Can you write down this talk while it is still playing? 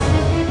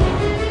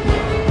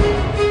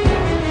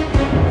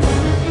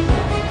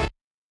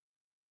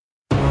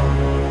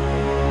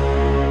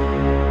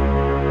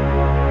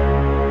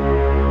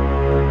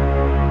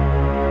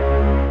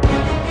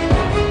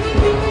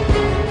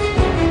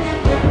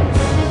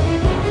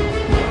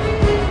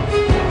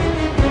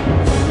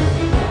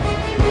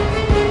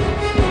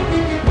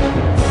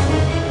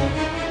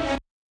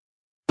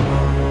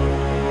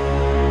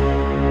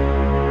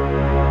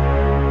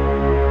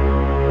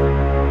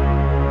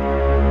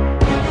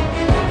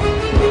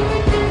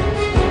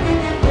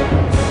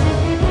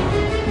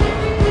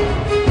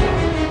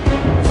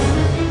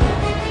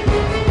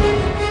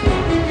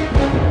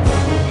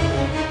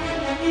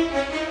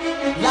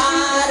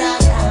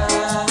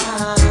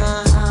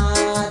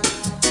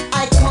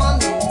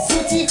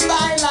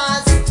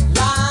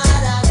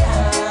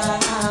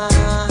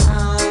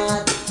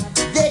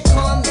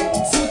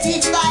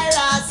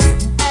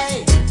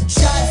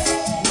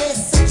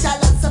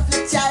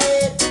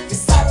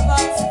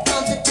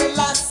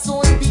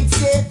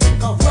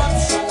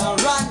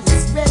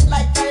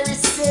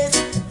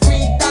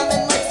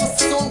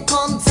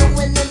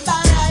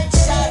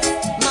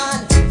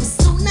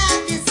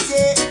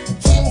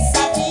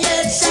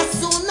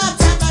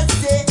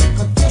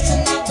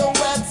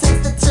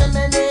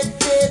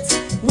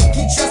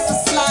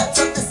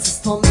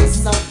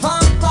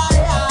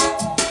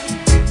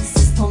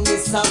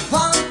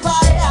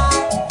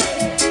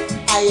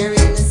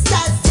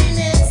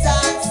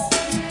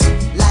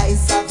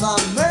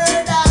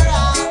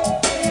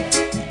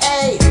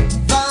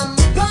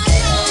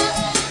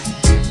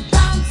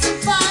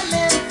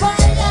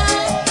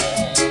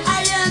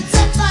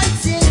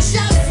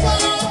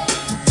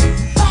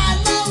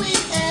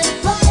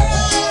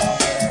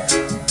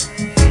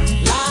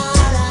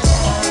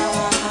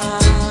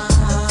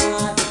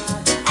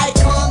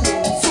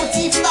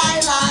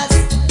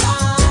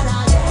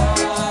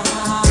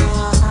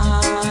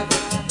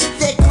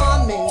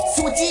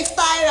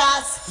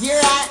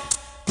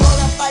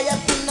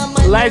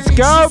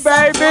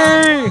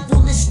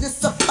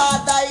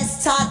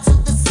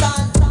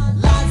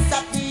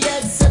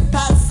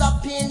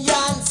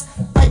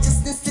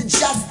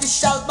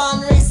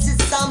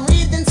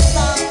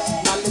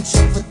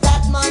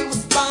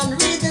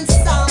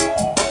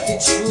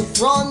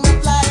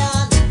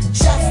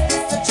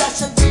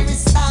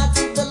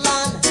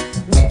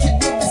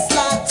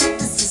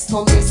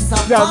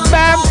a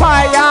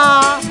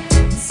vampire.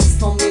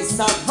 System is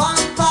a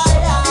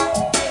vampire.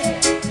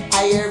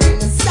 Hiring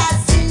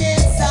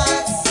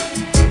assassinators.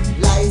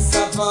 Lies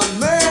of a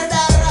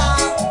murderer.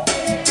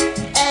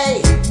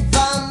 Hey,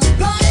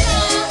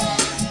 vampire.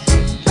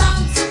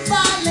 Bound to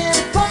fall in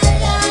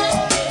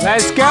fire.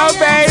 Let's go,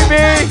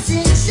 baby.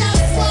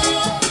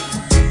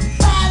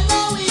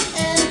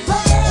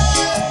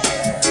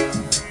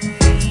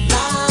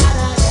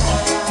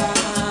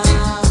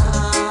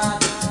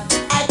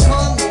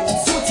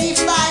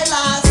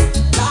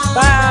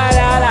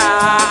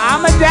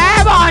 I'm a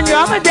dab on you.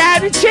 I'm a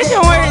dab the chicken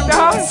wing,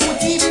 dog.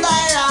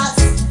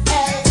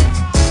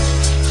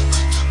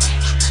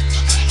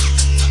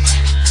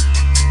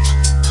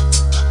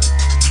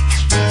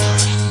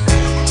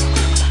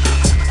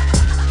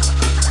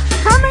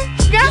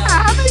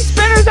 How many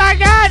spinners I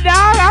got,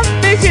 dog? I'm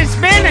fidget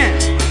spinning.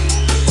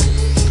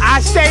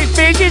 I say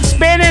fidget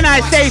spinning.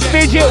 I say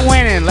fidget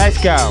winning.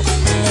 Let's go.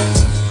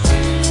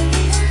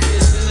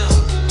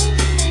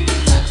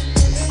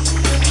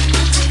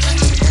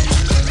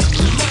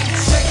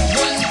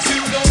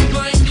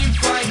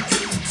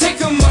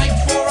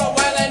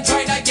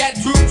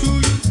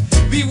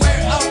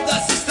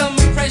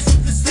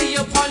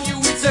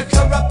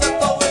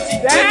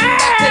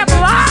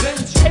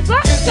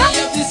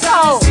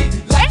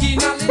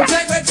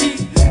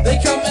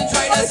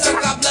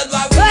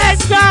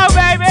 Let's go,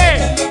 baby!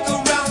 Look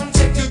around,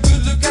 take a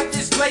good look at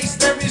this place.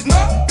 There is no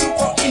room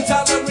for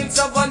intolerance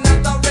of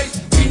another race.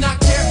 We not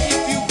care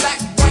if you black,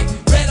 white,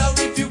 red, or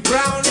if you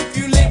brown. If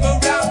you live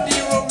around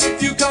here or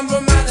if you come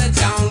from out of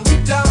town, we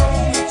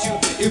down with you.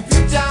 If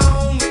you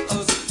down with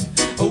us,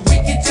 or we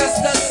can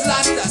just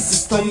slap. The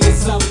system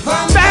is a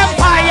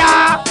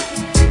vampire.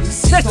 The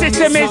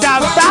system is a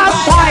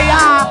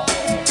vampire.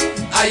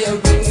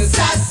 Hiring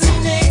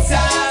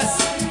assassinators.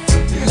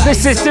 The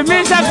system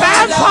is a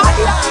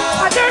vampire.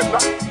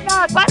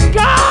 Let's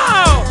go.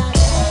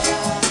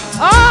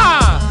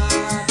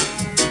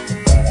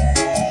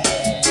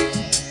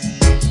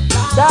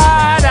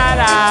 Da da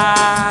da.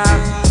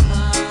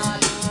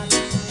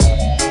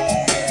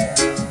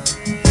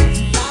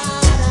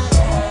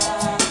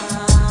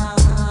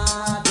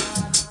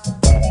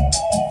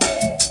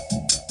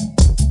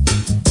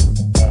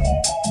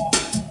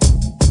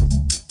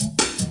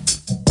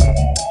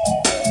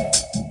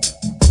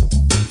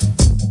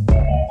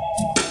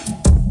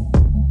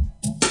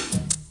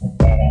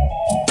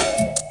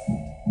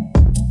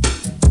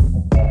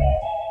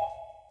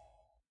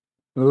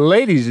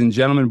 Ladies and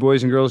gentlemen,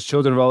 boys and girls,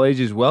 children of all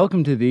ages,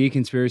 welcome to the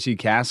Conspiracy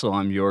Castle.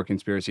 I'm your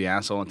Conspiracy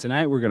Asshole, and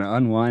tonight we're going to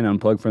unwind,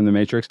 unplug from the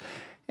Matrix,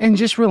 and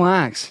just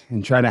relax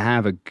and try to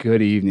have a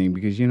good evening,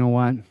 because you know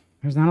what?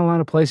 There's not a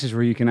lot of places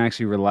where you can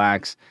actually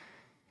relax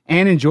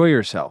and enjoy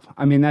yourself.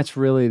 I mean, that's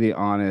really the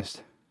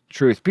honest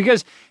truth,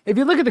 because if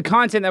you look at the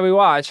content that we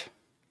watch,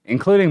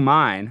 including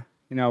mine,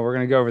 you know, we're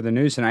going to go over the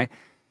news tonight,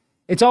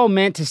 it's all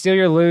meant to steal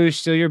your loose,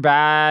 steal your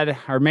bad,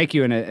 or make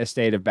you in a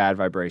state of bad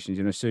vibrations,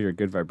 you know, steal your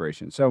good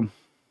vibrations. So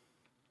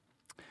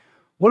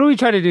what do we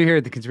try to do here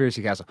at the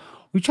Conspiracy Castle?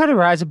 We try to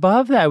rise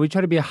above that. We try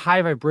to be a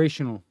high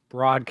vibrational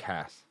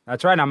broadcast.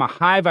 That's right. I'm a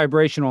high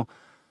vibrational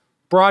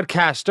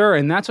broadcaster,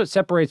 and that's what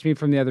separates me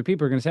from the other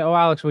people. Are going to say, oh,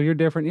 Alex, well, you're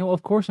different. You know, well,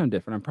 of course I'm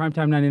different. I'm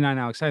Primetime 99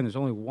 Alex Stein. There's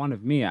only one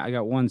of me. I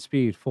got one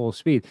speed, full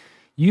speed.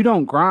 You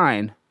don't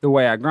grind the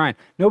way I grind.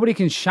 Nobody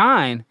can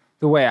shine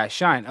the way I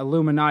shine.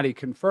 Illuminati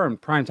confirmed.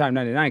 Primetime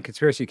 99,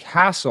 Conspiracy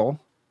Castle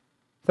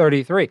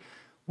 33.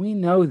 We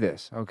know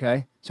this,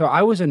 okay? So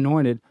I was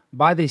anointed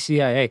by the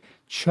CIA,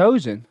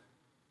 chosen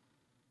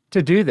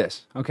to do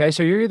this, okay?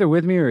 So you're either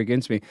with me or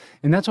against me.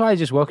 And that's why I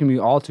just welcome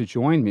you all to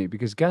join me,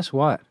 because guess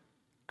what?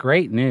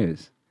 Great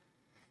news.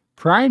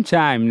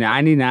 Primetime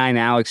 99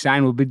 Alex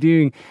Stein will be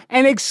doing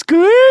an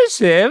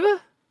exclusive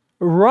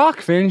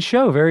Rockfin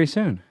show very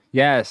soon.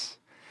 Yes.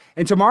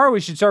 And tomorrow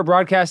we should start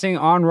broadcasting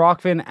on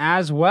Rockfin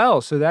as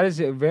well. So that is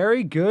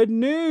very good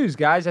news,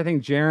 guys. I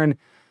think Jaron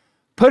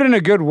put in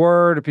a good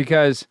word,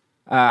 because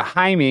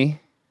Jaime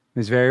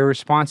is very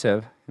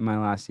responsive in my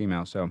last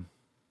email. So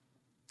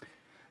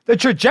the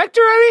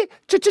trajectory,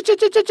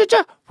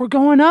 we're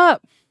going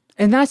up.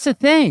 And that's the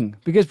thing,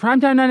 because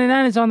Primetime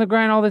 99 is on the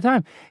grind all the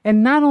time.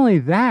 And not only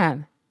that,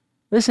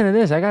 listen to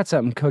this. I got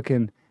something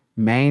cooking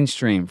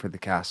mainstream for the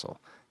castle.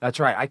 That's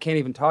right. I can't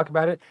even talk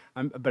about it,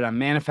 but I'm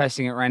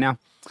manifesting it right now.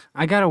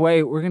 I got a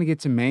way. We're going to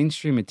get some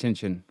mainstream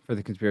attention for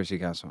the Conspiracy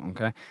Castle,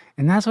 okay?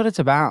 And that's what it's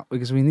about,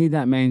 because we need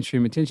that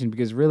mainstream attention,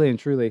 because really and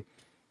truly,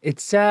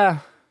 it's,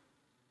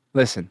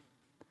 listen,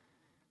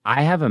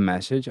 I have a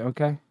message,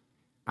 okay?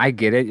 I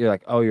get it. You're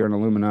like, oh, you're an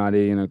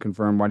Illuminati, you know,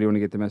 confirmed. Why do you want to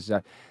get the message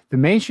out? The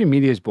mainstream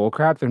media is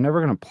bullcrap. They're never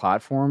going to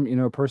platform, you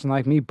know, a person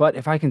like me. But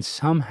if I can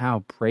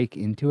somehow break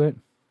into it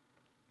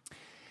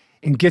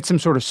and get some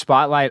sort of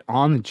spotlight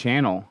on the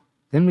channel,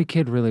 then we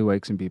could really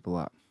wake some people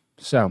up.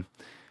 So,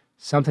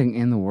 something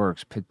in the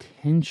works,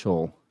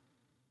 potential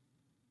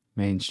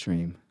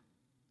mainstream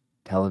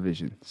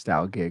television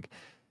style gig.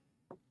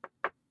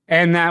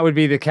 And that would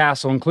be the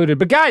castle included.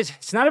 But guys,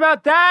 it's not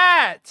about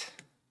that.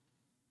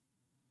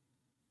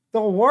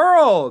 The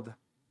world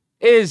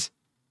is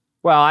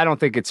Well, I don't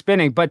think it's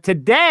spinning, but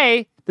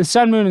today the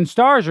sun, moon, and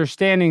stars are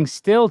standing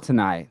still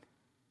tonight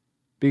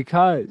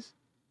because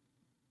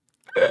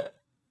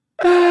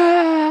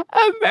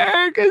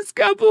America's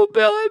couple,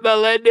 Bill and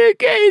Melinda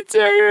Gates,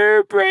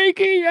 are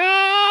breaking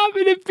up,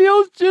 and it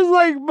feels just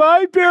like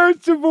my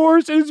parents'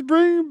 divorce is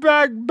bringing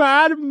back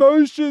bad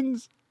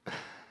emotions.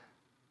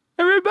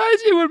 It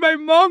reminds me when my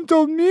mom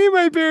told me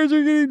my parents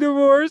were getting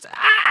divorced.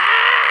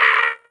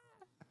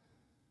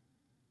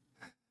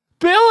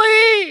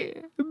 Billy,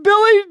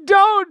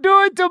 don't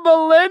do it to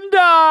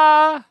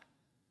Melinda.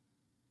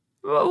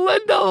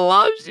 Melinda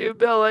loves you,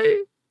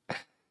 Billy.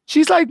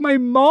 She's like my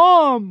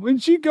mom when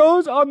she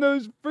goes on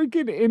those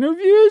freaking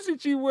interviews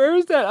and she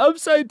wears that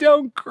upside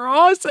down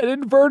cross, that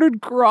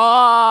inverted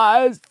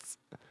cross.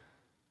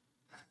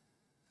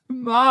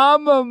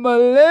 Mama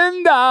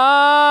Melinda,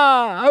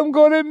 I'm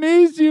gonna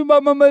miss you,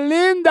 Mama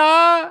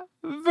Melinda.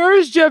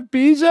 First Jeff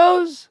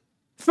Bezos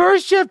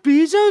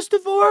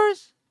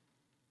divorce?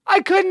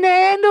 I couldn't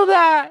handle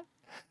that.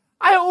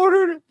 I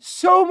ordered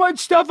so much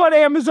stuff on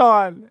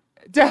Amazon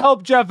to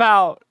help Jeff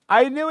out.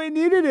 I knew he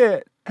needed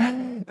it.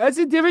 That's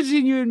the difference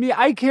between you and me.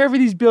 I care for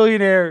these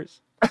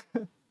billionaires.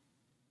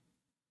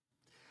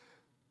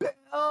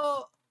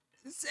 Bill,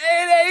 say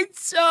it ain't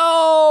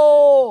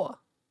so.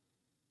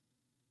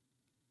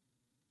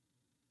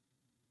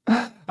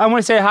 I want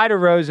to say hi to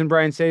Rose and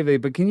Brian Savely,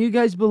 but can you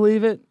guys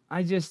believe it?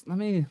 Let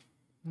me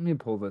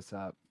pull this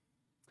up.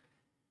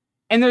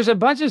 And there's a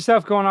bunch of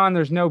stuff going on.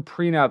 There's no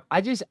prenup.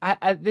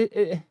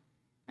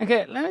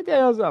 Okay, let me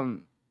tell you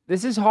something.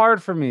 This is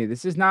hard for me.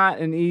 This is not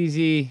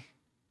easy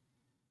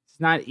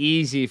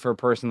for a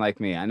person like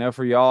me. I know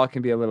for y'all it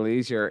can be a little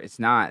easier. It's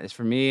not. It's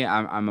for me,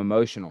 I'm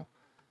emotional.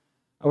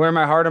 I wear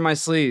my heart on my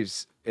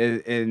sleeves.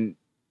 And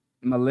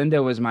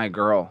Melinda was my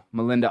girl.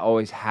 Melinda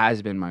always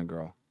has been my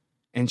girl.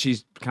 And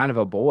she's kind of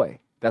a boy.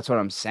 That's what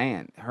I'm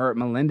saying.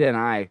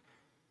 Melinda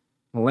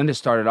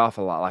started off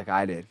a lot like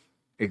I did.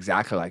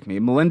 Exactly like me.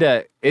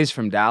 Melinda is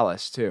from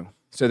Dallas too.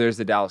 So there's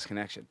the Dallas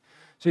connection.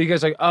 So you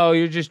guys are like, oh,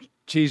 you're just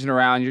cheesing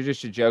around. You're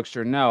just a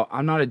jokester. No,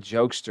 I'm not a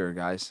jokester,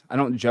 guys. I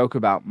don't joke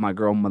about my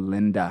girl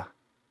Melinda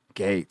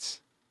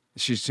Gates.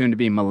 She's soon to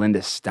be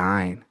Melinda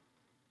Stein.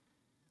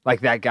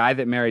 Like that guy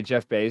that married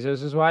Jeff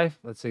Bezos' wife.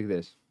 Let's see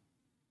this.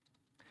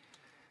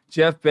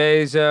 Jeff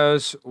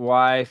Bezos'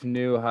 wife,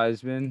 new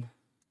husband.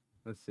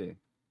 Let's see.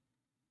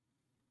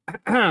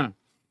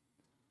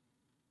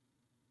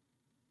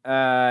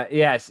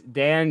 Yes,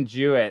 Dan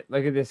Jewett.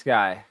 Look at this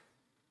guy.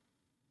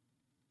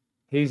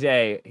 He was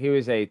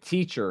a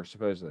teacher,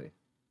 supposedly.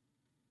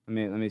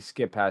 Let me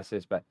skip past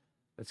this, but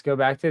let's go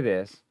back to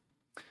this.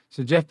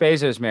 So Jeff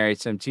Bezos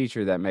married some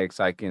teacher that makes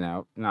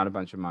not a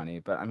bunch of money,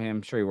 but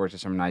I'm sure he worked at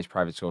some nice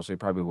private school, so he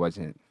probably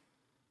wasn't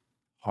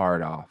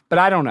hard off. But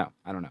I don't know.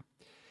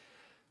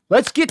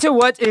 Let's get to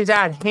what is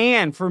at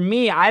hand. For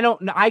me,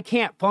 I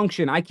can't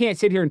function. I can't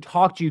sit here and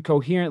talk to you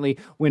coherently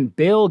when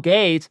Bill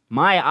Gates,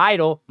 my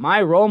idol,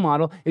 my role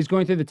model, is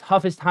going through the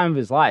toughest time of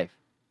his life.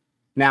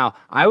 Now,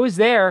 I was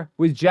there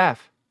with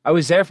Jeff. I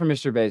was there for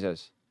Mr.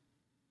 Bezos.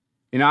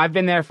 I've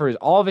been there for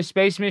all of his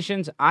space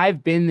missions.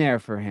 I've been there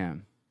for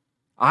him.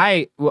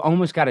 I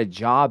almost got a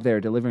job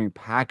there delivering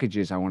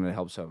packages I wanted to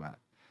help so bad.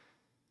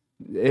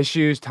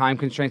 Issues, time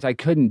constraints, I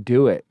couldn't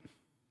do it.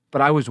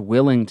 But I was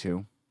willing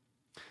to.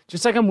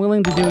 Just like I'm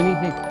willing to do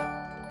anything.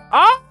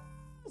 Oh,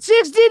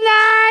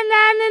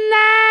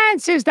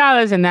 $69.99.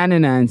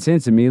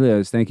 $6.99.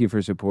 Emilio's. Thank you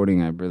for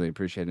supporting. I really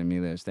appreciate it,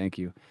 Emilio's. Thank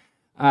you.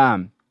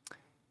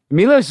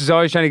 Emilio's is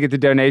always trying to get the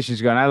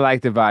donations going. I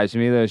like the vibes.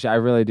 Emilio's, I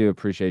really do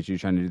appreciate you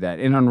trying to do that.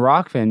 And on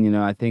Rockfin,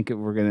 I think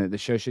the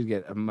show should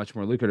get much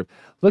more lucrative.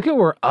 Look at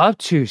we're up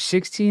to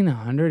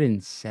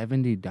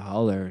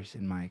 $1,670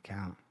 in my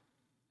account.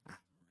 I'm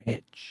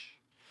rich.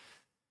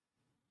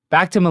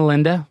 Back to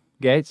Melinda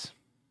Gates.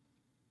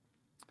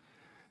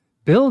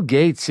 Bill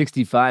Gates,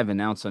 65,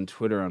 announced on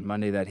Twitter on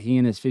Monday that he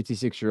and his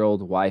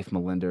 56-year-old wife,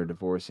 Melinda, are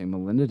divorcing.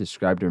 Melinda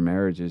described her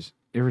marriage as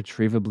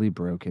irretrievably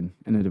broken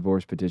in a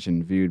divorce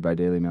petition viewed by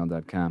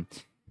DailyMail.com.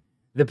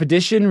 The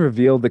petition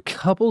revealed the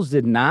couples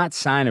did not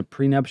sign a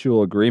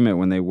prenuptial agreement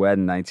when they wed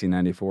in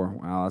 1994.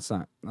 Wow, that's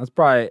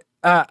probably,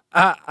 that's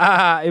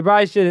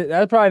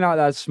probably not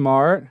that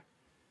smart.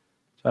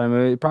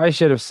 So, you probably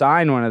should have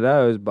signed one of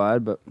those,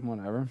 bud, but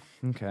whatever.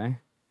 Okay.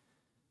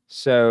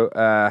 So,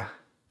 let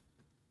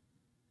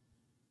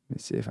me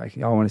see if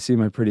y'all want to see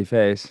my pretty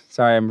face.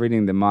 Sorry, I'm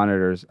reading the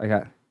monitors. I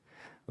got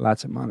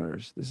lots of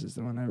monitors. This is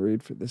the one I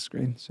read for this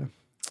screen. So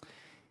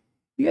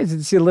you guys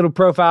can see a little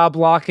profile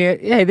block it.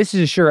 Hey, this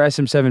is a Shure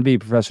SM7B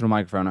professional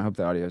microphone. I hope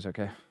the audio is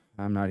okay.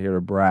 I'm not here to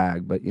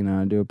brag, but,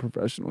 I do a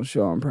professional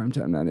show on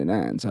Primetime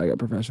 99, so I got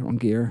professional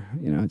gear.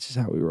 It's just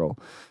how we roll.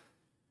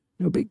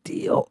 No big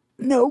deal.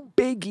 No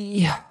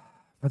biggie.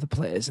 For the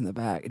players in the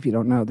back, if you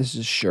don't know, this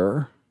is a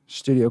Shure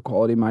studio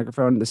quality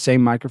microphone, the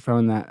same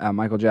microphone that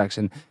Michael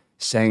Jackson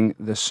sang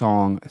the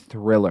song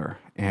Thriller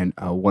and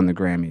won the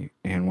Grammy,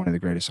 and one of the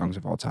greatest songs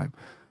of all time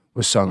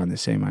was sung on the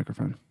same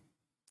microphone.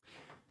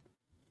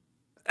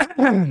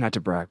 Not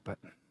to brag, but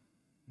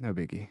no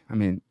biggie.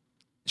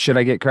 Should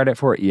I get credit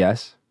for it?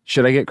 Yes.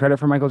 Should I get credit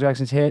for Michael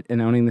Jackson's hit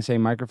and owning the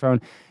same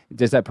microphone?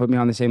 Does that put me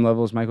on the same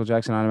level as Michael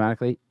Jackson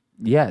automatically?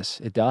 Yes,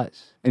 it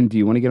does. And do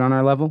you want to get on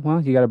our level? Well,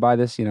 you got to buy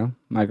this,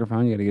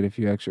 microphone. You got to get a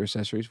few extra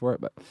accessories for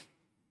it. But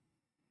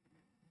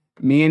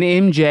me and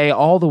MJ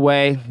all the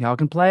way. Y'all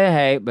can play a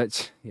hate,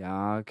 but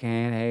y'all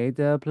can't hate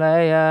the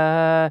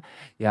player.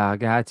 Y'all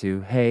got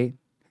to hate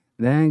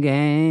the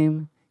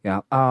game.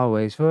 Y'all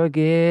always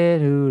forget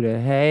who to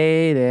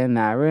hate and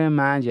I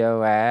remind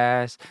your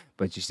ass,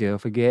 but you still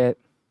forget.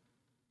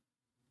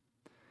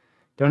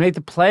 Don't hate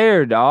the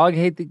player, dog.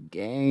 Hate the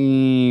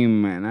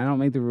game. And I don't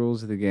make the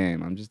rules of the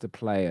game. I'm just a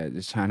player.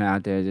 Just trying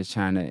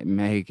to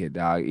make it,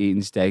 dog.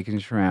 Eating steak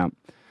and shrimp.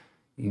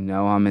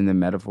 I'm in the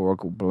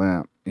metaphorical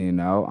blimp.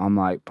 I'm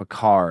like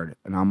Picard.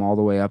 And I'm all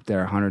the way up there,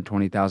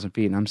 120,000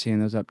 feet. And I'm seeing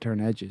those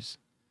upturned edges.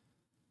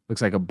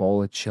 Looks like a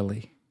bowl of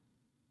chili.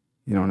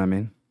 You know what I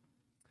mean?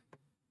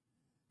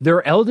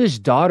 Their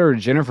eldest daughter,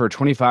 Jennifer,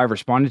 25,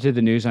 responded to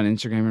the news on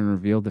Instagram and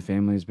revealed the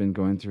family has been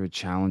going through a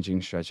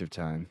challenging stretch of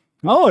time.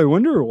 Oh, I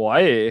wonder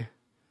why.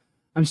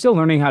 I'm still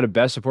learning how to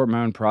best support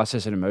my own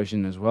process and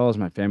emotion as well as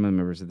my family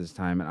members at this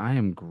time, and I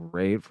am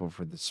grateful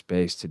for the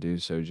space to do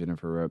so,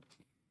 Jennifer wrote.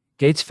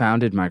 Gates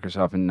founded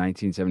Microsoft in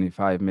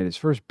 1975, made his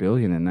first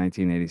billion in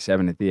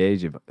 1987 at the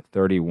age of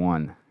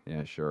 31.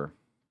 Yeah, sure.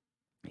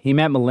 He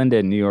met Melinda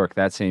in New York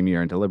that same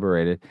year and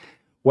deliberated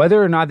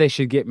whether or not they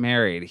should get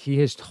married. He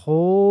has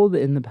told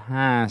in the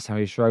past how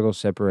he struggles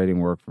separating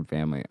work from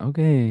family.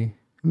 Okay.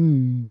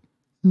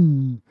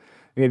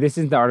 Okay, this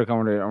isn't the article I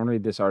want to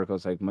read. This article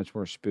is like much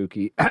more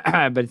spooky,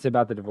 but it's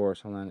about the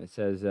divorce. Hold on. It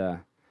says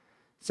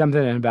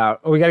something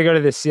about, we got to go to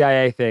the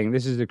CIA thing.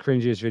 This is the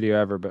cringiest video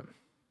ever, but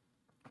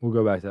we'll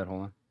go back to that.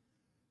 Hold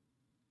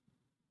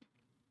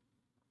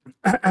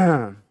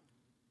on.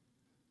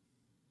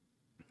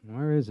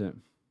 Where is it?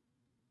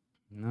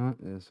 Not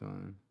this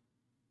one.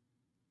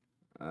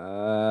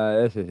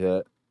 This is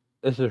it.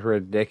 This is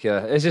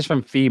ridiculous. This is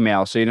from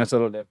female, so it's a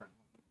little different.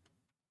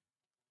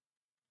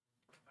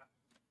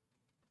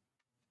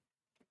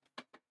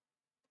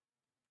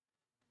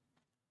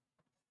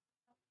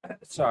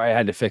 Sorry, I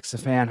had to fix the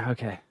fan.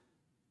 Okay.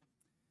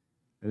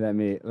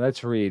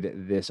 Let's read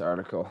this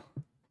article.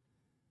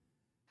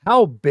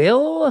 How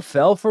Bill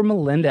fell for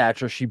Melinda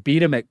after she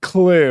beat him at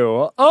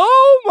Clue.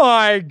 Oh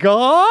my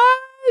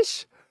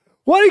gosh!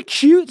 What a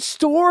cute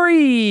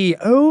story!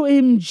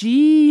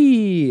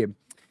 OMG!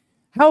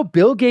 How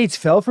Bill Gates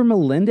fell for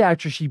Melinda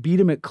after she beat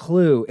him at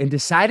Clue and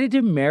decided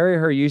to marry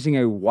her using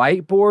a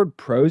whiteboard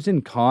pros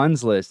and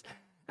cons list.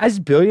 As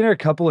billionaire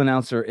couple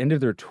announced their end of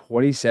their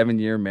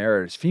 27-year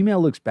marriage,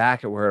 female looks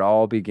back at where it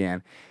all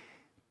began.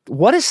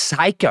 What a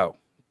psycho,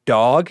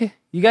 dog.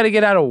 You got to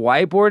get out a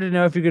whiteboard to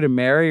know if you're going to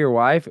marry your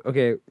wife.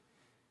 Okay,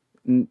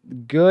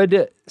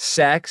 good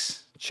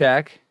sex,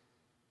 check.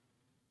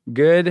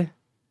 Good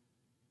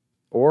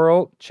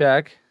oral,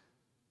 check.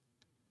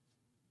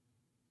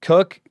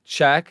 Cook,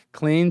 check.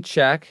 Clean,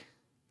 check.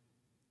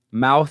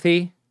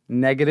 Mouthy,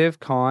 negative,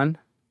 con.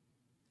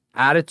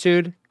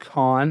 Attitude,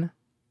 con.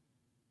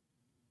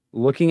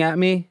 Looking at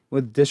me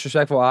with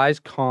disrespectful eyes,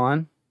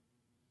 con.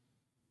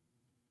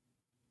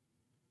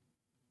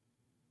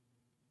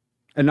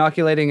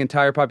 Inoculating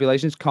entire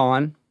populations,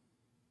 con.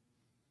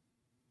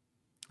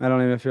 I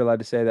don't even feel allowed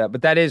to say that.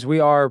 But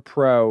we are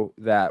pro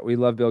that. We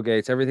love Bill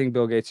Gates. Everything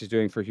Bill Gates is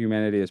doing for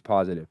humanity is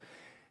positive.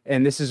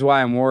 And this is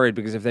why I'm worried,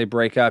 because if they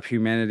break up,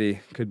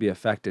 humanity could be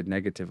affected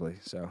negatively.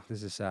 So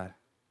this is sad.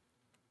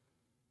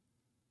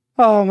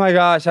 Oh my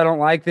gosh, I don't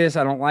like this.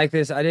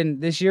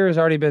 This year has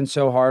already been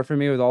so hard for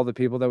me with all the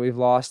people that we've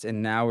lost,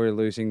 and now we're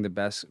losing the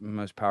best,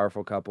 most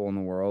powerful couple in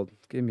the world.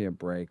 Give me a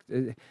break.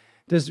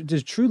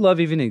 Does true love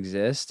even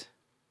exist?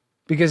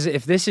 Because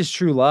if this is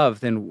true love,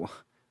 then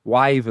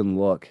why even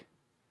look?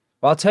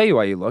 Well, I'll tell you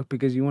why you look,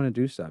 because you want to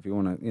do stuff. You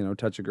want to,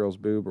 touch a girl's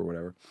boob or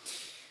whatever.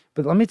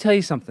 But let me tell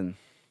you something.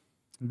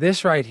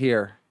 This right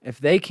here, if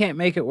they can't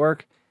make it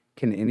work,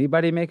 can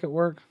anybody make it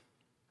work?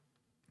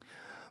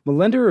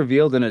 Melinda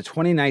revealed in a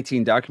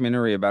 2019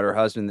 documentary about her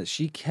husband that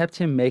she kept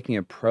him making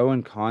a pro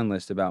and con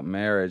list about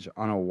marriage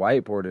on a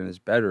whiteboard in his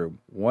bedroom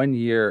 1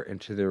 year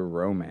into their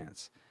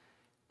romance.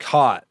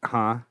 Caught,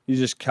 huh? You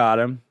just caught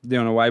him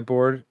doing a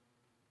whiteboard?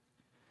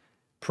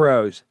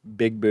 Pros,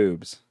 big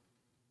boobs.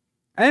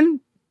 And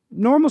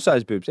normal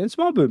size boobs and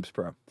small boobs,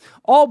 pro.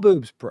 All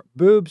boobs, pro.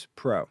 Boobs,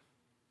 pro.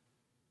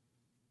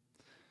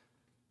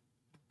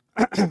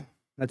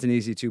 That's an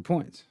easy 2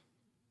 points.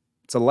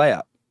 It's a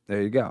layup.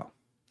 There you go.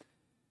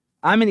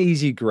 I'm an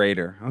easy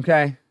grader,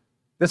 okay?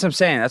 That's what I'm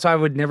saying. That's why I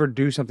would never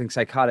do something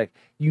psychotic.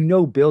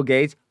 Bill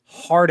Gates,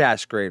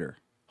 hard-ass grader.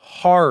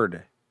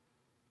 Hard.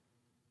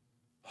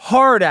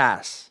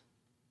 Hard-ass.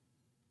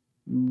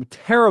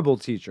 Terrible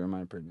teacher, in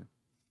my opinion.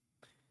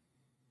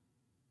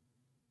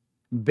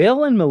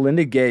 Bill and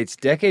Melinda Gates'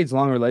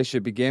 decades-long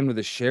relationship began with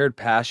a shared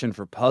passion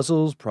for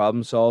puzzles,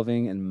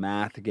 problem-solving, and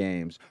math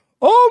games.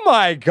 Oh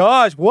my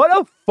gosh, what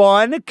a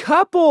fun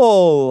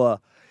couple!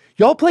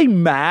 Y'all play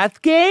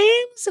math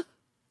games?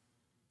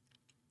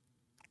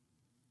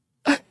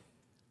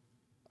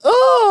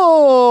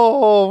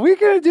 Oh, we're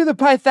going to do the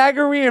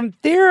Pythagorean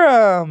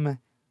theorem.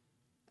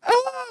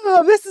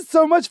 Oh, this is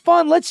so much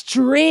fun. Let's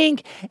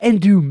drink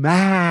and do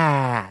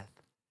math.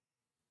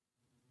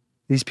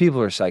 These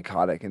people are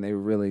psychotic,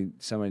 and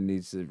somebody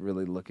needs to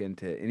really look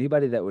into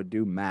anybody that would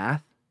do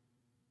math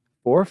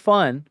for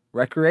fun,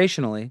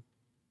 recreationally.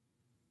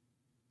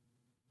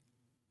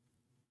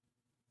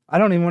 I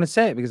don't even want to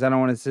say it because I don't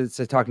want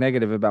to talk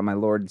negative about my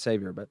Lord and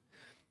Savior, but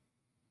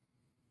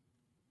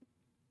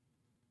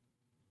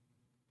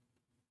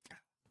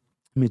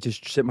let me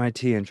just sip my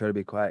tea and try to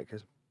be quiet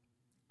because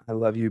I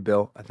love you,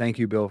 Bill. I thank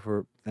you, Bill,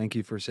 thank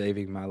you for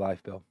saving my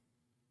life, Bill.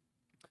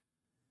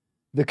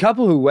 The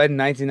couple who wed in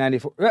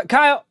 1994.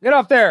 Kyle, get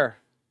off there.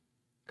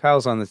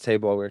 Kyle's on this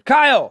table all weird.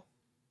 Kyle!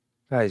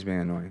 God, he's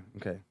being annoying.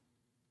 Okay.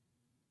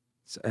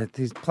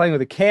 He's playing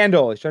with a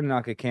candle. He's trying to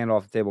knock a candle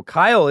off the table.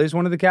 Kyle is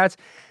one of the cats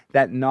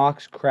that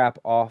knocks crap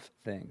off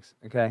things.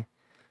 Okay.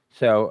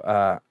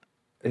 So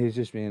he's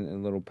just being a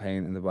little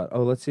pain in the butt.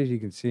 Oh, let's see if you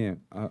can see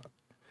him.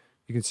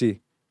 You can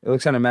see. It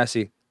looks kind of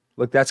messy.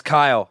 Look, that's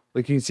Kyle.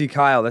 Look, you can see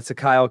Kyle. That's a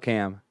Kyle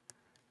cam.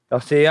 Y'all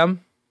see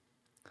him?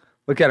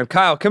 Look at him.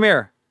 Kyle, come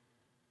here.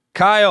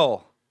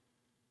 Kyle,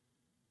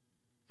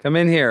 come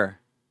in here.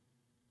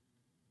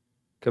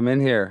 Come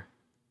in here.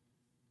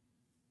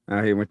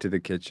 Oh, he went to the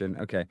kitchen.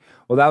 Okay.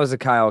 Well, that was the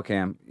Kyle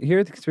cam. Here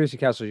at the Conspiracy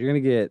Castle, you're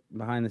going to get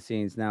behind the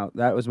scenes. Now,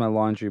 that was my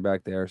laundry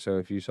back there. So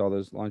if you saw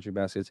those laundry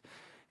baskets,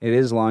 it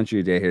is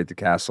laundry day here at the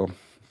castle.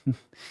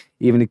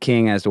 Even the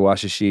king has to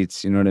wash his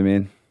sheets. You know what I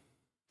mean?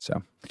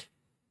 So,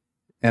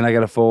 and I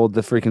got to fold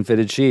the freaking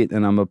fitted sheet.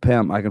 And I'm a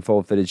pimp. I can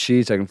fold fitted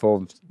sheets. I can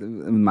fold with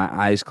my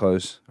eyes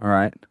closed. All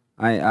right.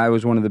 I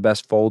was one of the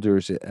best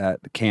folders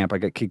at the camp. I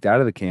got kicked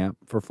out of the camp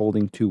for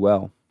folding too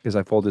well because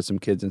I folded some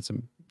kids in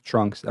some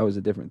trunks. That was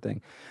a different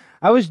thing.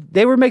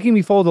 They were making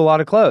me fold a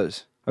lot of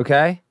clothes,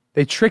 okay?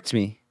 They tricked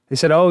me. They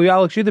said, oh,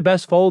 Alex, you're the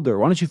best folder.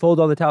 Why don't you fold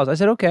all the towels? I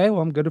said, okay,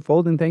 well, I'm good at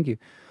folding. Thank you.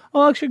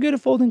 Oh, Alex, you're good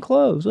at folding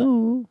clothes.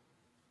 Oh.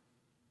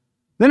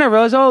 Then I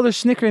realized, oh, they're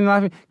snickering and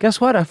laughing.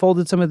 Guess what? I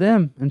folded some of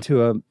them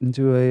into a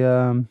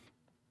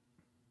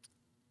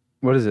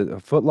what is it? A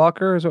foot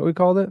locker is what we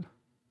called it?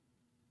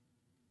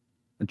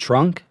 A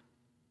trunk?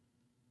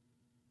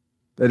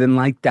 I didn't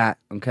like that,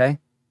 okay?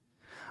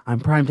 I'm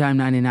Primetime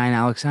 99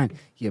 Alex Stein.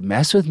 You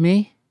mess with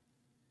me,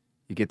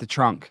 you get the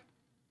trunk.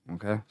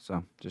 Okay?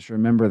 So just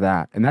remember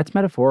that. And that's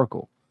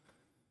metaphorical.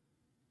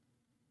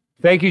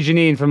 Thank you,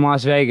 Janine from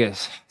Las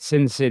Vegas,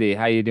 Sin City.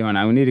 How you doing?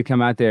 I need to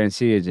come out there and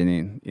see you,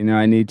 Janine. You know,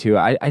 I need to.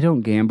 I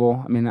don't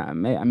gamble.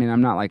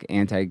 I'm not like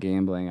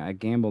anti-gambling. I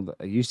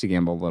used to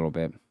gamble a little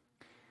bit.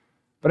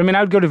 But I mean,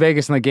 I would go to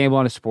Vegas and like gamble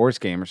on a sports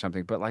game or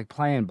something. But like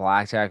playing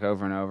blackjack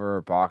over and over,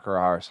 or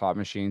baccarat, or slot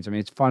machines. I mean,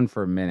 it's fun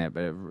for a minute,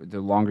 but the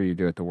longer you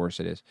do it, the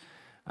worse it is.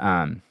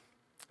 But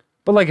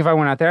like if I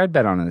went out there, I'd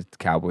bet on a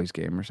Cowboys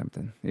game or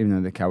something. Even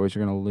though the Cowboys are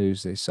going to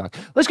lose, they suck.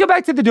 Let's go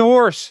back to the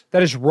divorce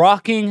that is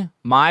rocking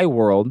my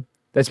world.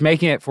 That's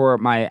making it for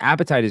my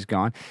appetite is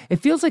gone. It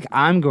feels like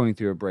I'm going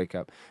through a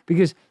breakup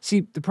because,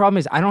 see, the problem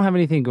is I don't have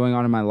anything going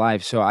on in my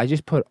life, so I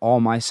just put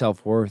all my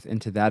self-worth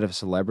into that of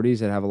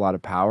celebrities that have a lot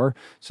of power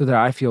so that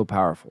I feel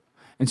powerful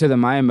and so that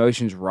my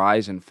emotions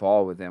rise and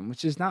fall with them,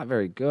 which is not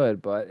very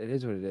good, but it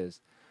is what it is.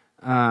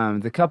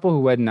 The couple who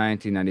wed in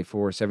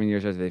 1994, 7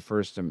 years after they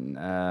first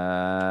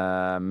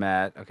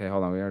met. Okay,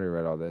 hold on. We already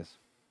read all this.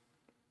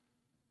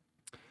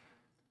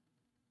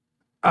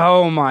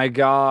 Oh my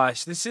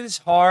gosh, this is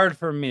hard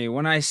for me.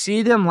 When I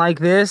see them like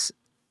this,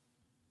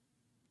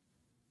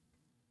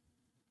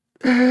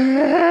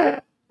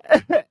 it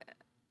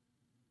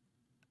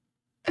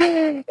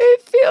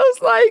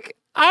feels like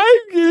I'm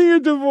getting a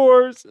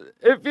divorce.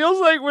 It feels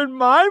like when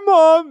my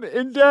mom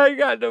and dad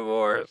got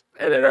divorced,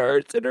 and it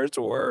hurts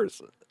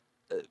worse.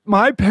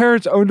 My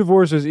parents' own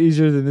divorce was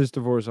easier than this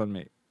divorce on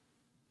me.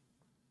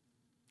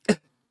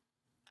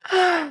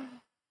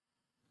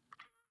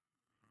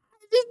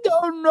 Just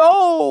don't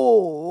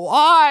know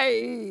why.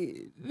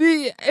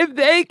 If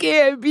they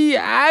can't be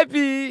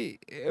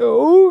happy,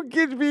 who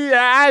can be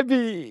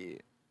happy?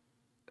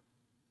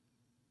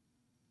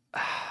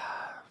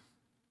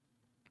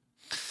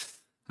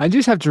 I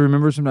just have to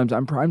remember sometimes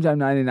I'm Primetime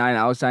 99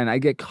 outside and I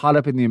get caught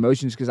up in the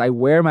emotions because I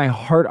wear my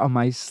heart on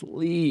my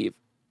sleeve.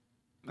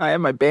 I have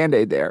my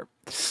Band-Aid there.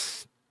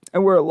 I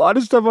wear a lot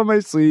of stuff on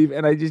my sleeve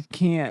and I just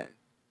can't.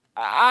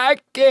 I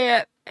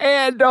can't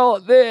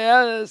handle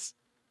this.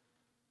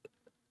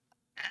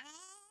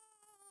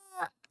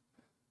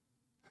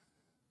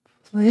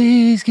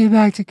 Please get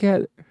back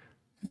together.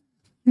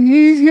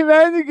 Please get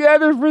back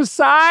together for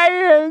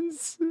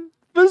science.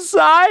 The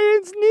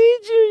science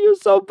needs you. You're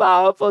so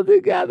powerful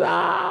together.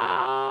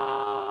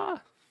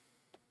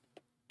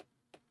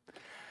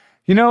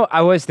 You know,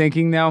 I was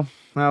thinking though,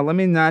 let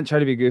me not try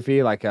to be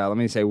goofy. Let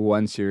me say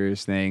one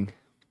serious thing.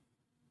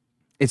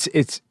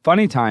 It's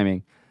funny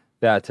timing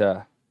that,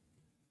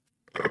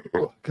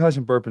 gosh,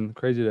 I'm burping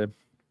crazy today.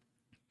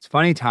 It's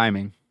funny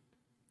timing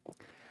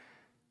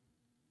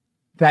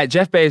that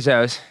Jeff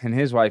Bezos and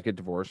his wife get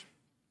divorced.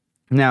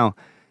 Now,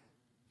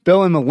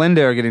 Bill and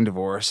Melinda are getting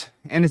divorced.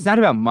 And it's not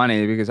about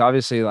money because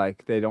obviously,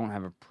 like, they don't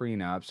have a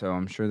prenup. So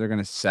I'm sure they're going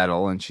to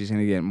settle and she's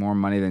going to get more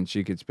money than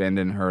she could spend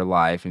in her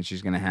life. And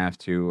she's going to have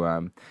to,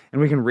 and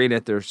we can read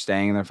it. They're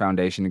staying in their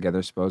foundation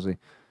together, supposedly.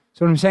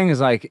 So what I'm saying is,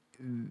 like,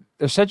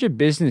 there's such a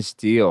business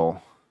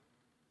deal.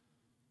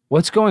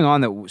 What's going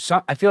on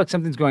I feel like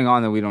something's going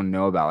on that we don't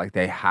know about. Like,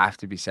 they have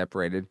to be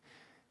separated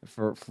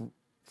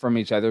from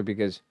each other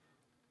because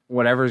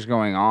whatever's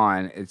going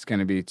on, it's going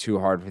to be too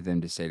hard for them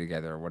to stay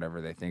together or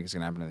whatever they think is going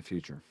to happen in the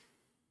future.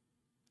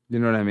 You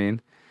know what I mean?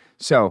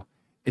 So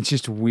it's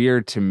just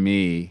weird to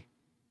me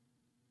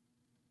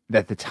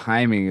that the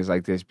timing is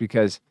like this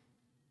because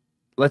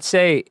let's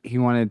say he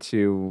wanted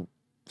to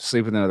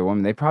sleep with another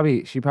woman.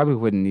 She probably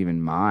wouldn't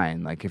even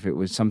mind. Like if it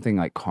was something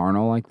like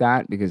carnal like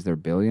that because they're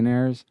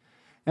billionaires.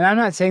 And I'm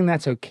not saying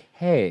that's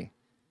okay.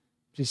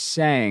 Just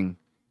saying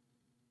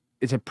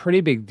it's a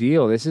pretty big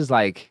deal. This is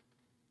like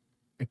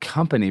a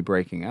company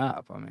breaking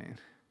up. I mean,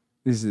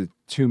 these are the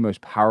two most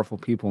powerful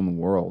people in the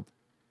world,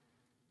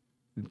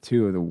 the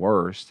two of the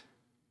worst,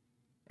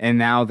 and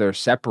now they're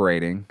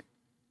separating.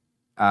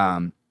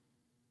 I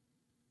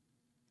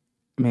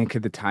mean,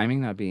 could the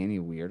timing not be any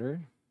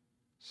weirder?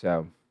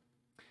 So,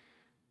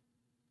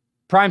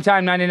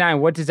 primetime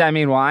 99. What does that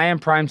mean? Well, I am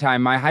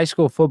primetime. My high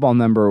school football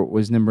number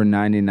was number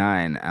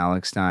 99,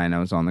 Alex Stein. I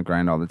was on the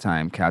grind all the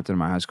time, captain of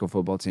my high school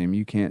football team.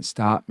 You can't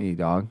stop me,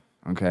 dog.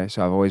 Okay,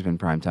 so I've always been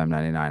primetime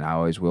 99. I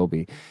always will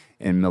be.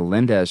 And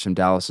Melinda is from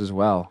Dallas as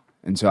well.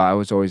 And so I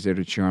was always there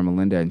to cheer on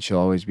Melinda, and she'll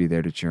always be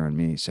there to cheer on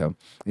me. So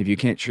if you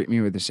can't treat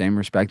me with the same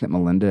respect that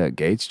Melinda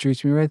Gates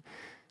treats me with,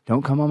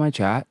 don't come on my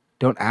chat.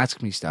 Don't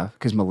ask me stuff,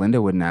 because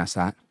Melinda wouldn't ask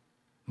that.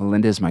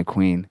 Melinda is my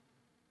queen.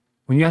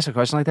 When you ask a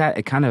question like that,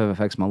 it kind of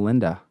affects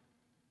Melinda.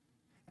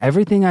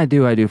 Everything I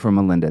do for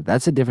Melinda.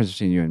 That's the difference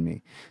between you and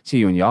me.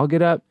 See, when y'all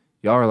get up,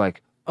 y'all are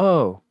like,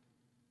 oh,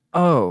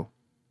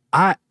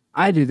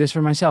 I do this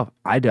for myself.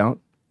 I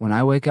don't. When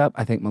I wake up,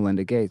 I think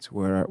Melinda Gates.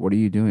 What are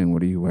you doing?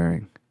 What are you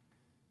wearing?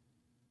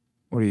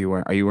 What are you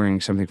wearing? Are you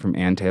wearing something from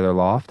Ann Taylor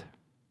Loft?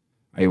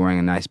 Are you wearing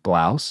a nice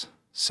blouse?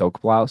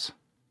 Silk blouse?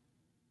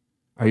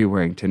 Are you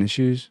wearing tennis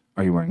shoes?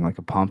 Are you wearing like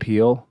a pump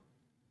heel?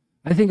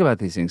 I think about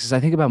these things because I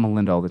think about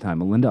Melinda all the time.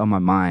 Melinda on my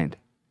mind.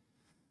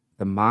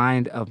 The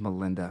mind of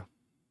Melinda.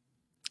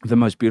 The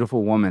most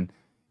beautiful woman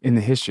in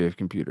the history of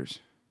computers.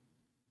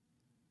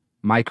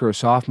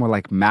 Microsoft, more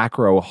like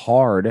macro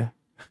hard.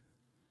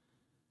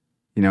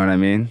 You know what I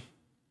mean?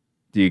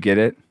 Do you get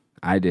it?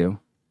 I do.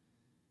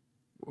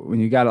 When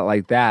you got it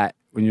like that,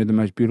 when you're the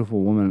most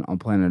beautiful woman on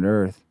planet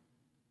Earth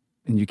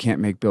and you can't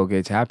make Bill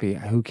Gates happy,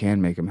 who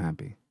can make him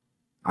happy?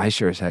 I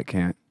sure as heck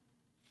can't.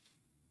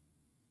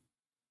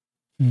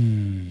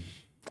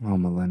 Oh,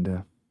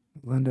 Melinda.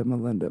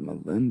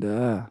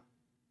 Melinda.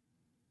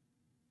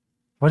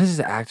 What does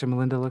the actor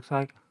Melinda looks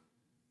like?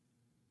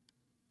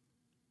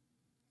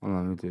 Hold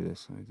on, let me do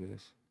this.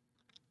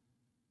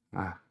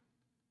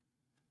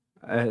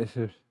 It's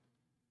just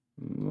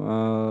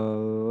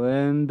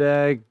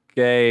Melinda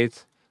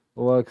Gates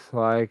looks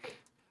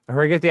like. I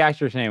forget the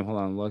actor's name. Hold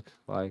on. Looks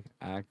like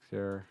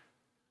actor.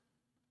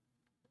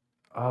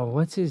 Oh,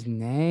 what's his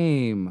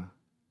name?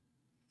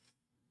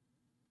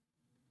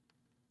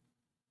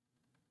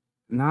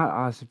 Not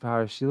Austin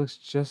Powers. She looks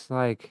just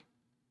like.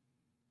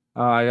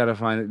 Oh, I gotta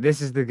find it.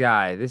 This is the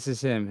guy. This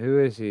is him. Who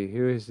is he?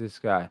 Who is this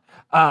guy?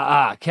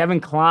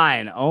 Kevin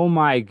Kline. Oh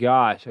my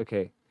gosh.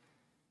 Okay.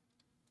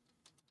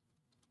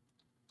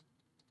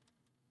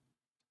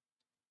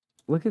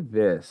 Look at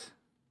this.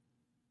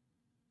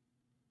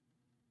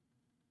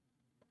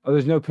 Oh,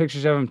 there's no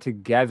pictures of them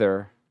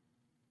together.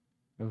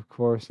 Of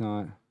course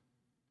not.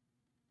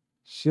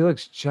 She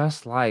looks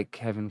just like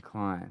Kevin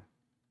Kline.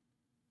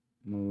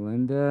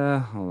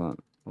 Melinda. Hold on.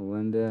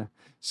 Melinda.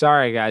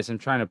 Sorry, guys. I'm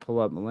trying to pull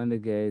up Melinda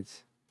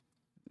Gates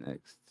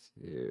next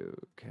to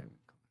Kevin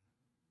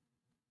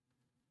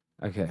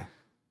Kline. Okay.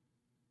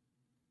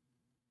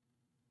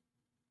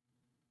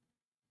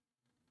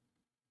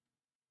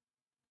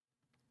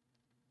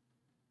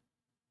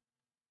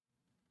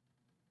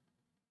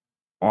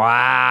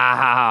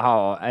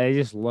 Wow. They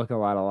just look a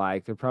lot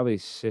alike. They're probably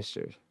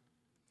sisters.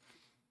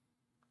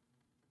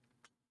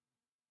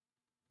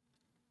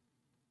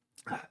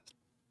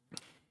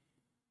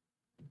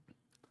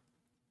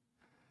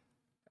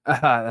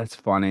 That's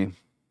funny.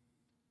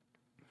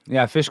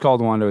 Yeah, Fish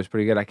Called Wanda was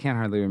pretty good. I can't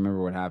hardly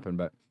remember what happened,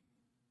 but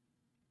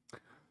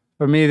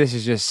for me, this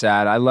is just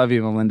sad. I love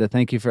you, Melinda.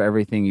 Thank you for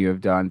everything you have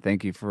done.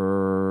 Thank you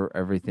for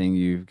everything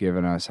you've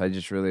given us. I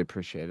just really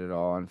appreciate it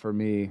all. And for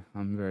me,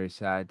 I'm very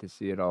sad to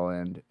see it all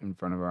end in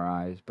front of our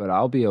eyes. But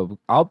I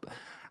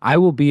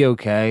will be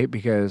okay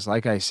because,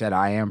 like I said,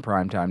 I am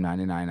primetime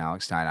 99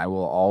 Alex Stein. I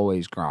will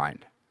always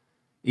grind.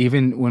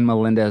 Even when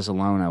Melinda is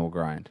alone, I will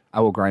grind. I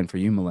will grind for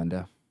you,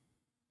 Melinda.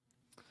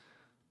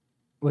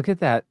 Look at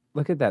that.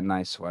 Look at that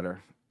nice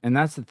sweater. And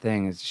that's the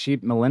thing is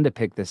Melinda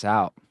picked this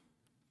out.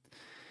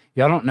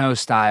 Y'all don't know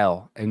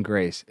style and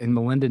grace. And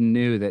Melinda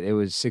knew that it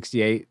was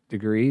 68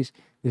 degrees.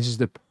 This is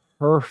the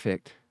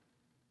perfect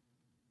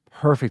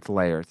Perfect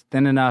layer,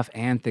 thin enough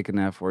and thick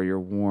enough where you're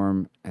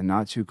warm and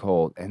not too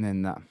cold. And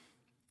then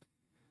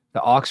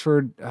the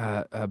Oxford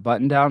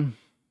button down,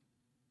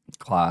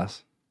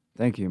 class.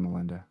 Thank you,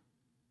 Melinda.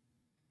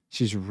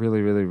 She's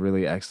really, really,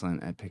 really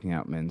excellent at picking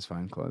out men's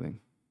fine clothing.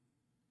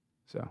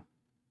 So,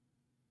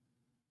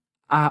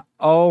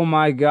 oh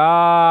my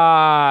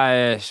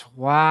gosh.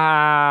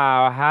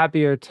 Wow.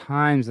 Happier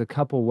times. The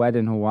couple wed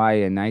in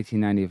Hawaii in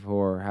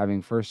 1994,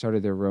 having first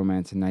started their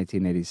romance in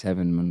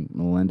 1987 when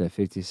Melinda,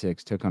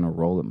 56, took on a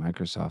role at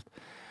Microsoft.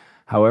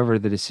 However,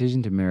 the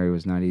decision to marry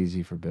was not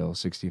easy for Bill,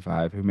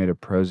 65, who made a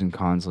pros and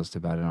cons list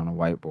about it on a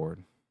whiteboard.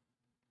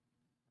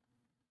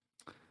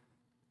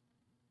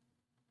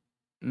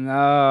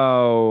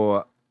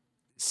 No.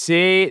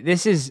 See,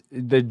 this is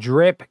the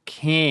drip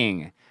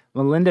king.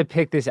 Melinda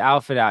picked this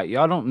outfit out.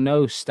 Y'all don't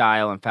know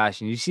style and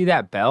fashion. You see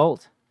that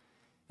belt?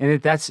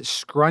 And that's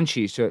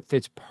scrunchy, so it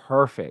fits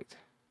perfect.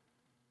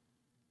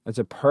 That's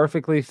a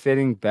perfectly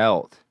fitting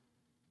belt.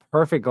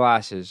 Perfect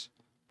glasses.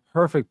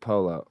 Perfect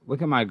polo.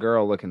 Look at my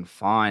girl looking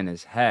fine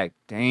as heck.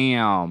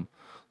 Damn.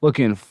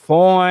 Looking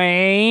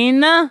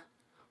fine.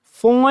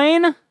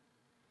 Fine.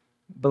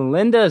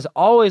 Belinda is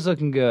always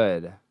looking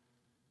good.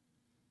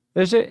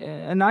 There's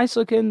a nice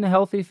looking,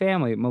 healthy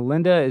family.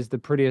 Melinda is the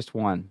prettiest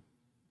one.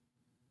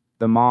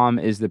 The mom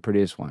is the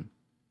prettiest one.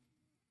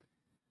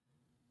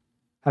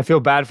 I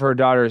feel bad for her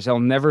daughters. They'll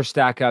never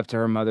stack up to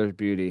her mother's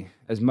beauty.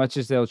 As much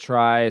as they'll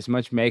try, as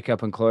much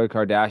makeup and Khloe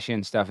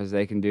Kardashian stuff as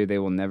they can do, they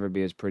will never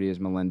be as pretty as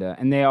Melinda.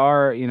 And they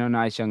are,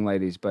 nice young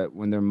ladies, but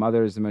when their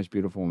mother is the most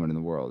beautiful woman in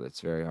the world,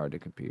 it's very hard to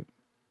compete.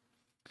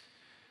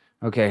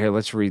 Okay, here,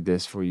 let's read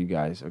this for you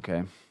guys,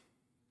 okay?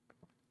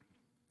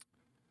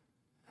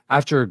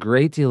 After a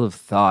great deal of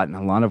thought and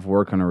a lot of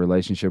work on our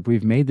relationship,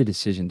 we've made the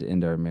decision to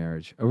end our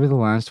marriage. Over the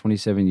last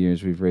 27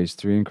 years, we've raised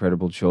 3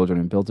 incredible children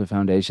and built a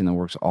foundation that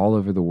works all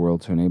over the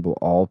world to enable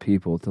all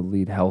people to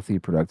lead healthy,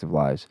 productive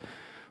lives.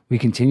 We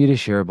continue to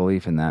share a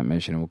belief in that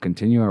mission and will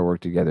continue our work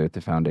together at the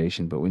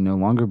foundation, but we no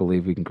longer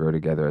believe we can grow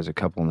together as a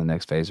couple in the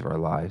next phase of our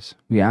lives.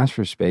 We ask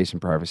for space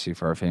and privacy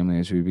for our family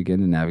as we begin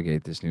to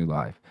navigate this new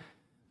life.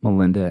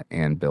 Melinda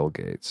and Bill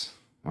Gates.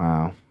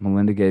 Wow.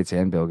 Melinda Gates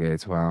and Bill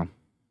Gates. Wow.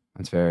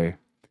 That's very...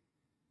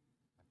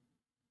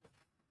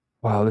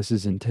 Wow, this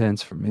is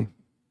intense for me.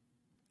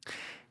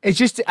 It's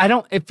just,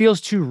 it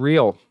feels too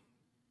real.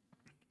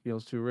 It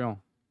feels too real.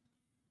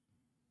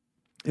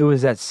 It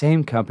was that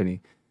same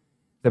company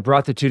that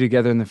brought the two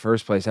together in the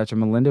first place. After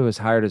Melinda was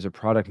hired as a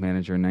product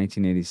manager in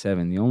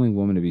 1987, the only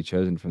woman to be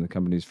chosen from the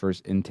company's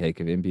first intake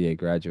of MBA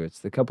graduates,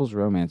 the couple's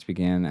romance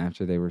began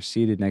after they were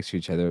seated next to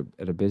each other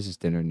at a business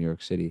dinner in New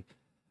York City.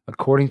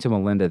 According to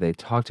Melinda, they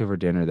talked over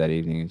dinner that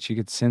evening, and she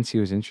could sense he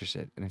was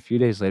interested. And a few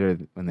days later,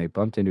 when they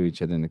bumped into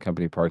each other in the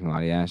company parking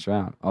lot, he asked her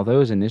out. Although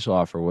his initial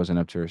offer wasn't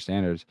up to her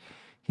standards,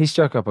 he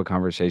struck up a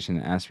conversation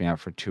and asked me out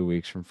for 2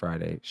 weeks from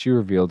Friday. She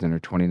revealed in her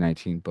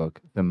 2019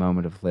 book, The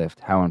Moment of Lift,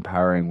 How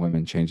Empowering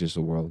Women Changes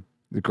the World.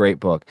 The great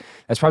book.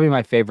 That's probably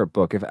my favorite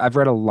book. If I've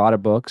read a lot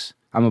of books,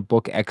 I'm a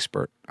book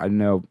expert. I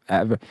know.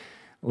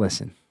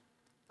 Listen,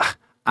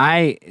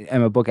 I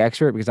am a book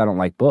expert because I don't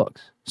like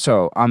books.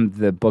 So I'm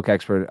the book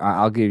expert.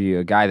 I'll give you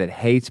a guy that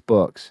hates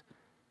books,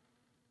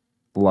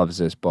 loves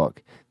this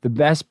book. The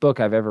best book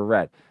I've ever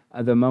read.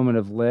 The Moment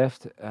of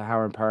Lift,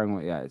 How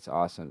Empowering. Yeah, it's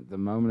awesome. The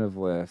Moment of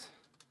Lift.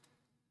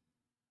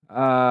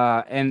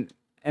 And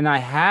I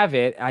have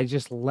it. I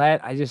just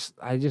let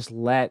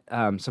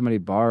somebody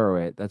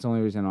borrow it. That's the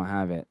only reason I don't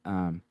have it.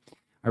 I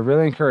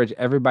really encourage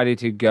everybody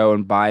to go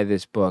and buy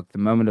this book, The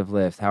Moment of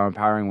Lift, How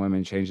Empowering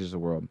Women Changes the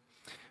World.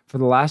 For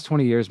the last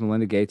 20 years,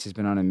 Melinda Gates has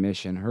been on a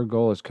mission. Her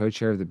goal as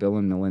co-chair of the Bill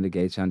and Melinda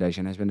Gates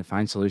Foundation has been to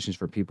find solutions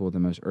for people with the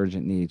most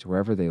urgent needs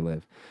wherever they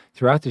live.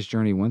 Throughout this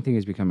journey, one thing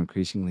has become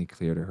increasingly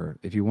clear to her.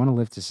 If you want to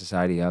lift the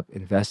society up,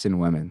 invest in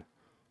women.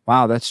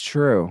 Wow, that's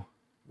true.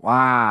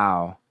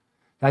 Wow.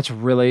 That's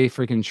really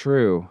freaking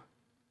true.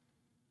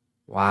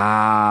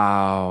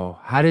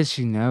 Wow. How does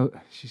she know?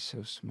 She's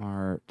so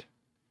smart.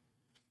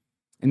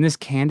 In this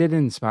candid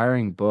and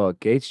inspiring book,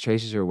 Gates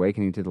traces her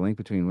awakening to the link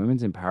between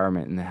women's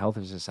empowerment and the health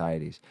of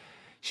societies.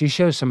 She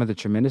shows some of the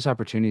tremendous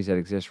opportunities that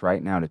exist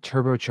right now to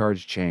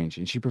turbocharge change,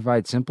 and she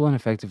provides simple and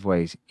effective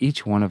ways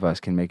each one of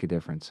us can make a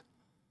difference.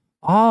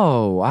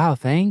 Oh, wow,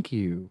 thank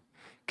you.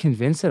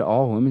 Convinced that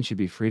all women should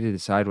be free to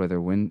decide whether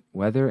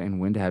and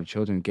when to have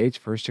children, Gates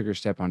first took her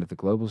step onto the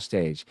global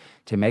stage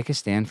to make a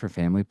stand for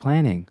family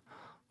planning.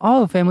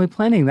 Oh, family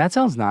planning, that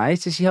sounds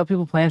nice. Does she help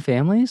people plan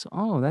families?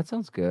 Oh, that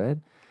sounds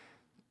good.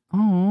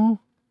 Oh,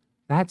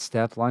 that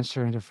step launched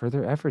her into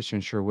further efforts to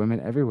ensure women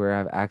everywhere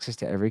have access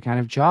to every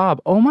kind of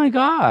job. Oh my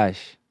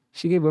gosh.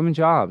 She gave women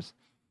jobs.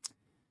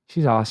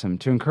 She's awesome.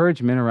 To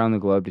encourage men around the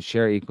globe to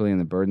share equally in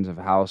the burdens of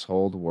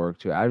household work,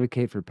 to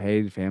advocate for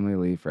paid family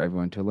leave for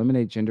everyone, to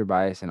eliminate gender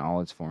bias in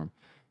all its form.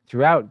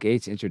 Throughout,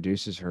 Gates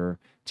introduces us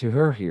to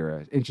her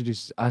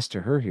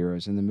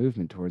heroes in the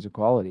movement towards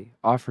equality,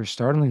 offers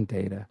startling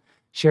data,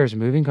 shares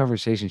moving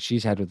conversations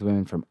she's had with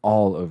women from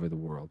all over the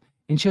world,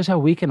 and shows how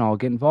we can all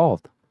get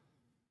involved.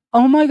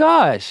 Oh my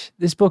gosh.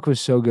 This book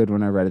was so good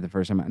when I read it the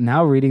first time.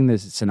 Now reading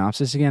this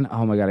synopsis again,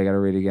 oh my God, I got to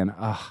read it again.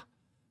 Ugh,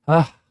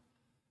 I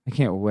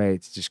can't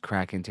wait to just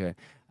crack into it.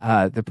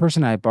 The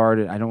person I borrowed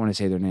it, I don't want to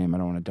say their name. I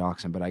don't want to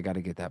dox them, but I got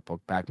to get that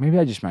book back. Maybe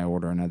I just might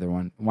order another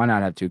one. Why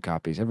not have 2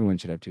 copies? Everyone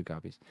should have 2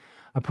 copies.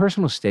 A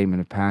personal statement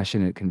of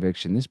passionate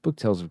conviction. This book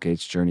tells of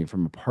Gates' journey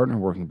from a partner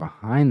working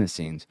behind the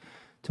scenes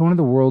to one of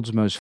the world's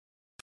most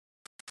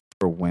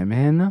for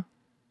women.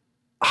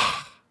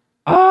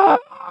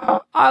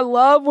 I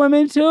love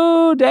women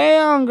too.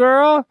 Damn,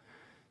 girl.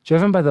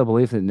 Driven by the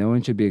belief that no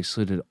one should be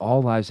excluded,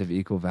 all lives have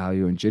equal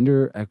value, and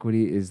gender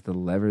equity is the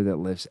lever that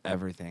lifts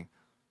everything.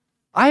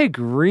 I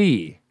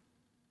agree.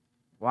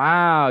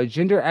 Wow.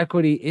 Gender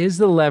equity is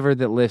the lever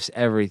that lifts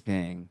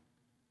everything.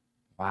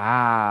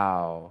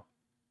 Wow.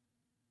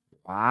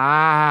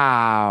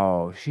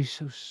 Wow. She's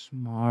so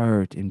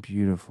smart and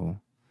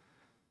beautiful.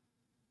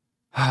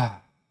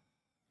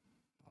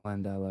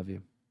 Melinda, I love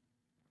you.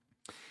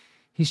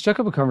 He struck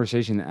up a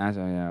conversation and asked,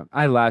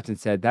 I laughed and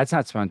said, that's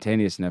not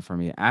spontaneous enough for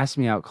me. Asked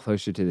me out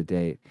closer to the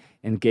date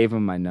and gave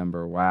him my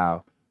number.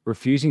 Wow.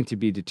 Refusing to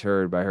be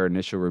deterred by her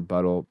initial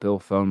rebuttal, Bill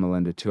phoned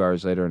Melinda 2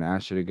 hours later and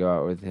asked her to go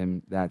out with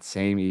him that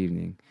same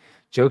evening,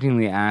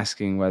 jokingly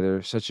asking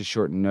whether such a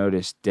short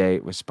notice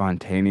date was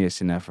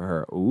spontaneous enough for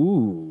her.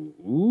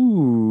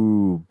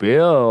 Ooh,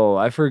 Bill.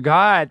 I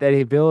forgot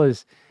that Bill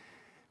has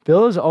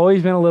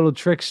always been a little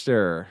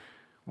trickster.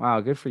 Wow,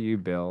 good for you,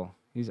 Bill.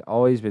 He's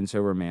always been so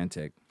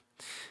romantic.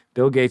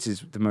 Bill Gates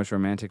is the most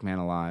romantic man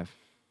alive.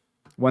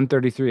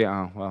 133,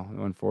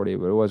 140,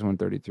 but it was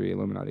 133,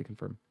 Illuminati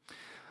confirmed.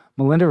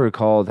 Melinda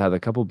recalled how the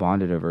couple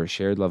bonded over a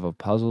shared love of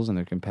puzzles and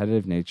their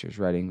competitive natures,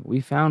 writing, we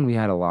found we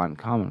had a lot in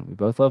common. We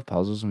both love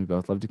puzzles and we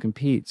both love to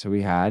compete, so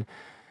we had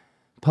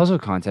puzzle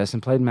contests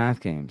and played math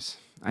games.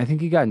 I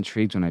think he got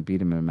intrigued when I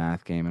beat him in a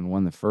math game and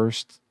won the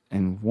first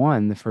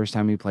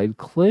time we played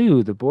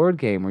Clue, the board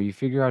game where you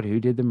figure out who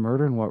did the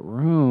murder in what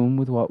room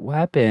with what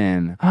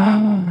weapon.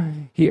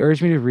 He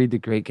urged me to read The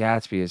Great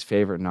Gatsby, his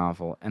favorite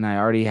novel, and I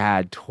already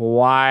had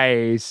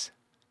twice.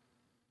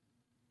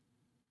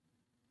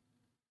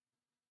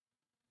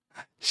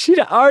 She'd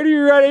already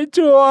read it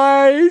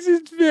twice.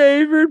 His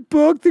favorite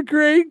book, The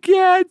Great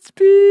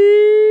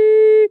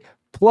Gatsby.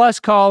 Plus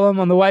column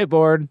on the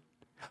whiteboard.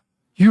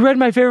 You read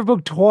my favorite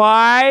book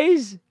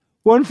twice?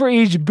 One for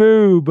each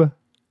boob.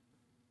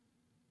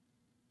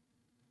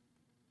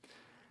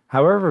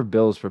 However,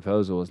 Bill's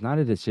proposal was not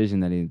a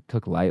decision that he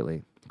took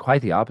lightly.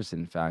 Quite the opposite,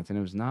 in fact, and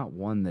it was not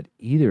one that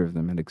either of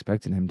them had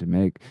expected him to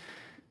make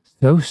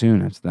so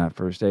soon after that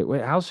first date.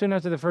 Wait, how soon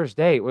after the first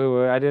date? Wait,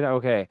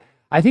 okay.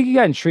 I think he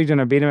got intrigued when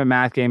I beat him at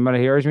math game, but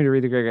he urged me to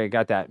read The Great.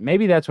 Got that.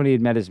 Maybe that's when he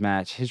had met his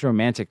match, his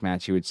romantic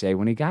match, he would say.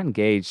 When he got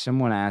engaged,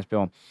 someone asked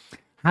Bill,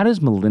 how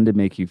does Melinda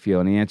make you feel?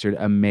 And he answered,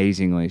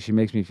 amazingly. She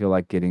makes me feel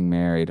like getting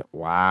married.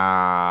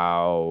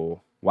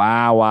 Wow.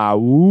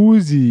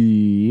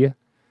 Woozy.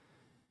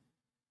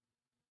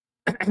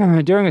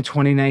 During a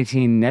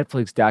 2019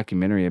 Netflix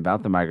documentary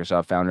about the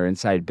Microsoft founder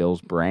inside Bill's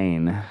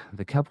brain,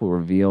 the couple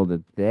revealed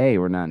that they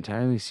were not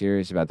entirely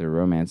serious about their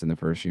romance in the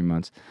first few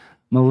months.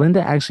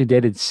 Melinda actually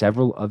dated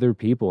several other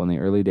people in the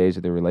early days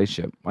of their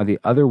relationship, while the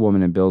other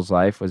woman in Bill's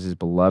life was his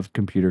beloved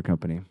computer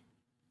company.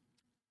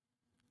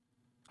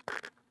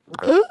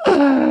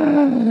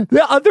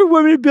 The other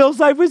woman in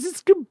Bill's life was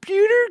his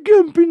computer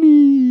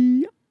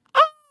company.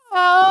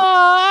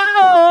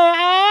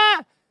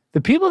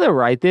 The people that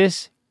write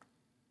this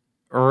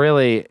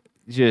really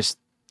just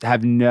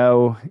have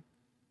no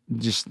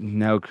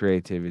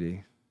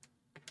creativity.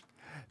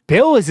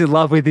 Bill was in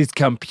love with his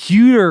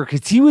computer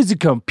because he was a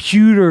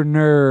computer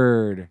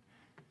nerd.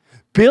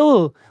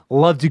 Bill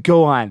loved to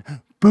go on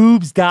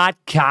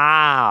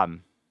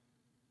boobs.com.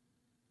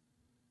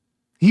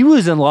 He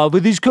was in love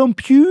with his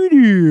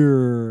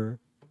computer.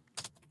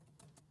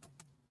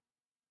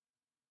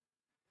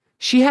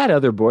 She had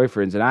other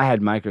boyfriends, and I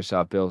had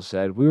Microsoft, Bill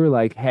said. We were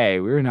like,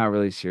 hey, we're not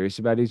really serious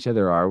about each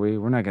other, are we?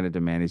 We're not going to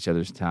demand each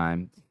other's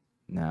time.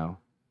 No.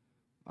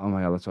 Oh,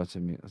 my God, let's watch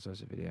the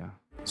video.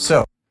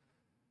 So.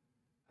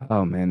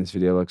 Oh, man, this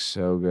video looks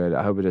so good.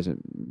 I hope it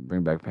doesn't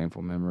bring back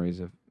painful memories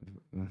of...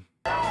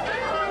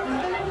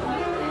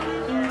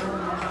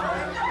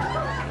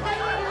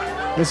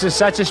 This is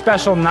such a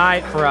special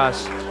night for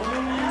us.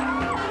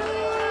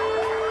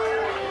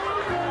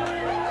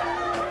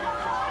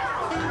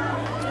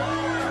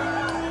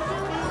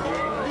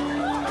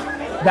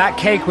 That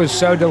cake was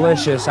so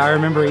delicious. I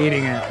remember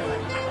eating it.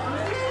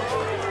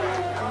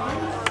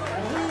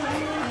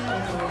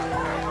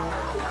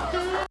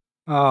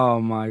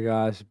 Oh my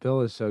gosh,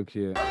 Bill is so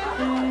cute.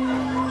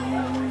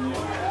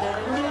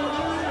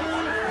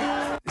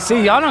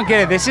 See, y'all don't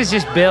get it. This is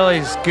just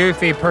Billy's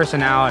goofy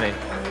personality.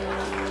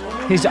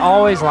 He's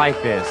always like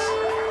this.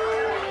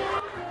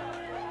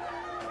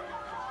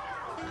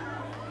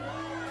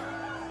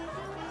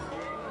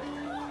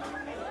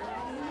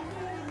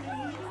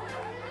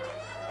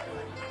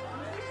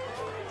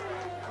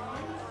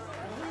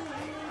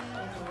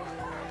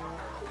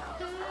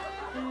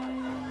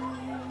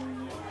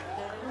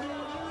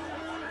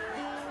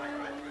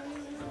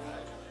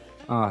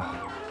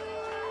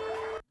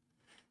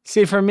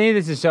 See, for me,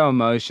 this is so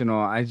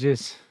emotional.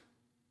 This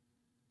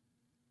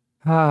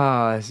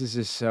is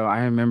just so. I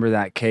remember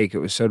that cake. It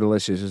was so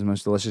delicious. It was the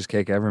most delicious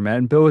cake I ever met.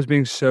 And Bill was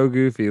being so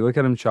goofy. Look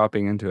at him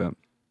chopping into it.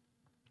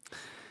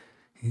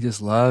 He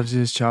just loves to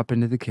just chop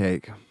into the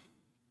cake.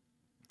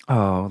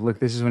 Oh, look,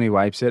 this is when he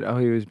wipes it. Oh,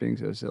 he was being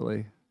so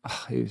silly.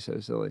 Oh, he was so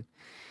silly.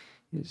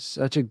 He's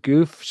such a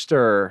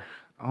goofster.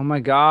 Oh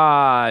my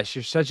gosh,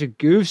 you're such a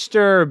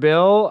goofster,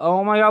 Bill.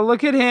 Oh my God,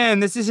 look at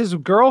him. This is his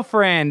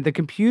girlfriend, the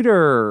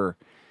computer.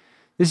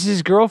 This is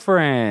his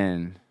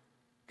girlfriend.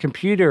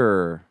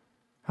 Computer.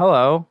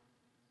 Hello.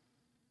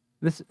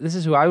 This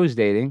is who I was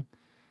dating.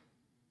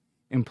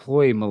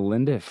 Employee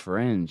Melinda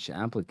French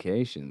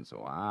applications.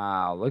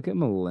 Wow, look at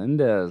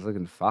Melinda's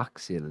looking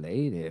foxy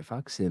lady,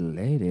 foxy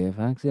lady,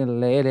 foxy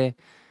lady.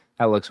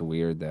 That looks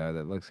weird though.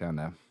 That looks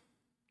kind of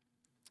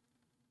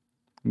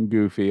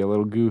goofy, a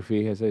little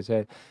goofy, as I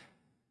say.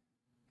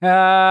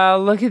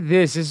 Look at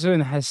this. This one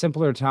has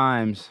simpler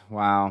times.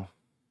 Wow,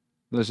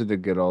 those are the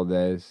good old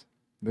days.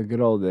 The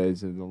good old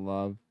days of the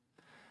love.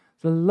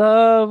 The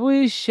love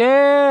we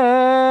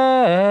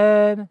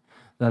shared,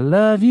 the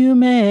love you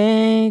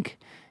make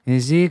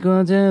is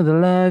equal to the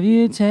love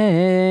you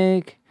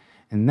take.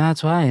 And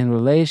that's why in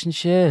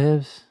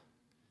relationships,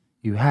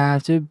 you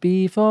have to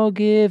be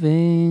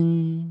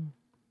forgiving.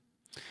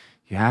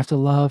 You have to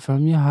love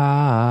from your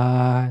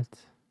heart.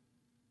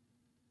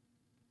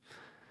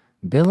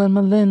 Bill and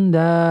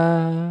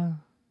Melinda,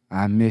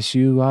 I miss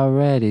you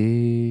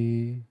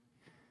already.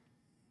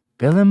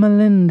 Bill and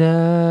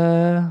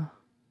Melinda,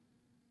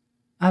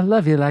 I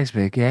love you like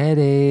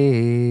spaghetti.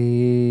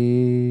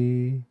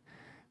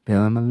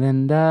 Bill and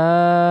Melinda,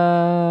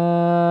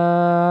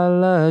 I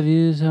love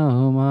you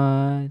so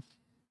much.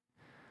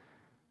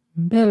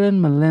 Bill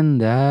and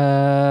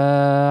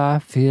Melinda, I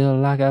feel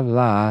like I've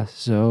lost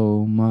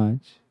so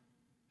much.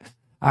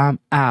 I'm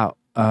out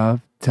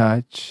of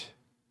touch.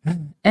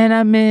 And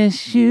I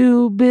miss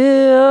you,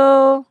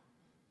 Bill.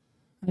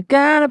 I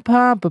gotta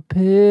pop a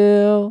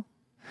pill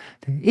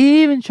to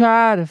even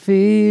try to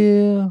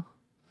feel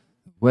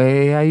the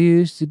way I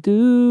used to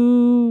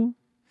do.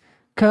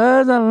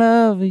 'Cause I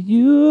love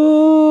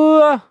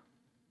you.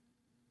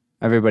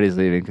 Everybody's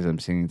leaving because I'm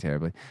singing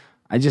terribly.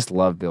 I just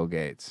love Bill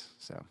Gates.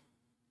 So,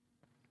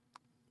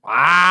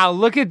 wow,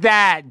 look at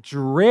that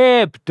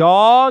drip,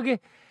 dog.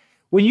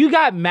 When you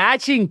got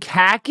matching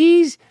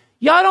khakis,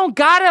 y'all don't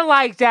got it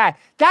like that.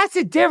 That's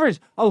the difference.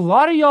 A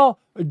lot of y'all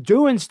are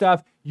doing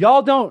stuff.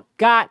 Y'all don't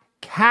got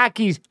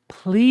khakis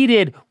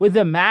pleated with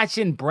a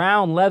matching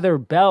brown leather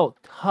belt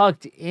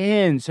tucked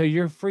in. So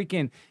you're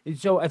freaking.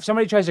 So if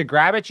somebody tries to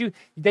grab at you,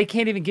 they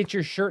can't even get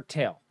your shirt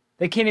tail.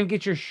 They can't even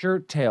get your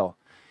shirt tail.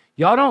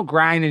 Y'all don't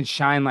grind and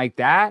shine like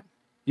that.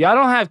 Y'all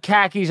don't have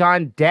khakis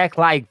on deck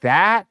like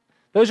that.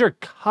 Those are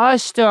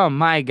custom,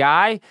 my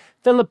guy.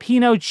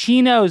 Filipino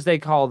chinos, they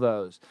call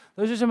those.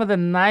 Those are some of the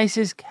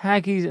nicest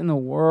khakis in the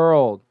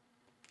world.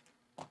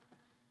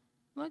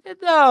 Look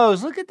at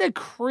those. Look at the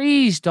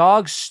crease,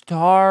 dog.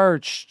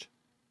 Starched.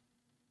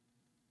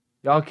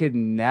 Y'all could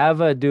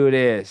never do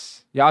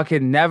this. Y'all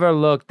could never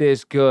look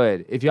this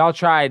good. If y'all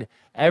tried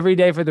every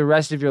day for the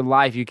rest of your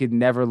life, you could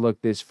never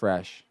look this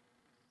fresh.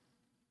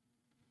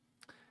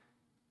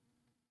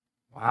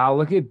 Wow,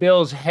 look at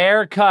Bill's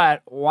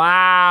haircut.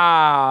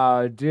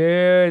 Wow,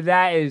 dude,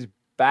 that is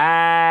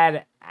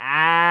badass.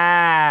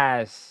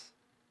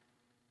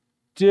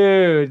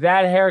 Dude,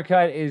 that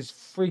haircut is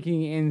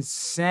freaking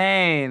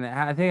insane.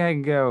 I think I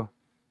can go.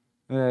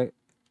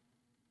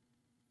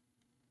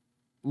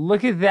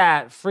 Look at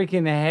that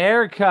freaking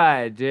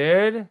haircut,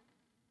 dude.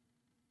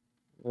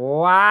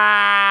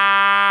 Wow.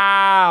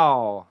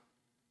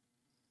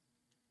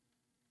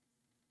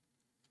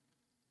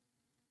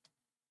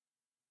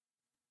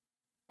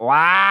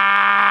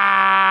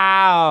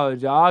 Wow,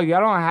 dog.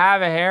 Y'all don't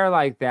have a hair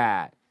like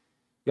that.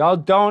 Y'all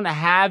don't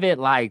have it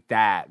like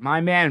that.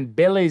 My man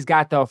Billy's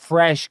got the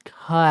fresh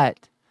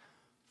cut.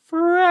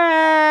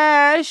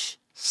 Fresh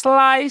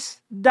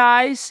slice,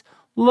 dice,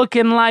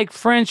 looking like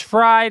French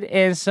fried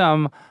and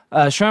some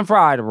shrimp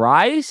fried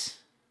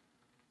rice.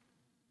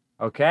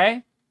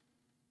 Okay?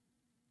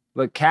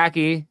 Look,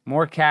 khaki,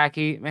 more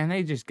khaki. Man,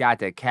 they just got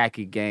that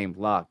khaki game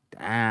locked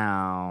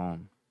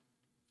down.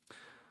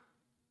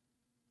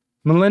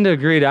 Melinda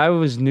agreed. I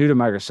was new to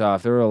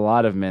Microsoft. There were a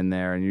lot of men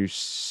there, and you're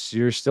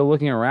still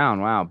looking around.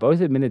 Wow.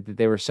 Both admitted that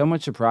they were so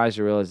much surprised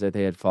to realize that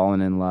they had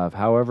fallen in love.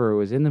 However, it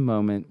was in the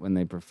moment when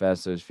they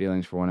professed those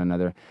feelings for one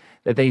another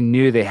that they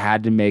knew they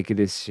had to make a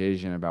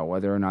decision about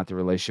whether or not the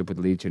relationship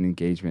would lead to an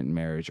engagement and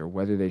marriage, or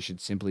whether they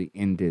should simply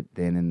end it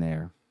then and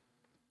there.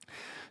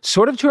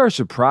 Sort of to our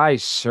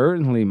surprise,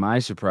 certainly my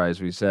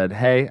surprise, we said,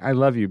 "Hey, I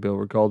love you," Bill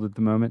recalled at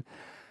the moment,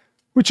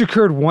 which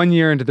occurred 1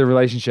 year into the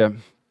relationship.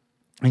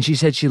 And she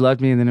said she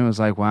loved me, and then it was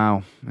like,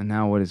 wow, and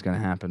now what is going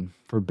to happen?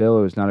 For Bill,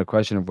 it was not a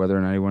question of whether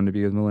or not he wanted to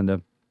be with Melinda,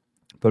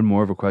 but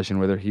more of a question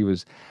whether he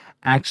was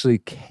actually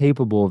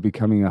capable of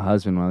becoming a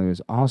husband while he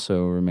was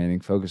also remaining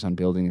focused on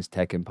building his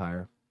tech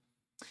empire.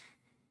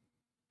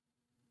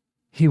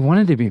 He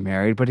wanted to be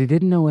married, but he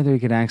didn't know whether he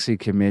could actually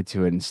commit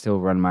to it and still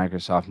run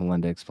Microsoft,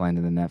 Melinda explained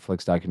in the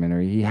Netflix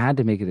documentary. He had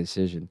to make a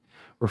decision.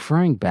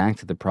 Referring back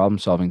to the problem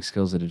solving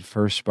skills that had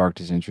first sparked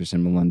his interest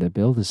in Melinda,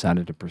 Bill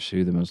decided to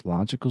pursue the most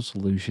logical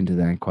solution to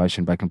that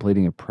question by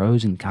completing a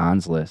pros and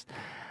cons list,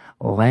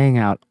 laying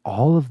out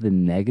all of the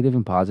negative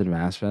and positive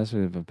aspects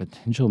of a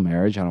potential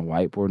marriage on a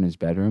whiteboard in his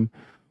bedroom,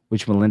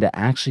 which Melinda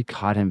actually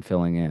caught him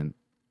filling in.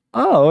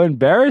 Oh,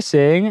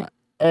 embarrassing.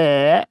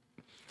 Eh.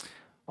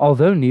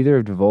 Although neither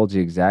have divulged the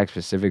exact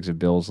specifics of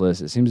Bill's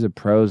list, it seems the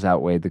pros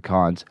outweighed the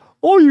cons.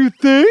 Oh, you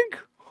think?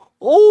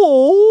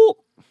 Oh.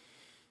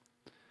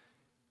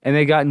 And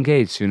they got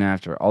engaged soon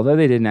after. Although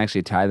they didn't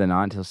actually tie the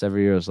knot until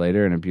several years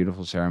later in a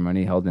beautiful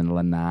ceremony held in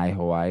Lanai,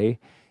 Hawaii.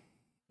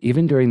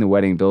 Even during the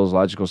wedding, Bill's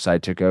logical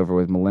side took over,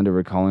 with Melinda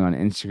recalling on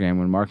Instagram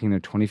when marking their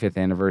 25th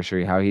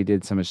anniversary how he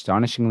did some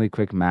astonishingly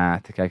quick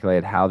math to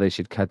calculate how they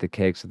should cut the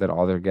cake so that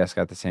all their guests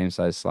got the same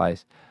size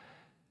slice.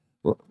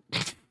 Well,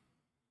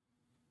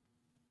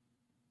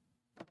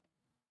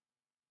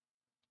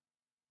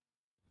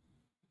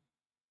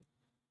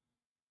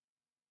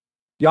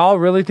 y'all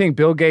really think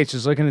Bill Gates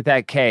is looking at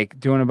that cake,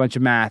 doing a bunch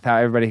of math, how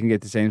everybody can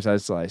get the same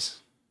size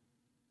slice?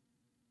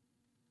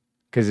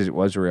 Because it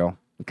was real.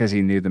 Because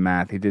he knew the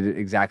math. He did it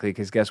exactly.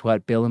 Because guess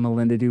what? Bill and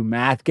Melinda do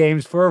math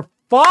games for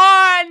fun.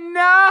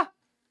 I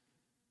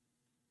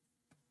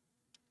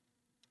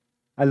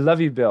love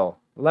you, Bill.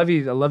 I love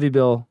you,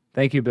 Bill.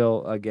 Thank you,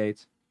 Bill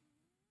Gates.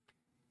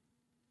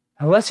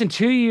 Less than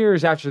 2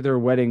 years after their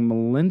wedding,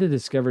 Melinda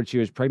discovered she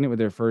was pregnant with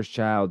their first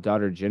child,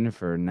 daughter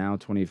Jennifer, now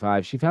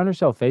 25. She found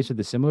herself faced with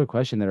a similar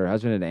question that her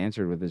husband had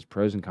answered with his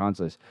pros and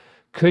cons list.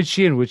 Could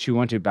she and would she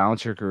want to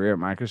balance her career at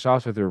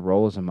Microsoft with her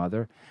role as a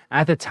mother?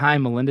 At the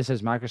time, Melinda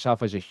says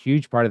Microsoft was a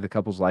huge part of the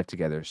couple's life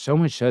together, so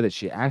much so that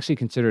she actually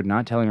considered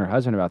not telling her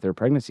husband about their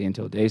pregnancy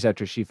until days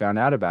after she found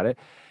out about it,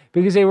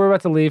 because they were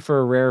about to leave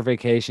for a rare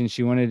vacation.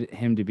 She wanted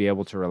him to be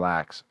able to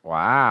relax.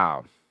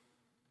 Wow.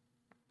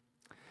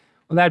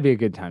 Well, that'd be a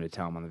good time to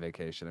tell him on the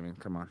vacation. I mean,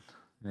 come on.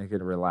 Make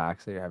it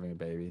relax that you're having a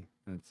baby.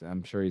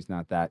 I'm sure he's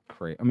not that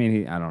crazy. I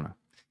mean, I don't know.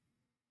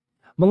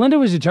 Melinda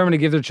was determined to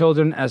give their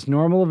children as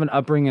normal of an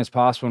upbringing as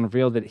possible and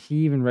revealed that he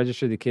even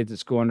registered the kids at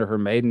school under her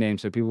maiden name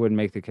so people wouldn't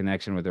make the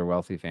connection with their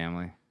wealthy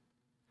family.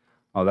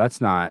 Oh, that's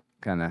not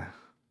kind of...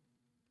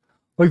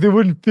 Like they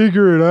wouldn't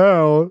figure it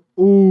out.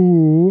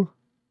 Ooh.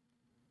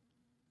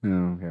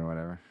 Okay,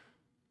 whatever.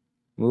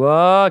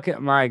 Look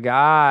at my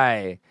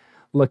guy.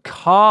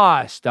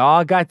 Lacoste,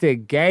 dog. Got the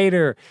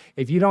gator.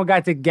 If you don't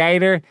got the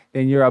gator,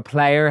 then you're a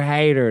player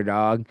hater,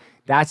 dog.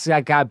 That's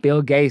like got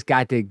Bill Gates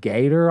got the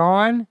gator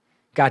on.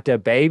 Got the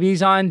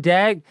babies on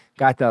deck.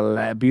 Got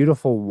the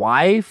beautiful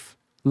wife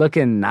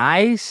looking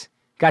nice.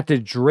 Got the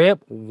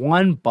drip,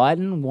 one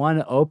button,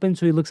 one open,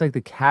 so he looks like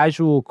the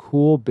casual,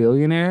 cool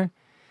billionaire.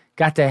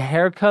 Got the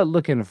haircut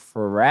looking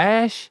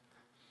fresh.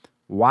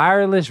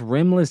 Wireless,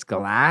 rimless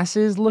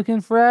glasses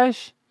looking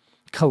fresh.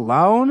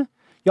 Cologne.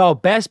 Y'all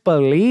best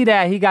believe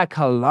that he got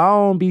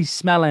cologne, be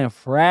smelling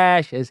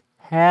fresh as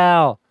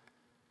hell.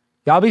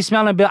 Y'all be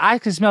smelling Bill. I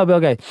can smell Bill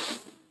Gates.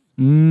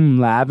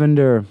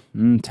 Lavender.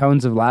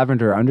 Tones of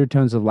lavender,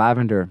 undertones of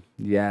lavender.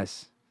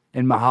 Yes.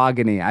 And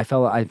mahogany. I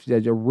felt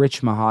a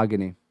rich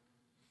mahogany.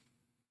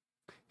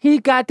 He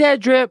got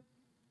that drip.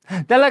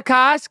 The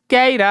Lacoste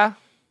Gator.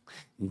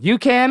 You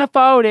can't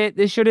afford it.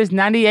 This shirt is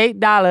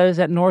 $98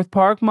 at North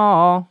Park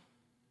Mall.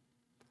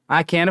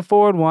 I can't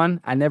afford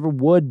one. I never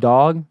would,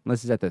 dog,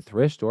 unless it's at the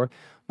thrift store.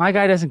 My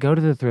guy doesn't go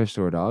to the thrift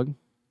store, dog.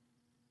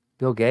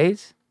 Bill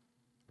Gates?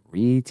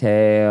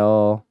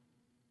 Retail.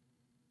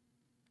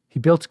 He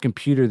built a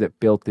computer that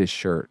built this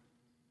shirt.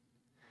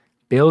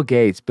 Bill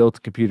Gates built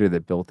a computer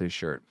that built this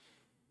shirt.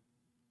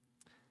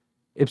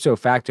 Ipso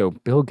facto,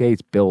 Bill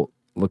Gates built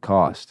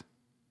Lacoste.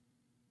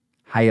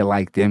 How you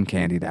like them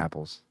candied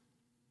apples?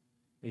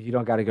 You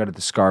don't got to go to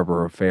the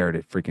Scarborough Fair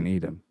to freaking eat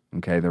them.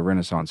 Okay, the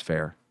Renaissance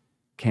Fair.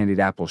 Candied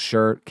apple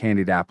shirt,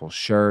 candied apple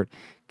shirt,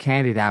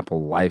 candied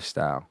apple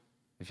lifestyle.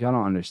 If y'all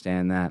don't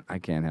understand that, I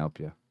can't help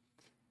you.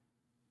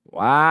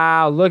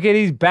 Wow, look at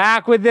he's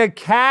back with the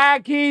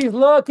khakis,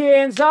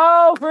 looking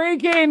so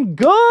freaking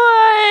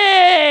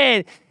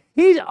good.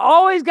 He's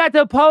always got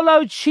the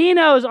polo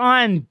chinos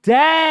on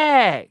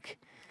deck.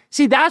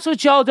 See, that's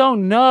what y'all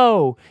don't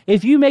know.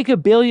 If you make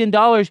 $1 billion,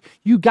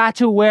 you got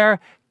to wear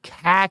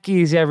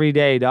khakis every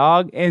day,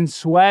 dog, and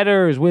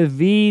sweaters with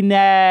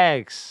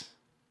V-necks.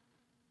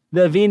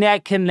 The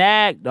V-neck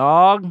connect,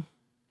 dog.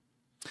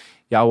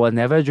 Y'all will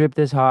never drip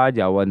this hard.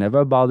 Y'all will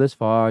never ball this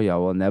far.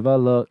 Y'all will never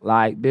look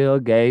like Bill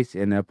Gates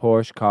in a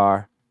Porsche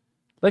car.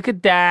 Look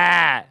at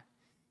that.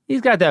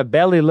 He's got that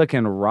belly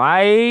looking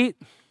right.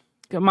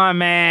 Come on,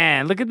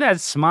 man. Look at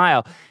that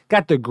smile.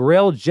 Got the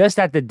grill just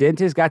at the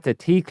dentist. Got the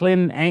teeth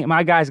cleaning.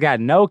 My guy's got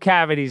no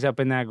cavities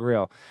up in that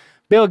grill.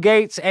 Bill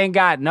Gates ain't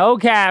got no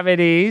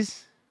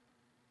cavities.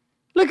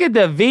 Look at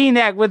the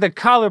V-neck with the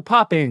collar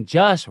popping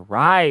just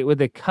right with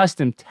the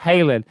custom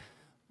tailored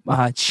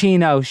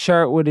chino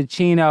shirt with a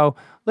chino.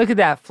 Look at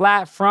that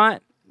flat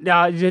front.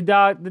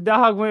 The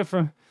dog went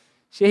from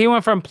See, he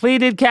went from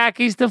pleated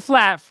khakis to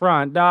flat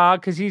front, dog,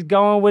 because he's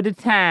going with the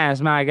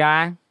times, my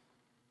guy.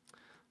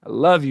 I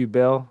love you,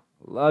 Bill.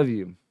 Love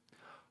you.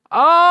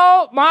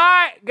 Oh,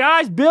 my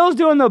gosh. Bill's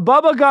doing the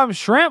Bubblegum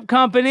Shrimp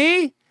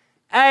Company.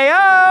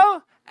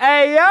 Ayo.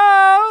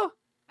 Ayo.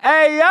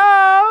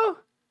 Ayo.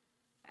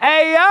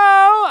 Ayo.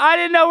 I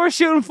didn't know we're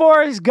shooting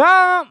Forrest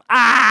Gump.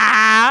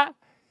 Ah.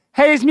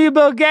 Hey, it's me,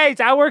 Bill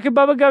Gates. I work at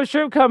Bubblegum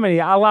Shrimp Company.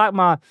 I like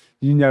my,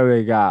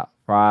 they got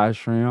fried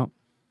shrimp,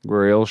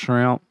 grilled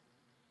shrimp,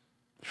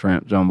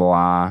 shrimp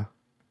jambalaya,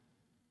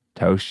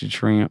 toasted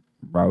shrimp,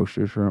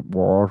 roasted shrimp,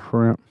 boiled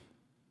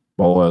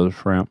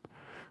shrimp,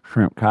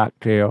 shrimp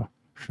cocktail,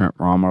 shrimp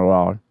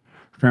remoulade,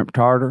 shrimp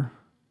tartar,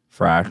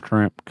 fried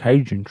shrimp,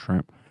 Cajun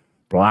shrimp,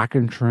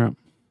 blackened shrimp.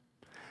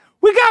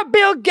 We got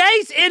Bill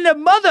Gates in the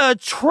mother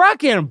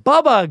trucking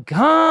Bubba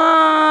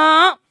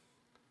Gump.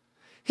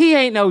 He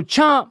ain't no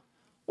chump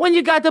when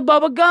you got the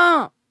Bubba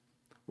Gump.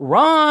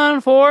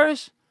 Run,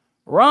 Forrest.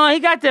 Run. He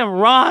got them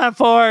run,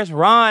 Forrest,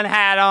 run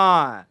hat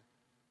on.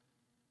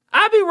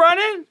 I be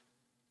running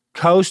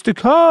coast to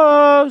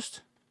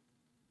coast.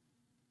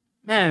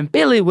 Man,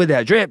 Billy with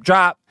that drip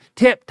drop,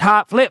 tip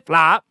top flip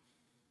flop.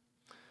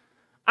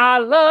 I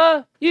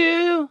love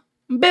you,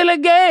 Billy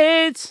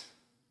Gates.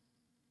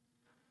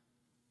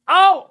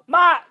 Oh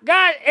my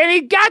God. And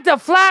he got the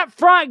flat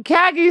front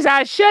khakis.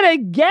 I should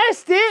have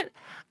guessed it.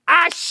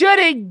 I should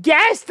have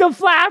guessed the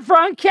flat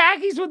front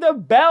khakis with the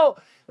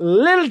belt a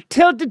little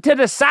tilted to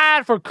the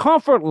side for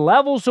comfort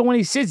level, so when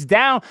he sits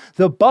down,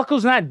 the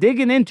buckle's not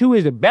digging into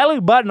his belly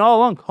button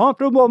all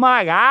uncomfortable,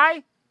 my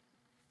guy.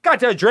 Got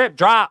the drip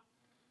drop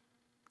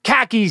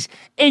khakis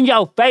in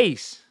your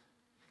face.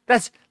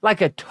 That's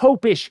like a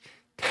taupish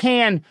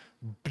tan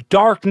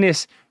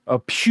darkness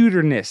of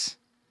pewterness.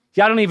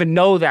 Y'all don't even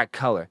know that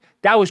color.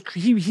 That was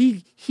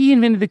he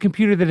invented the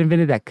computer that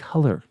invented that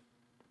color.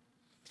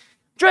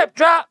 Drip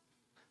drop,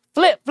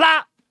 flip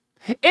flop,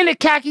 in the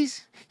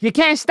khakis. You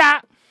can't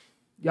stop.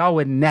 Y'all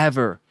will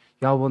never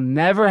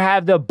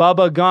have the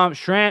Bubba Gump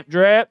shrimp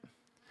drip.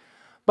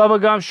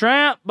 Bubba Gump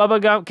shrimp,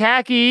 Bubba Gump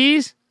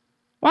khakis.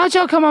 Why don't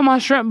y'all come on my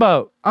shrimp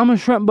boat? I'm a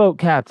shrimp boat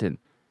captain.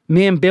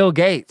 Me and Bill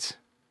Gates.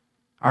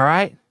 All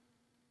right?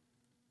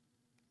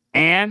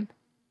 And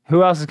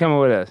who else is coming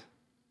with us?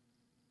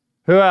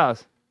 Who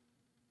else?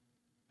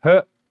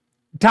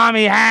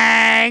 Tommy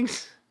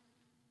Hanks.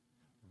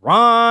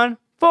 Run,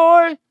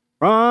 Forrest,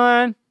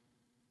 run.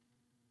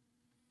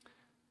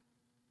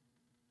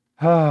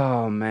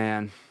 Oh,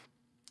 man.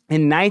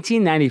 In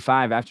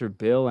 1995, after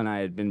Bill and I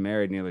had been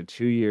married nearly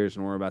 2 years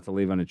and we're about to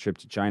leave on a trip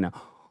to China,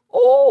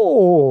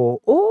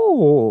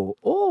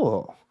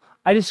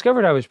 I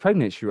discovered I was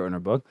pregnant, she wrote in her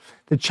book.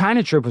 The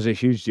China trip was a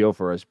huge deal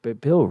for us, but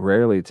Bill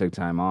rarely took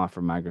time off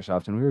from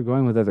Microsoft, and we were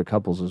going with other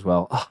couples as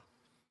well.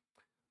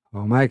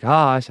 Oh my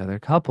gosh, other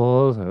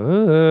couples.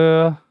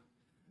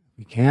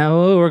 We can't,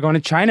 we're going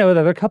to China with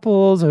other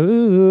couples.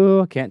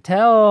 Can't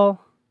tell.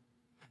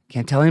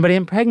 Can't tell anybody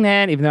I'm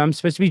pregnant, even though I'm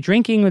supposed to be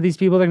drinking with these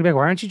people. They're going to be like,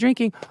 why aren't you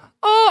drinking?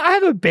 Oh, I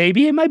have a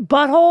baby in my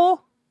butthole.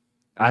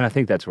 I don't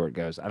think that's where it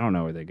goes. I don't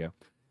know where they go.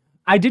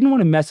 I didn't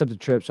want to mess up the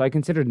trip, so I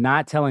considered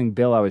not telling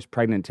Bill I was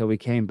pregnant until we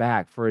came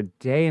back. For a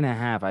day and a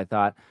half, I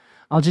thought,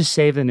 I'll just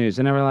save the news.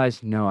 And I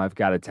realized, no, I've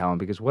got to tell him,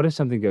 because what if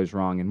something goes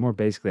wrong? And more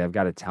basically, I've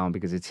got to tell him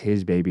because it's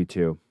his baby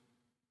too.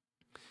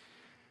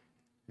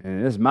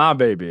 And it's my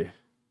baby.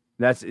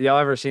 Y'all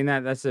ever seen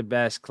that? That's the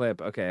best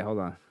clip. Okay, hold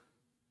on.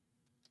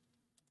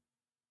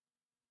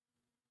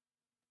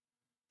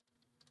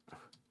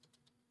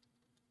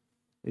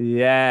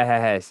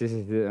 Yes, this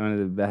is one of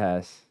the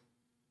best.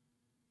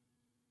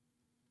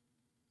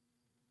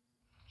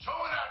 Show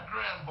that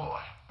grand boy.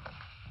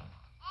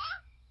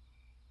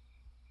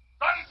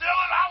 Son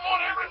Dylan, I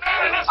want every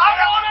man in this town.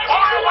 Right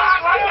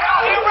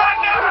now. Right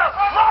now.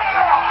 Right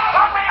now.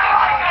 Let me in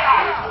right now.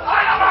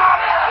 Let him out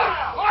here.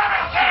 Let me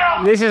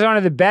kill. This is one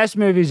of the best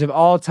movies of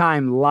all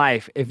time,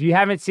 Life. If you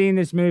haven't seen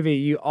this movie,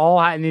 you all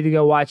need to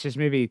go watch this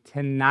movie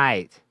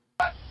tonight.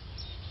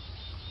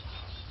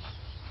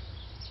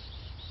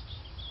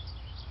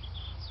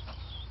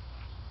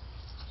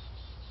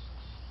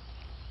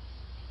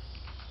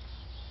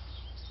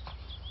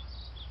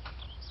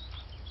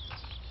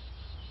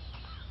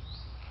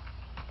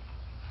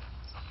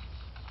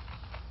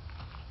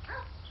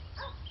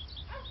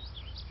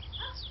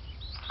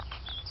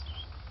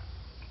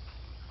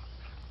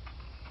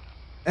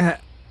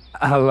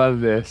 I love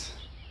this.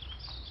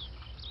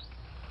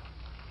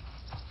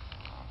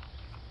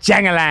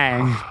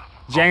 Jangalang.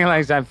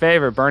 Jangalang's my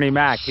favorite. Bernie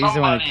Mac. He's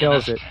the one that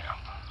kills it.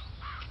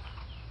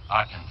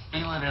 I can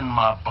feel it in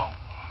my bones.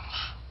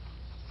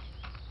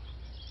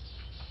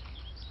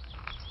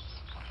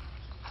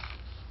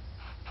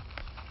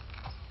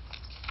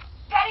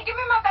 Daddy, give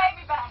me my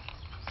baby back.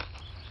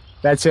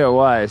 That's who it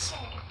was.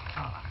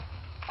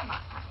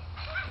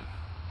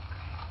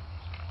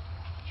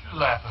 You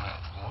laughing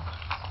at, boy?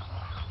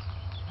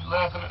 You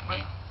laughing at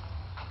me?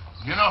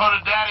 You know who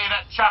the daddy of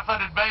that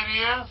chocolated baby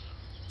is?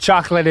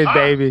 Chocolated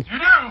baby. You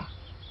do?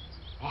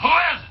 Well, who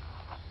is it?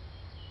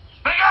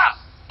 Speak up!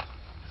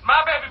 It's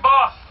my baby,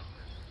 boss.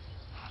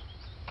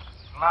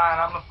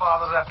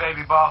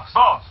 baby, boss.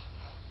 Boss,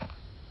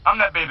 I'm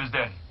that baby's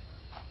daddy.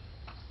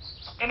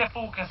 Any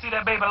fool can see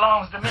that baby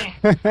belongs to me.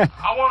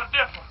 I want it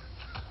different.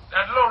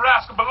 That little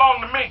rascal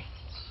belonged to me.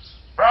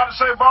 Proud to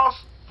say,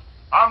 boss,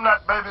 I'm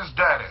that baby's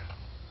daddy.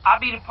 I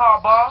be the pa,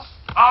 boss.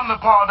 I'm the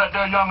pa of that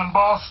there youngin',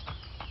 boss.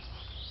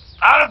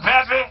 I'm the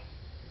pappy.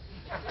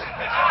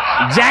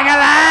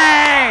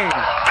 Jangalang!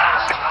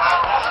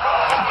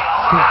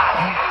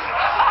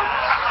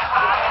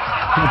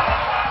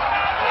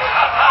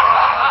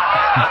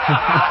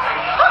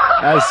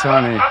 That's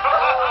funny.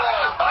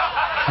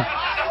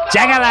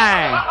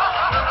 Jangalang!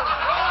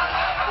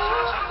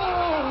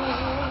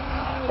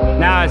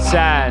 Now it's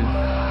sad.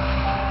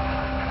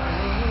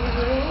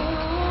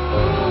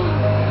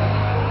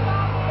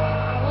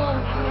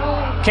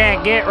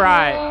 Can't get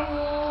right.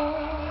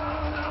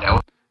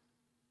 That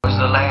was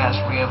the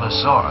last we ever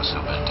saw,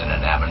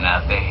 Superintendent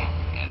Abernathy.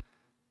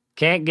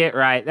 Can't get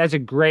right. That's a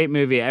great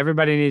movie.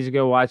 Everybody needs to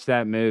go watch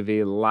that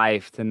movie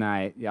live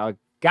tonight. Y'all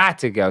got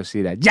to go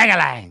see that.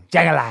 Jangalang!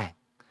 Jangalang!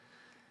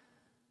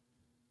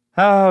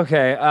 Oh,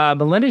 okay.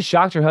 Melinda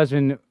shocked her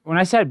husband. When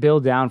I sat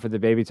Bill down for the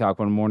baby talk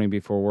one morning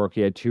before work,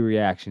 he had two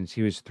reactions.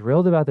 He was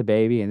thrilled about the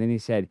baby, and then he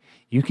said,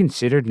 "You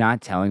considered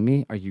not telling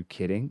me? Are you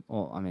kidding?"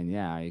 Well, I mean,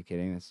 yeah, are you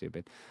kidding? That's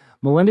stupid.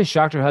 Melinda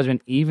shocked her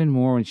husband even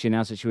more when she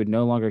announced that she would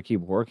no longer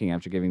keep working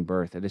after giving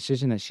birth, a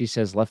decision that she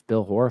says left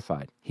Bill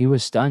horrified. He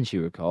was stunned, she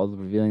recalled,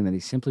 revealing that he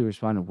simply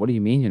responded, "What do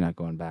you mean you're not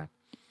going back?"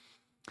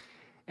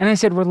 And I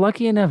said, "We're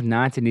lucky enough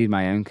not to need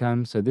my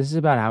income, so this is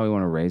about how we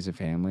want to raise a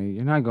family.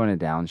 You're not going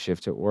to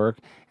downshift at work,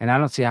 and I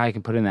don't see how I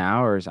can put in the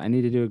hours. I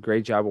need to do a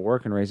great job of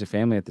work and raise a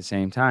family at the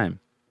same time."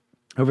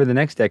 Over the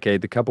next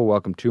decade, the couple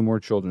welcomed two more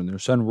children, their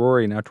son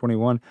Rory, now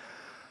 21,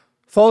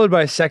 followed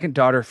by a second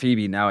daughter,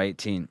 Phoebe, now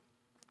 18.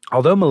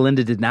 Although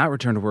Melinda did not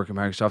return to work at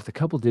Microsoft, the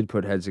couple did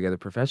put heads together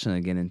professionally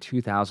again in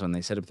 2000.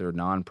 They set up their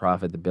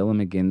nonprofit, the Bill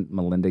and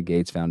Melinda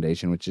Gates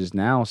Foundation, which is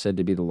now said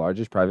to be the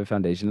largest private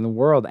foundation in the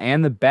world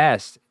and the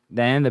best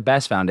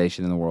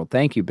foundation in the world.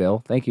 Thank you,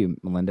 Bill. Thank you,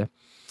 Melinda.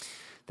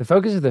 The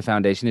focus of the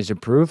foundation is to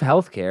improve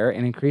healthcare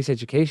and increase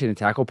education and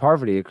tackle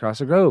poverty across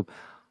the globe.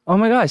 Oh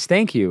my gosh,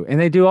 thank you. And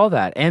they do all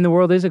that. And the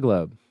world is a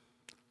globe.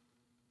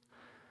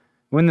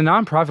 When the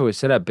nonprofit was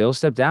set up, Bill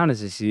stepped down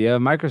as the CEO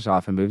of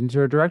Microsoft and moved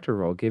into a director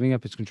role, giving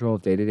up his control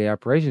of day-to-day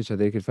operations so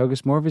they could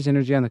focus more of his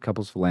energy on the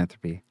couple's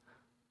philanthropy.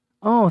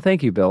 Oh,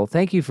 thank you, Bill.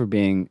 Thank you for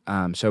being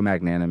so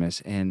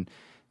magnanimous and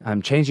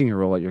changing your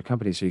role at your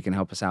company so you can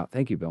help us out.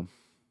 Thank you, Bill.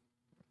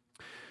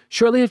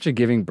 Shortly after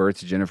giving birth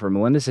to Jennifer,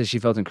 Melinda says she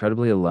felt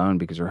incredibly alone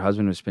because her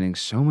husband was spending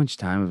so much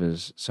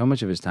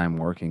of his time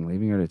working,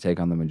 leaving her to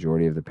take on the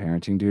majority of the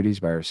parenting duties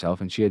by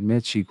herself, and she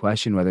admits she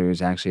questioned whether he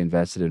was actually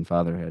invested in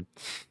fatherhood.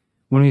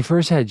 "When we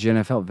first had Jen,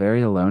 I felt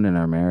very alone in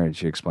our marriage,"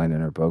 she explained in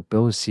her book.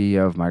 "Bill was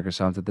CEO of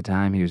Microsoft at the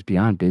time. He was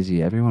beyond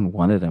busy. Everyone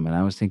wanted him, and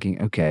I was thinking,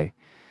 okay,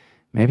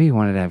 maybe he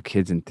wanted to have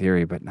kids in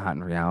theory, but not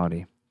in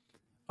reality."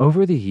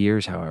 Over the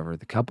years, however,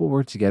 the couple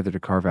worked together to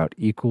carve out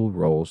equal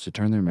roles to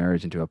turn their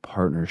marriage into a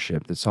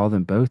partnership that saw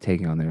them both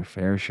taking on their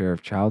fair share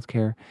of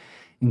childcare,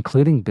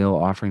 including Bill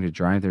offering to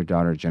drive their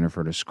daughter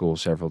Jennifer to school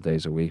several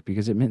days a week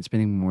because it meant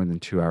spending more than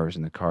 2 hours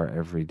in the car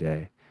every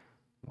day.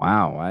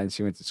 Wow, why did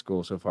she went to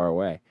school so far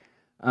away?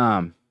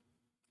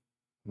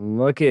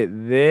 Look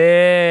at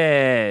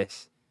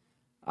this.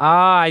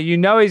 You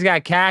know he's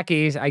got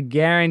khakis. I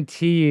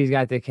guarantee you he's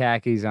got the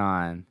khakis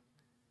on.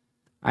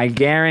 I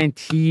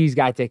guarantee he's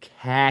got the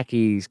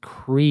khakis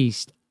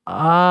creased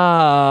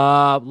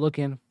up,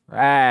 looking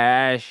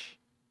fresh.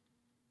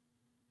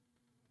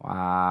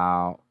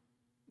 Wow.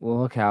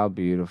 Look how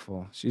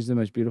beautiful. She's the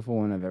most beautiful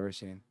one I've ever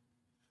seen.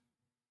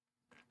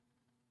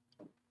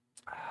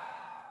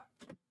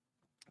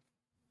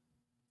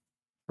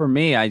 For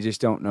me, I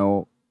just don't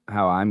know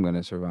how I'm going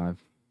to survive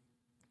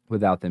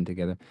without them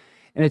together.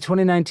 In a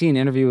 2019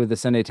 interview with the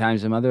Sunday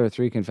Times, the mother of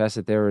three confessed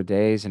that there were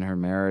days in her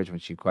marriage when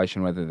she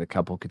questioned whether the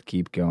couple could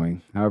keep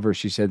going. However,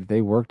 she said that they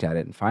worked at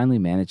it and finally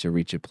managed to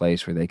reach a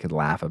place where they could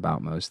laugh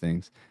about most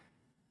things.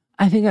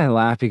 I think I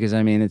laugh because,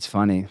 it's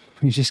funny.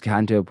 We've just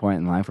gotten to a point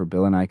in life where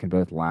Bill and I can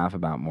both laugh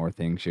about more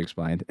things, she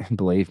explained. And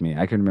believe me,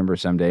 I can remember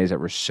some days that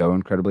were so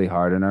incredibly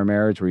hard in our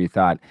marriage where you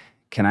thought,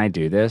 can I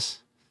do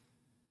this?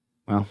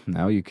 Well,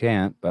 no, you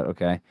can't, but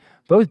okay.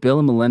 Both Bill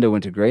and Melinda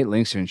went to great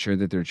lengths to ensure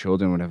that their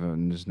children would have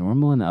as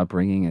normal an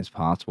upbringing as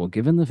possible,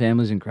 given the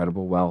family's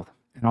incredible wealth.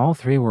 And all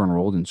three were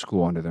enrolled in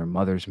school under their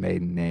mother's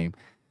maiden name,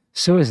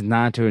 so as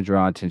not to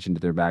draw attention to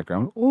their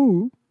background.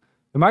 Ooh.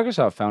 The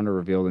Microsoft founder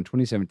revealed in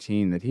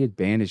 2017 that he had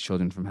banned his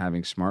children from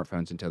having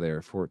smartphones until they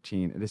were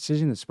 14, a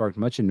decision that sparked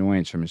much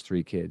annoyance from his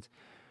three kids.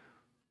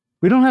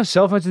 "We don't have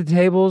cell phones at the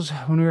tables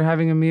when we were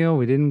having a meal.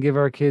 We didn't give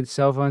our kids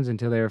cell phones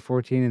until they were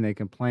 14, and they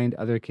complained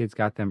other kids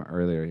got them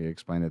earlier," he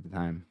explained at the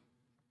time.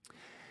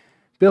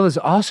 Bill has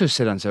also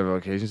said on several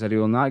occasions that he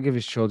will not give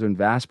his children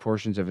vast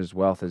portions of his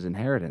wealth as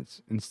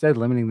inheritance, instead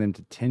limiting them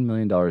to $10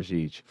 million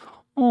each.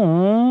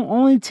 Oh,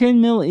 only $10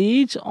 mil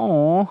each?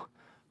 Oh,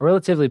 a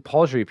relatively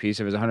paltry piece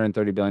of his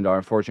 $130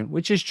 billion fortune,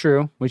 which is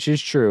true. It's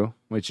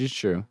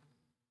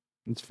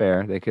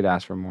fair. They could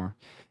ask for more.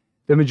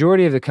 The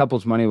majority of the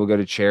couple's money will go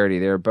to charity.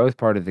 They are both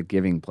part of the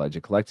Giving Pledge, a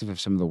collective of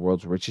some of the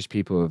world's richest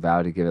people who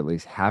vow to give at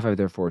least half of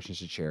their fortunes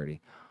to charity.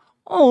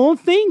 Oh,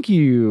 thank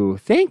you.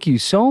 Thank you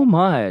so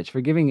much for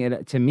giving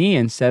it to me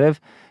instead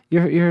of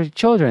your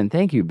children.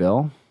 Thank you,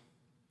 Bill.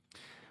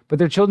 But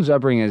their children's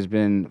upbringing has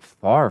been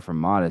far from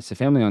modest. The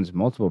family owns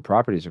multiple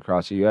properties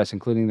across the U.S.,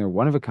 including their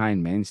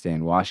one-of-a-kind mainstay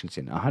in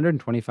Washington, a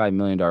 $125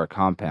 million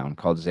compound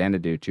called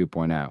Xanadu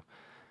 2.0.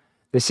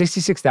 The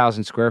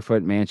 66,000 square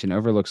foot mansion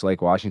overlooks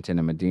Lake Washington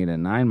and Medina,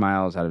 9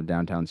 miles out of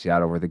downtown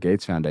Seattle, where the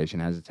Gates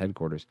Foundation has its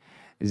headquarters.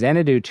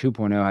 Xanadu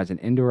 2.0 has an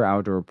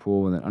indoor-outdoor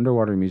pool with an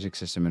underwater music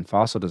system and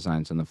fossil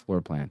designs on the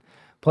floor plan,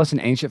 plus an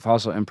ancient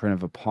fossil imprint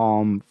of a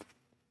palm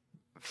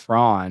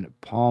frond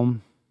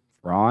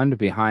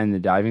behind the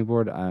diving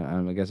board.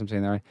 I guess I'm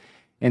saying that right.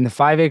 In the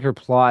 5-acre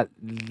plot,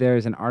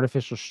 there's an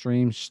artificial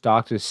stream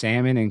stocked with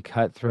salmon and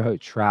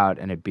cutthroat trout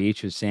and a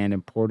beach with sand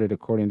imported,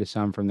 according to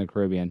some, from the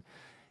Caribbean.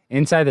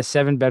 Inside the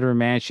 7-bedroom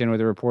mansion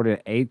with a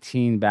reported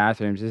 18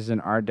 bathrooms, this is an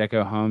Art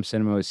Deco home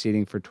cinema with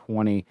seating for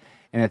 20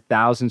 and a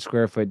 1,000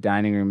 square foot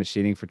dining room with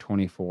seating for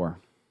 24.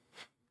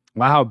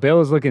 Wow, Bill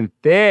is looking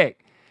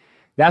thick.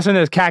 That's when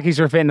those khakis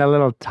were fitting a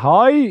little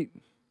tight.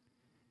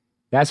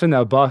 That's when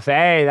the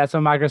buffet, that's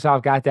when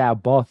Microsoft got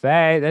that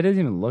buffet. That doesn't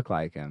even look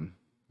like him.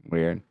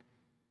 Weird.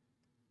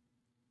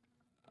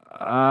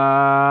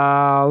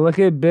 Look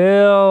at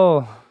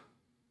Bill.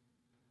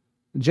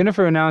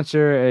 Jennifer announced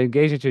her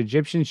engagement to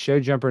Egyptian show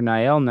jumper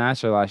Nael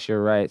Nasser last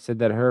year, right? Said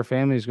that her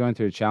family is going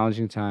through a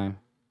challenging time.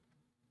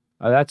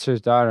 Oh, that's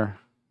his daughter.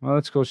 Well,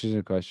 that's cool she's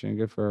in question.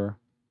 Good for her.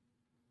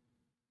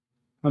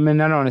 I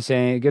mean, I don't want to say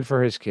anything. Good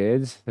for his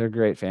kids. They're a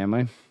great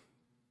family.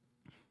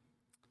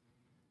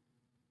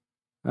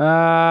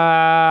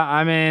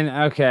 I mean,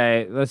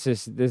 okay, this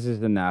is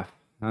enough.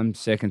 I'm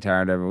sick and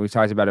tired of it. We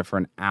talked about it for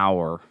an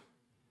hour.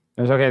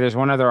 There's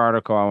one other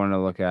article I want to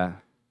look at.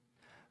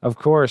 Of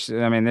course,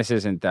 I mean, this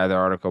isn't the other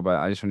article, but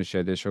I just want to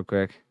show this real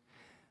quick.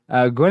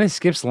 Gwyneth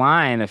skips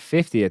line of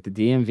 50 at the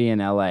DMV in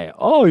LA.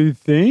 Oh, you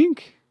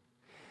think?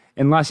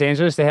 In Los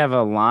Angeles, they have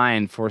a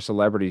line for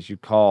celebrities you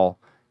call.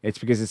 It's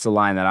because it's the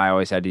line that I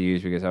always had to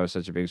use because I was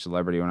such a big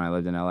celebrity when I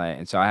lived in LA.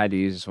 And so I had to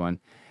use this one.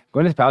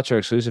 Gwyneth Paltrow,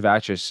 exclusive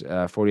actress,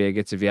 48,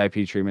 gets a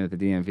VIP treatment at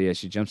the DMV as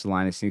she jumps the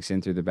line and sneaks in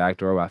through the back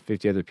door while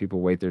 50 other people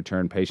wait their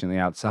turn patiently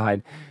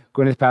outside.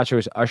 Gwyneth Paltrow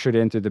was ushered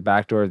in through the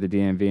back door of the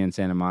DMV in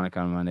Santa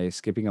Monica on Monday,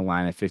 skipping a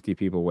line of 50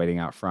 people waiting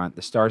out front.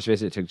 The star's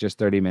visit took just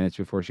 30 minutes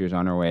before she was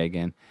on her way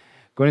again.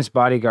 Gwyneth's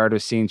bodyguard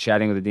was seen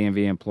chatting with a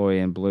DMV employee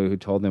in blue who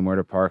told them where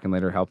to park and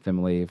later helped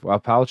them leave. While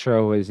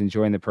Paltrow was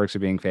enjoying the perks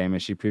of being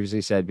famous, she previously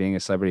said being a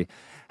celebrity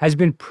has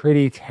been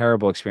pretty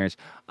terrible experience.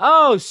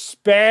 Oh,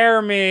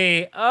 spare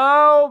me.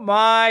 Oh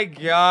my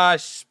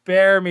gosh,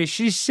 spare me.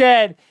 She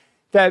said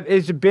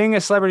that being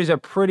a celebrity is a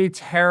pretty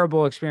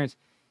terrible experience.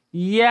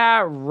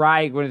 Yeah,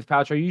 right, Gwyneth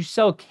Paltrow. You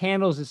sell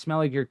candles that smell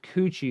like your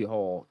coochie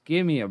hole.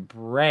 Give me a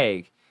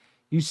break.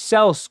 You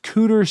sell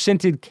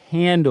scooter-scented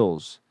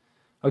candles.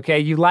 Okay,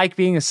 you like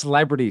being a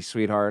celebrity,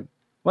 sweetheart.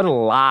 What a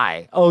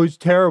lie. Oh, it's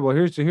terrible.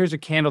 Here's a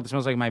candle that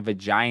smells like my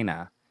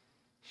vagina.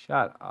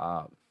 Shut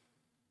up.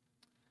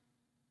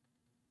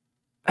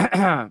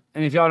 And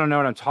if y'all don't know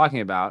what I'm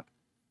talking about,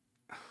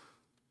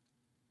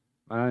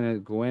 I don't know,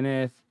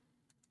 Gwyneth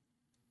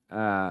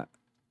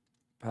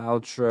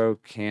Paltrow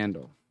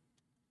candle.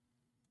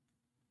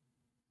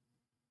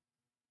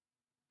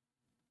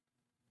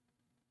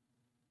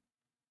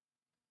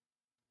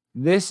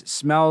 This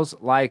smells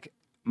like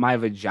my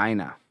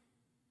vagina.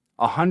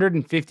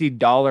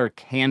 $150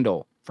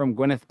 candle from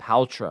Gwyneth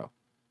Paltrow.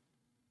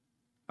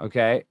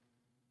 Okay?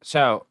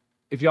 So,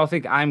 if y'all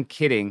think I'm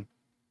kidding,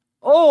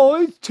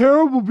 oh, it's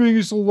terrible being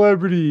a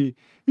celebrity.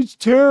 It's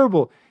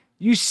terrible.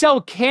 You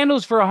sell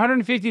candles for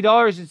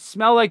 $150 that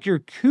smell like your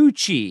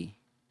coochie.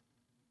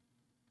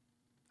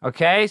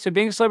 Okay? So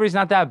being a celebrity is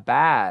not that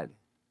bad.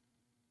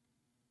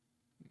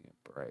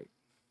 Break.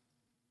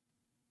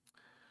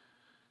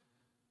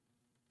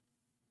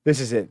 This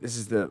is it. This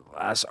is the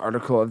last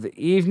article of the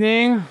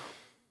evening.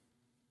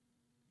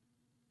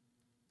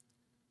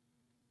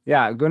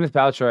 Yeah, Gwyneth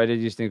Paltrow, I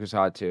did used to think was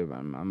hot too, but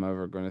I'm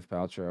over Gwyneth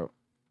Paltrow.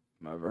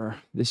 I'm over her.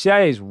 The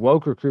CIA's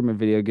woke recruitment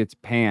video gets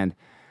panned.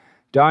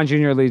 Don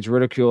Jr. leads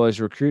ridicule as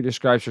recruit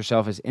describes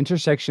herself as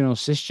intersectional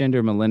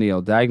cisgender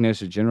millennial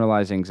diagnosed with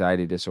generalized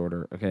anxiety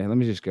disorder. Okay, let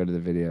me just go to the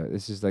video.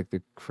 This is like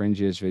the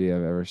cringiest video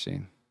I've ever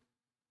seen.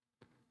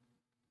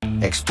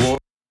 Explore.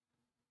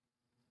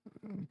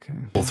 Okay.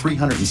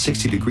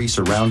 360 degrees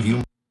around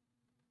you.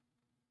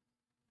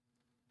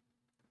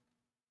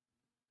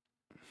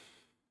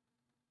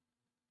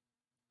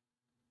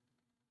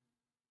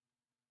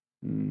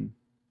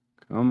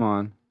 Come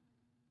on.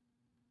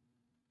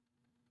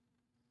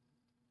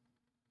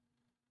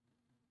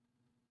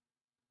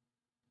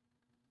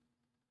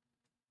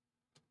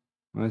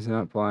 Why is it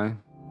not playing?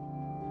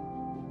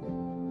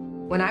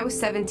 When I was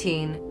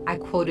 17, I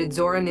quoted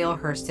Zora Neale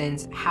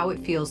Hurston's How It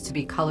Feels to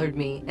Be Colored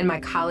Me in my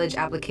college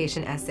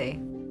application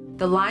essay.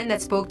 The line that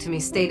spoke to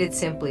me stated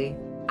simply,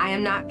 I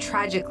am not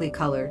tragically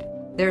colored.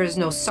 There is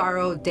no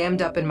sorrow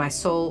dammed up in my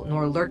soul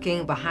nor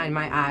lurking behind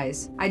my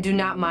eyes. I do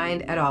not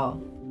mind at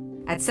all.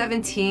 At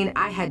 17,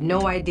 I had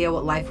no idea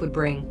what life would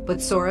bring,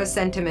 but Sora's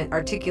sentiment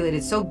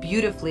articulated so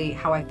beautifully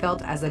how I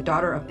felt as a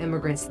daughter of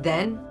immigrants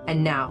then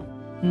and now.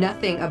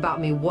 Nothing about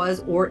me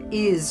was or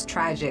is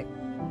tragic.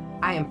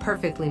 I am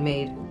perfectly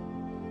made.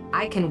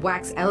 I can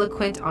wax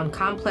eloquent on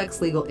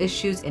complex legal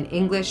issues in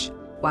English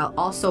while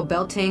also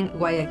belting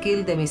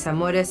Guayaquil de mis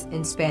amores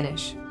in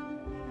Spanish.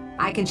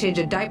 I can change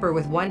a diaper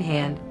with one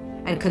hand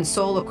and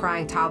console a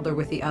crying toddler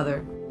with the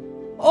other.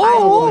 I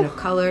am a woman of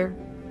color.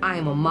 I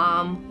am a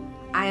mom.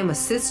 I am a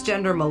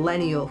cisgender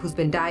millennial who's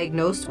been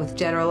diagnosed with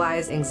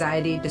generalized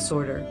anxiety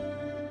disorder.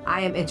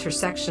 I am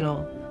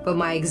intersectional, but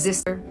my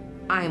existence,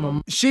 I am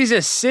a She's a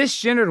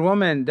cisgendered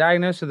woman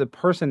diagnosed with a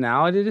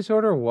personality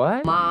disorder?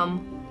 What?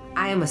 mom.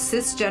 I am a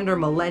cisgender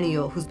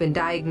millennial who's been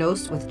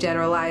diagnosed with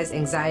generalized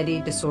anxiety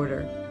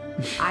disorder.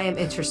 I am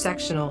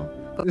intersectional,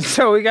 but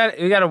So we got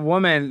a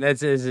woman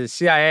that's is a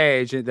CIA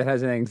agent that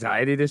has an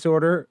anxiety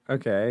disorder.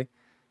 Okay.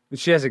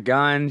 She has a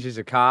gun. She's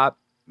a cop.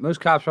 Most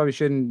cops probably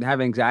shouldn't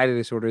have anxiety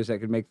disorders that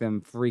could make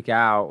them freak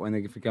out when they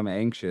become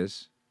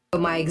anxious.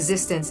 my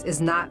existence is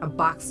not a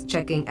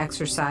box-checking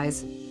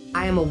exercise.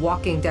 I am a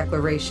walking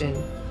declaration,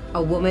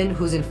 a woman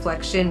whose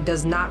inflection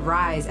does not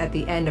rise at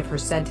the end of her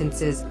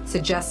sentences,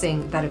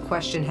 suggesting that a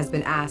question has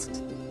been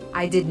asked.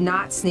 I did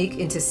not sneak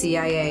into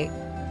CIA.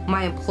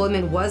 My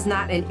employment was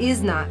not and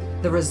is not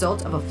the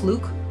result of a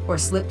fluke or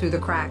slip through the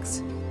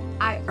cracks.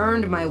 I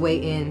earned my way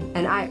in,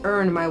 and I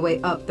earned my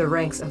way up the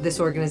ranks of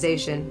this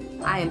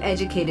organization. I am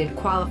educated,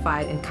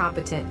 qualified, and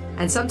competent,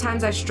 and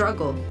sometimes I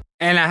struggle.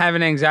 And I have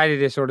an anxiety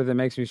disorder that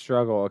makes me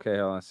struggle. Okay,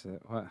 hold on. That's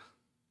it. What?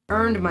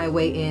 Earned my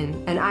way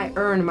in, and I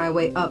earned my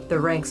way up the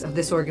ranks of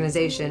this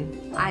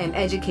organization. I am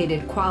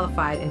educated,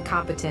 qualified, and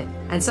competent,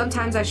 and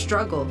sometimes I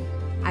struggle.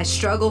 I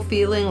struggle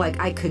feeling like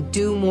I could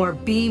do more,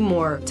 be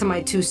more to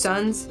my two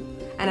sons,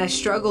 and I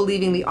struggle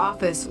leaving the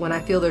office when I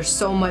feel there's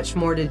so much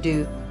more to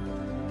do.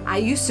 I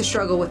used to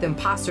struggle with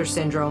imposter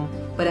syndrome,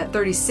 but at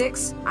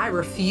 36, I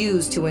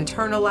refuse to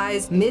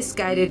internalize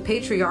misguided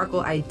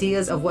patriarchal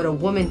ideas of what a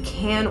woman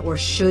can or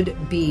should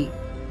be.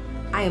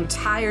 I am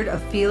tired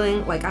of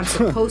feeling like I'm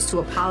supposed to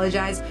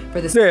apologize for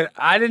this. Dude,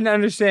 I didn't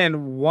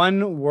understand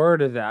one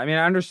word of that. I mean,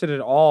 I understood it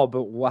all,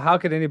 but how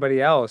could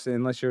anybody else,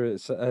 unless you're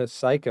a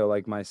psycho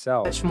like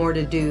myself? Much more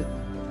to do.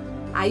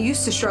 I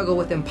used to struggle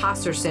with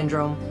imposter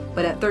syndrome,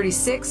 but at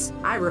 36,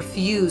 I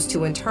refuse to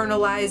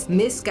internalize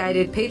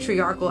misguided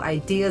patriarchal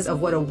ideas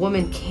of what a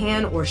woman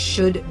can or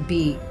should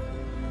be.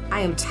 I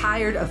am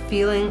tired of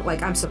feeling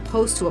like I'm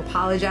supposed to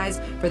apologize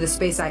for the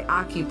space I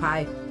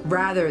occupy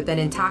rather than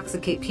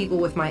intoxicate people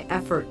with my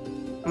effort,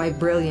 my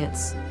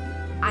brilliance.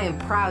 I am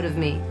proud of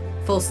me,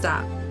 full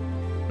stop.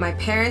 My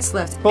parents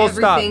left Full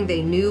everything stop.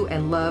 they knew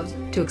and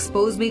loved to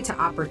expose me to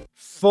opportunities.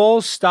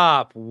 Full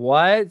stop.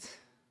 What?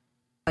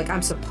 Like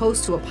I'm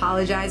supposed to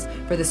apologize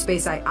for the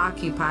space I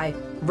occupy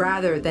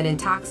rather than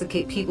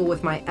intoxicate people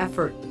with my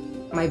effort,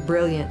 my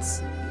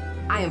brilliance.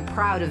 I am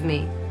proud of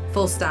me,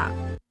 full stop.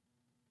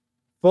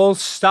 Full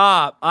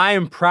stop. I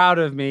am proud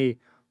of me.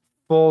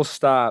 Full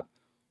stop.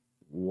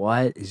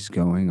 What is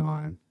going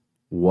on?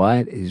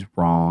 What is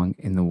wrong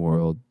in the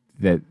world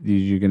that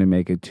you're going to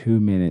make a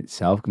 2-minute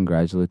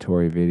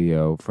self-congratulatory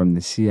video from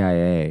the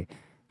CIA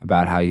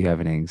about how you have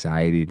an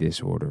anxiety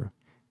disorder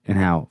and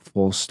how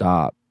full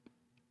stop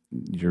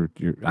you're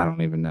I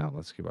don't even know.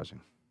 Let's keep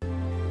watching.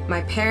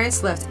 My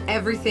parents left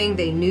everything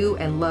they knew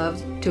and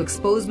loved to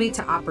expose me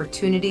to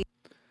opportunities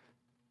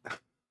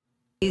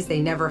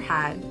they never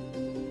had.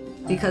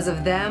 Because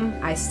of them,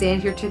 I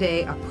stand here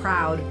today a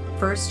proud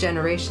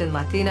first-generation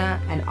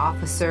Latina and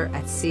officer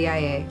at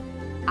CIA.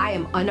 I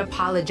am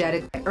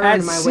unapologetic. I At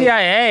earned my way.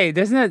 CIA,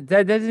 doesn't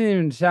that doesn't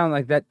even sound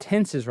like that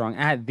tense is wrong.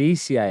 At the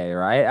CIA,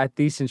 right? At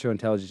the Central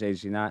Intelligence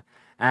Agency, not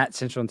at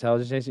Central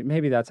Intelligence Agency.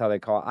 Maybe that's how they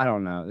call it. I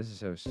don't know. This is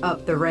so stupid.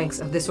 Up the ranks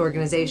of this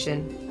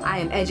organization. I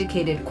am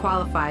educated,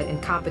 qualified,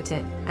 and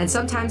competent, and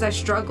sometimes I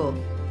struggle.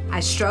 I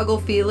struggle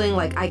feeling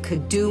like I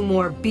could do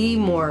more, be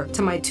more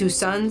to my two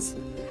sons,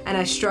 and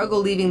I struggle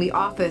leaving the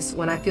office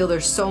when I feel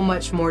there's so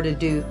much more to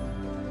do.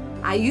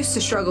 I used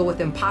to struggle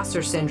with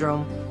imposter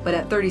syndrome, but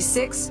at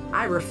 36,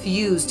 I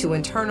refuse to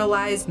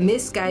internalize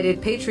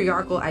misguided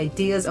patriarchal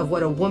ideas of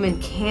what a woman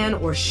can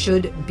or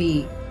should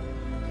be.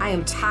 I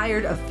am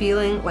tired of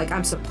feeling like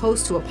I'm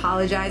supposed to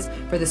apologize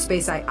for the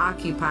space I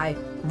occupy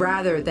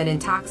rather than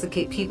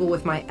intoxicate people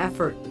with my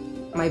effort,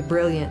 my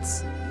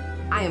brilliance.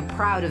 I am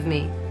proud of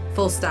me,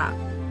 full stop.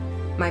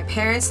 My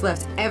parents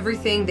left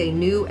everything they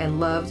knew and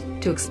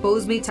loved to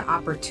expose me to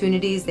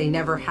opportunities they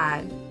never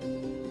had.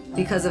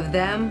 Because of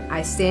them,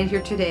 I stand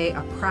here today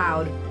a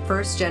proud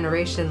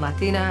first-generation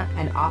Latina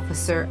and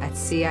officer at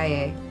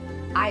CIA.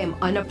 I am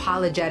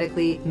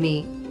unapologetically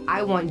me.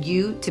 I want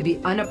you to be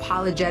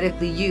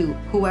unapologetically you,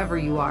 whoever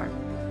you are.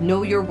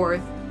 Know your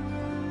worth.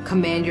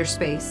 Command your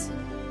space.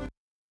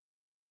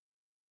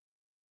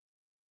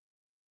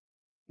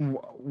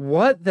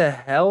 What the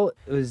hell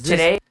was this?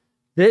 Today-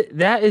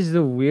 That is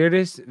the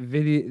weirdest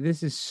video.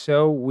 This is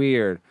so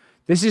weird.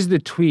 This is the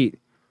tweet.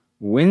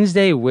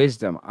 Wednesday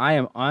wisdom. I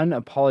am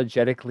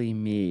unapologetically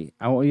me.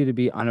 I want you to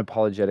be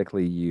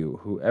unapologetically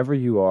you. Whoever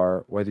you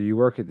are, whether you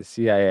work at the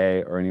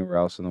CIA or anywhere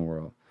else in the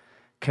world,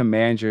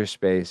 command your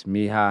space.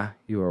 Mija,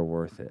 you are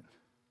worth it.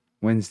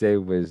 Wednesday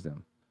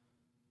wisdom.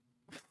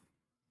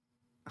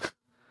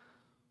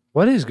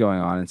 What is going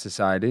on in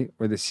society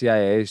where the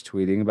CIA is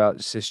tweeting about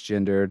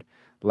cisgendered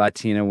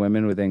Latina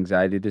women with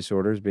anxiety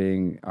disorders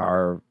being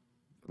our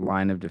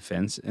line of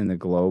defense in the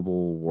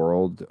global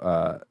world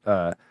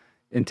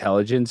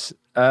intelligence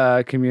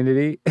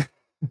community?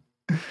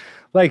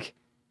 Like,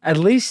 at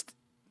least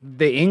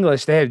the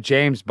English, they have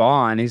James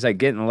Bond. He's like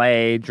getting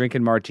laid,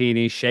 drinking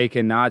martinis,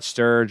 shaking, not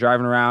stirred,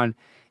 driving around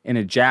in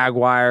a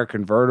Jaguar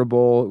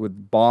convertible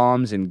with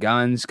bombs and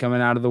guns coming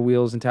out of the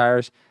wheels and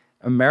tires.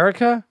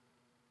 America,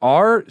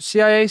 our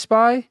CIA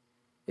spy,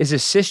 is a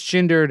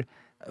cisgendered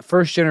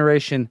first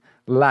generation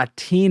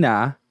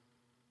Latina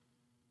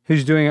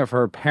who's doing it for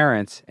her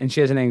parents, and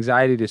she has an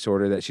anxiety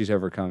disorder that she's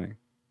overcoming.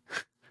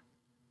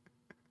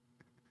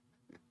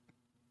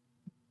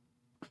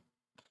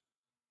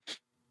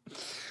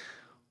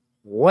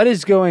 What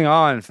is going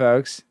on,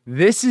 folks?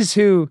 This is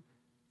who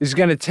is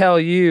going to tell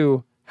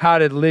you how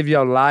to live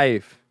your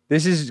life.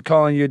 This is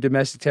calling you a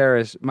domestic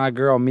terrorist. My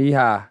girl,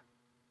 Mija.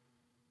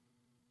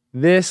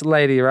 This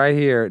lady right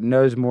here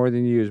knows more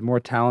than you, is more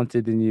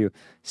talented than you.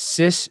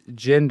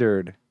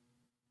 Cisgendered,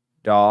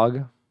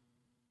 dog.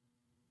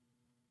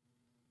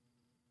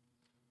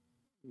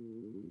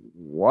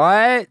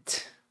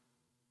 What?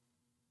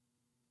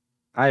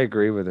 I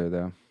agree with her,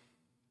 though.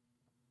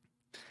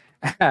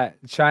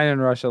 China and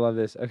Russia love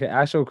this. Okay,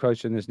 actual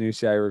quote in this new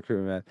CIA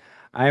recruitment.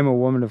 I am a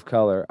woman of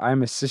color. I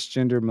am a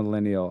cisgender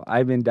millennial.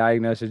 I've been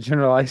diagnosed with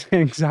generalized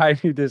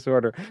anxiety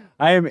disorder.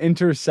 I am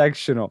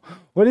intersectional.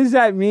 What does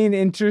that mean,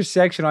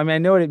 intersectional? I mean, I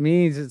know what it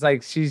means. It's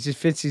like she just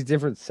fits these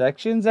different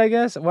sections, I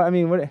guess. What I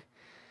mean, what?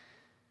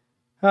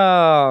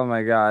 Oh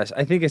my gosh.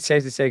 I think it's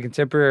safe to say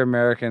contemporary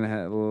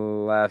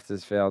American left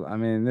has failed. I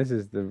mean, this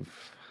is the...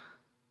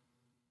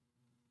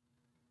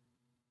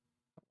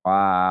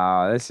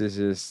 Wow, this is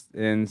just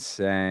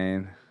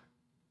insane.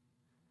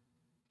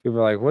 People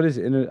are like, what is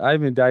I've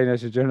been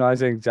diagnosed with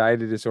generalized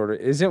anxiety disorder.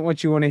 Isn't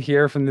what you want to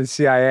hear from the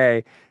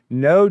CIA.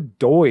 No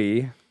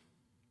doy.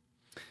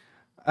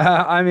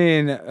 I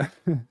mean,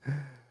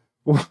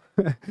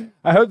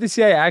 I hope the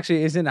CIA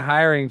actually isn't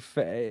hiring.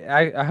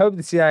 I hope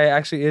the CIA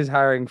actually is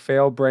hiring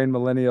failed brain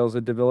millennials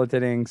with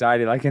debilitating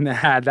anxiety, like in the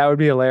ad. That would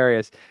be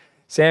hilarious.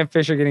 Sam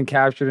Fisher getting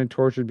captured and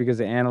tortured because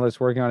the analyst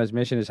working on his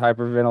mission is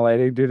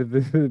hyperventilating due to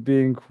the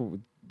being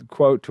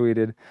quote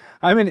tweeted.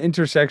 I'm an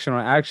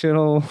intersectional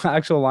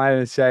actual line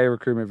in a CIA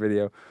recruitment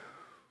video.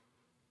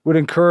 Would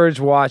encourage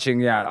watching.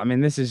 Yeah, I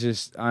mean, this is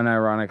just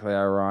unironically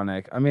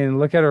ironic. I mean,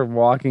 look at her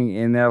walking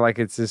in there like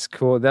it's this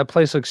cool. That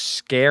place looks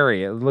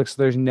scary. It looks,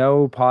 there's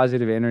no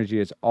positive energy.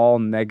 It's all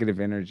negative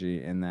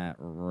energy in that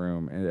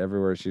room and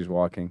everywhere she's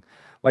walking.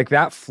 Like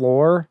that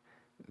floor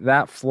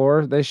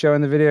they show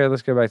in the video.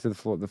 Let's go back to the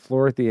floor. The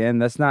floor at the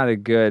end, that's not a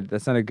good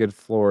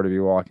floor to be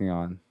walking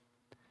on.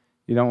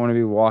 You don't want to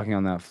be walking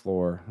on that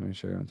floor. Let me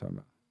show you what I'm talking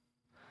about.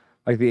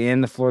 Like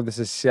the floor, this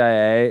is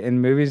CIA. In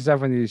movies and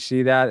stuff, when you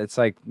see that, it's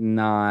like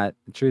not,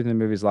 the truth in the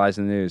movies lies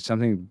in the news.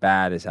 Something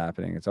bad is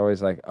happening. It's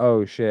always like,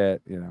 oh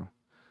shit, you know.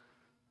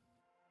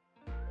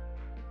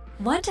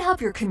 Want to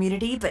help your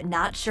community but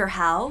not sure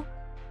how?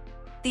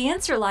 The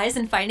answer lies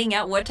in finding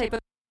out what type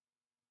of...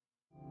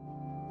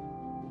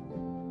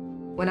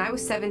 When I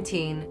was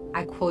 17,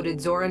 I quoted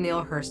Zora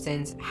Neale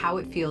Hurston's How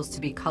It Feels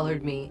to Be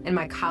Colored Me in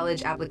my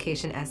college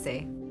application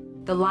essay.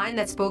 The line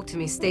that spoke to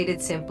me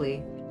stated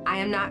simply, I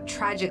am not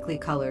tragically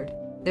colored.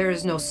 There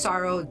is no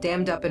sorrow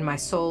dammed up in my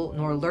soul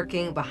nor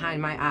lurking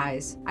behind my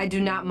eyes. I do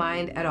not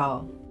mind at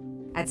all.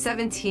 At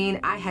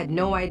 17, I had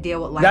no idea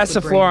what life That's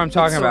would the floor bring, I'm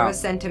talking but Zora's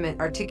about. sentiment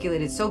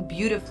articulated so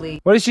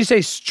beautifully. What did she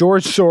say?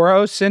 George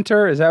Soros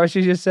Center? Is that what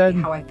she just said?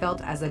 How I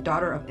felt as a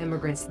daughter of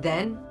immigrants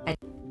then. And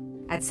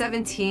at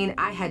 17,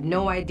 I had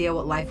no idea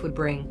what life would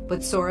bring,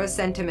 but Zora's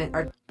sentiment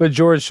But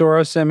George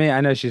Soros sent me.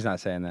 I know she's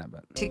not saying that,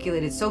 but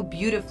articulated so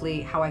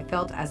beautifully how I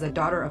felt as a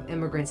daughter of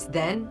immigrants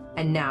then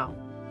and now.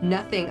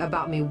 Nothing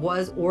about me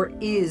was or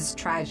is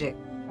tragic.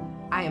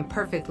 I am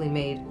perfectly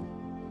made.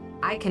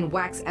 I can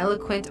wax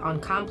eloquent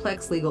on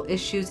complex legal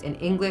issues in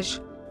English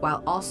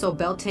while also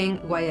belting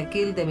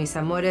Guayaquil de mis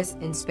amores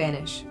in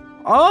Spanish.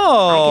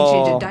 oh, I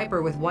can change a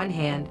diaper with one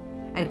hand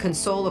and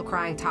console a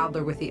crying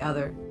toddler with the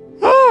other.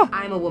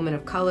 I am a woman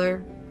of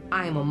color.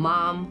 I am a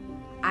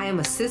mom. I am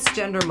a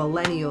cisgender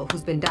millennial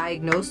who's been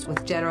diagnosed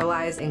with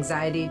generalized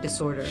anxiety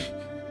disorder.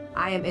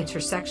 I am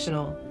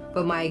intersectional,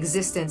 but my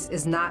existence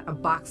is not a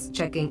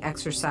box-checking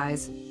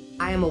exercise.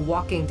 I am a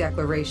walking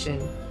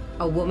declaration,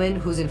 a woman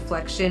whose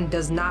inflection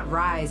does not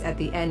rise at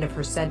the end of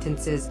her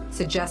sentences,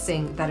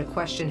 suggesting that a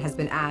question has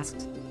been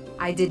asked.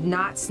 I did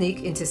not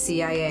sneak into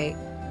CIA.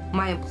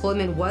 My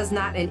employment was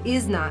not and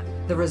is not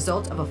the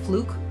result of a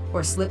fluke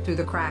or slip through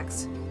the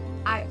cracks.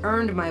 I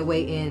earned my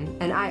way in,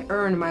 and I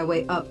earned my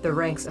way up the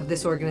ranks of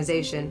this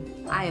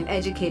organization. I am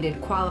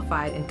educated,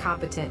 qualified, and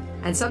competent,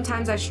 and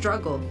sometimes I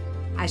struggle.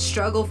 I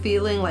struggle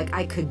feeling like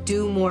I could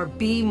do more,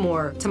 be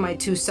more to my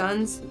 2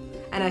 sons,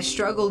 and I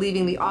struggle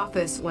leaving the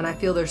office when I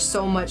feel there's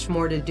so much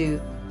more to do.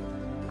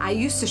 I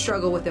used to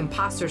struggle with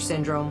imposter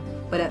syndrome,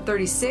 but at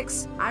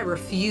 36, I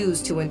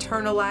refuse to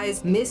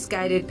internalize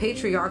misguided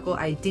patriarchal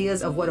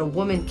ideas of what a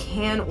woman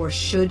can or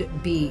should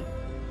be.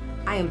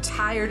 I am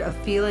tired of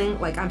feeling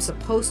like I'm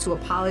supposed to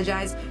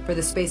apologize for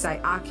the space I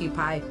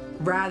occupy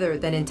rather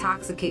than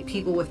intoxicate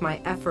people with my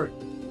effort,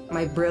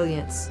 my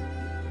brilliance.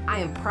 I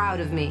am proud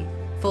of me,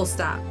 full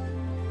stop.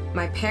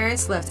 My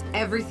parents left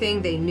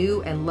everything they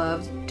knew and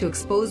loved to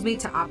expose me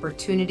to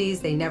opportunities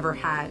they never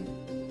had.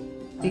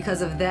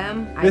 Because of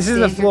them, This is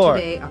the floor.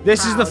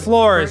 This is the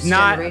floor. It's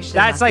not.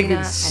 That's like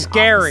Latina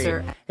scary.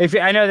 and officer. If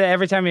I know that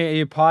every time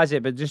you pause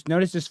it, but just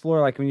notice this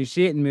floor. Like when you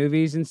see it in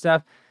movies and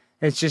stuff,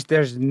 it's just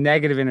there's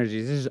negative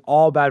energies. This is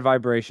all bad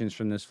vibrations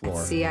from this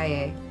floor.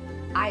 CIA.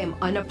 I am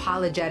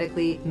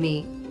unapologetically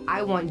me.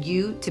 I want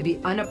you to be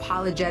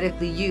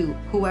unapologetically you,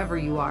 whoever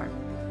you are.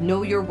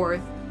 Know your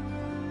worth.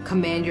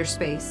 Command your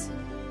space.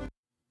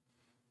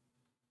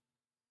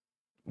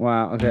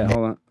 Wow. Okay. Hold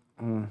on.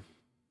 Hold on.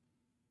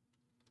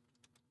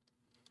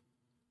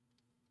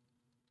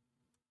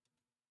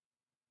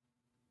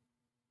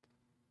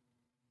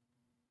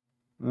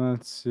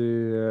 Let's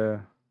see.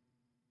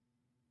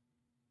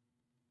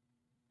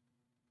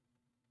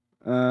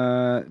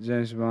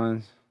 James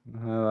Bond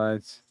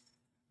highlights.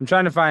 I'm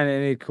trying to find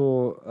any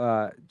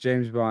cool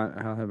James Bond.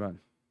 How about?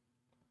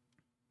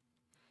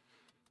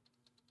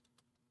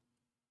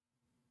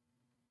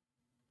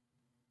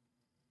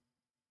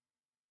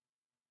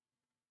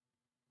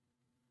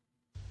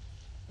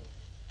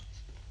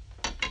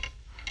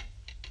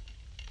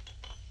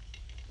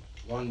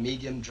 One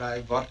medium dry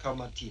vodka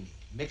martini,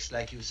 mixed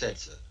like you said,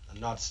 sir, and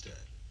not stirred.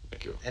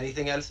 Thank you.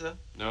 Anything else, sir?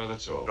 No,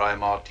 that's all. Dry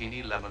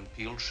martini, lemon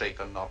peel,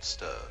 shaken, not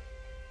stirred.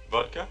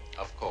 Vodka?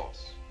 Of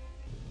course.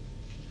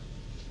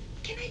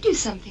 Can I do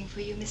something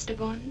for you, Mr.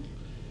 Bond?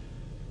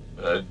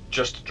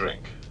 Just a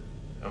drink.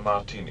 A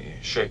martini,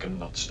 shaken,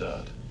 not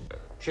stirred.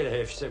 Should I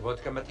have said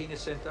vodka martini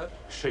center?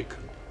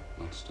 Shaken,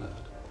 not stirred.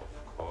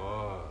 Of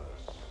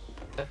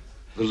course.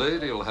 The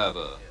lady will have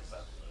a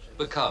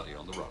Bacardi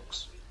on the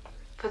rocks.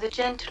 For the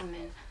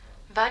gentleman,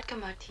 vodka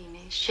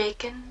martini,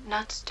 shaken,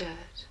 not stirred.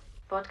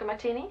 Vodka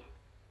martini,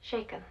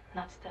 shaken,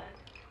 not stirred.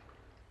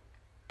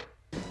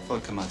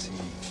 Vodka martini,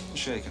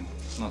 shaken,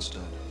 not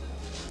stirred.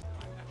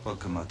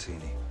 Vodka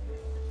martini,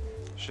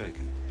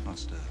 shaken, not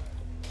stirred.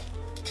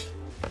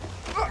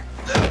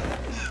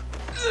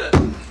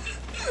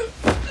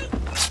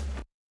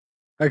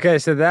 Okay,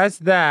 so that's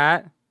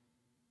that.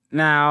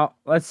 Now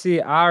let's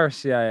see our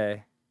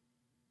CIA.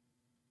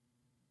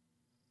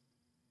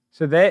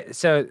 So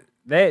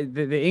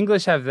the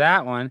English have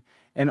that one,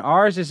 and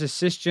ours is a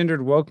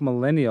cisgendered woke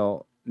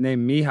millennial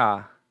named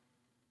Miha.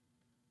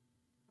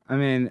 I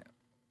mean,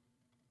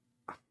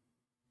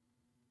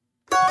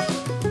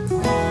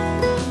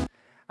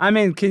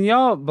 can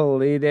y'all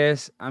believe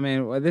this? I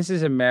mean, well, this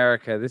is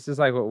America. This is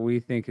like what we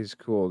think is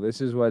cool.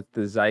 This is what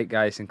the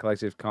zeitgeist and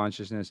collective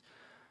consciousness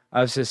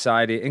of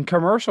society. And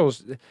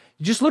commercials,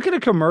 just look at a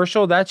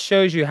commercial, that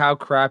shows you how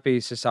crappy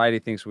society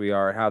thinks we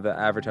are, how the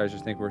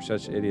advertisers think we're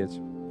such idiots.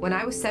 When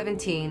I was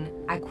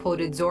 17, I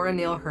quoted Zora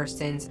Neale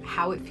Hurston's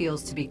How It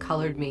Feels to Be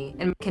Colored Me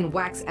and can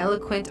wax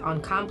eloquent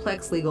on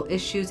complex legal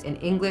issues in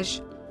English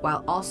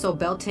while also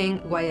belting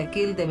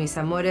Guayaquil de mis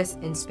amores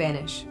in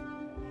Spanish.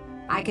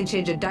 I can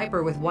change a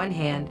diaper with one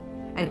hand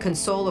and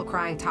console a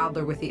crying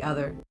toddler with the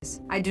other.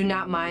 I do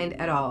not mind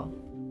at all.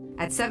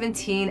 At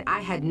 17, I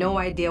had no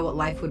idea what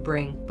life would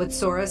bring, but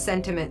Sora's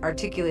sentiment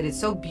articulated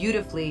so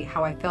beautifully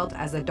how I felt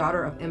as a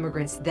daughter of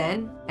immigrants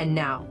then and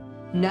now.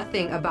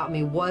 Nothing about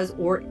me was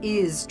or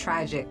is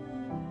tragic.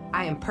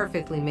 I am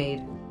perfectly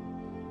made.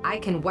 I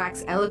can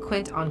wax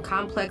eloquent on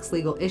complex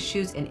legal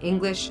issues in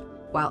English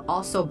while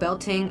also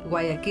belting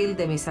Guayaquil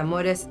de mis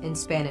amores in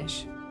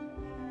Spanish.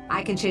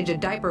 I can change a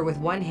diaper with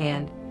one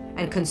hand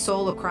and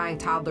console a crying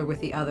toddler with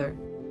the other.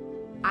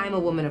 I am a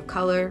woman of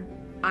color.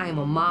 I am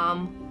a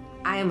mom.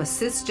 I am a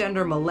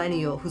cisgender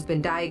millennial who's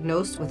been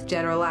diagnosed with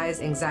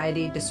generalized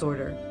anxiety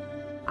disorder.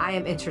 I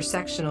am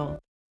intersectional.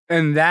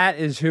 And that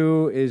is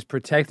who is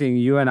protecting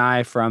you and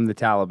I from the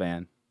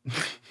Taliban.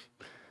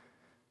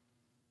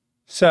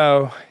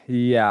 So,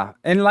 yeah.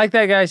 And like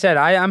that guy said,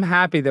 I'm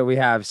happy that we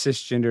have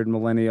cisgendered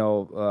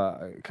millennial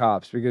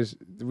cops because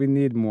we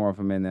need more of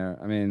them in there.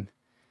 I mean,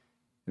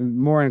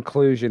 more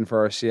inclusion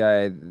for our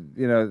CIA.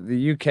 You know,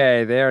 the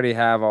UK, they already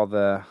have all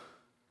the...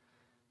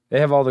 They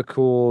have all the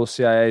cool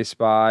CIA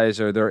spies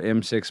or their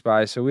M6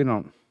 spies, so we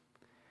don't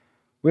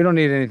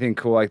need anything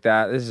cool like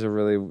that. This is a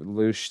really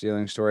loose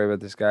stealing story about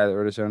this guy that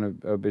wrote his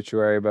own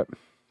obituary. But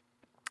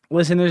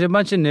listen, there's a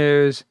bunch of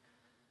news.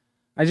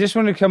 I just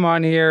want to come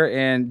on here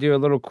and do a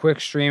little quick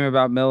stream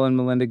about Bill and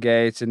Melinda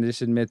Gates and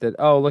just admit that,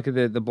 oh, look at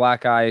the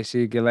black eye. You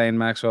see Ghislaine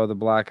Maxwell, the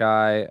black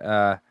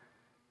eye.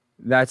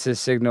 That's a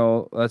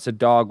signal. That's a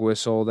dog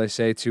whistle. They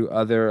say to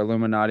other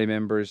Illuminati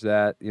members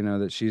that, you know,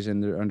 that she's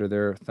under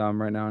their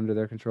thumb right now, under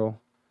their control.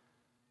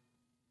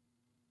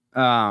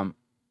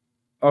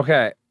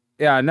 Okay.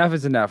 Yeah, enough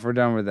is enough. We're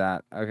done with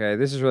that. Okay,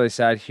 this is really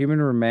sad. Human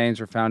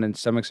remains were found in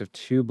stomachs of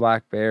 2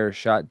 black bears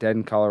shot dead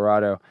in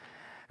Colorado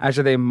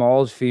after they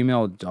mauled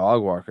female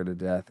dog walker to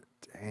death.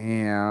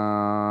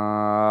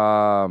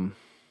 Damn.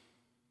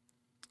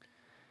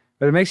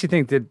 But it makes you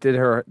think: did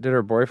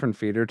her boyfriend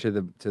feed her to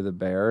the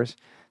bears?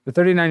 The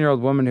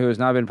 39-year-old woman who has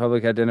not been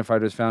publicly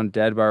identified was found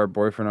dead by her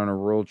boyfriend on a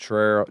rural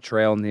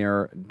trail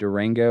near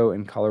Durango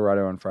in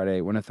Colorado on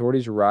Friday. When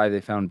authorities arrived, they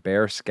found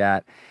bear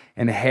scat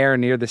and hair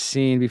near the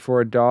scene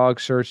before a dog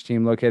search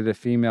team located a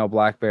female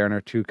black bear and her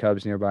 2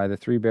 cubs nearby. The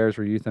 3 bears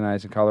were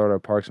euthanized, and Colorado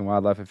Parks and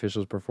Wildlife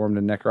officials performed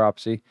a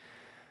necropsy.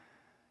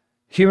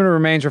 Human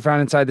remains were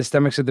found inside the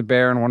stomachs of the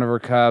bear and one of her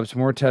cubs.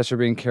 More tests are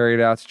being carried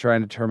out to try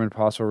and determine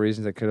possible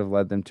reasons that could have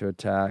led them to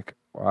attack.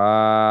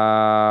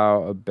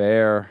 Wow, a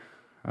bear.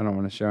 I don't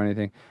want to show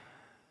anything.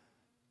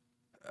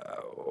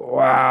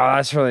 Wow,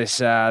 that's really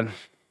sad.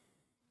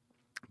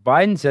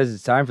 Biden says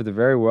it's time for the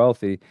very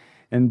wealthy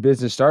and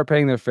business start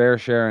paying their fair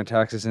share in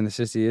taxes and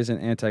assist he isn't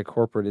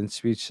anti-corporate in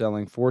speech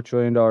selling $4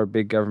 trillion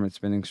big government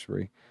spending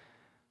spree.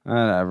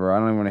 Whatever. I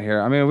don't even want to hear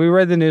it. I mean, we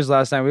read the news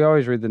last night. We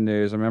always read the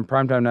news. I mean, I'm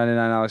Primetime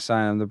 99 Alex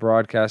Stein. I'm the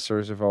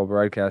broadcasters of all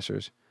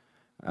broadcasters.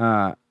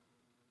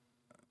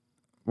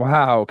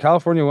 Wow.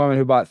 California woman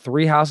who bought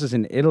 3 houses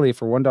in Italy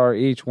for $1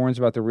 each warns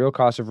about the real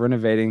cost of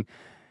renovating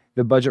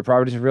the budget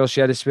properties. Real,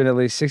 she had to spend at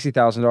least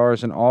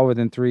 $60,000 in all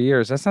within 3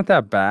 years. That's not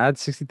that bad.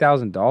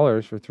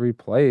 $60,000 for 3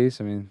 plays.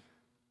 I mean,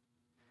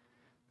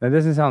 that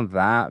doesn't sound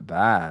that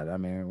bad. I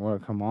mean, well,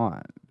 come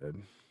on,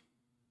 dude.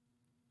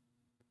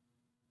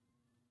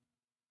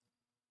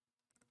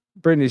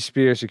 Britney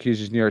Spears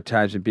accuses New York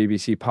Times and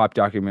BBC pop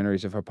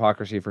documentaries of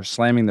hypocrisy for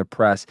slamming the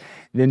press,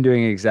 then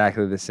doing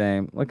exactly the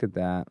same. Look at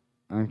that.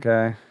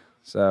 Okay,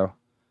 so,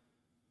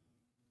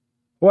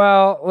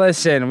 well,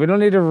 listen, we don't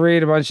need to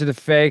read a bunch of the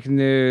fake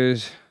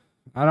news.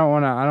 I don't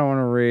want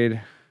to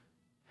read.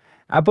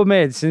 Apple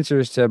made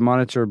sensors to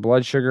monitor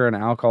blood sugar and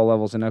alcohol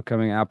levels in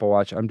upcoming Apple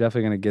Watch. I'm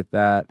definitely going to get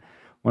that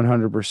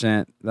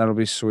 100%. That'll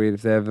be sweet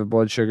if they have the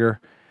blood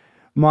sugar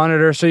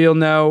monitor, so you'll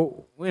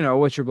know,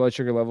 what your blood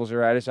sugar levels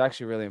are at. It's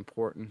actually really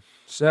important.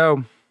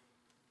 So,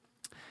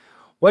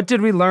 what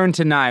did we learn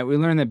tonight? We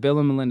learned that Bill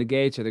and Melinda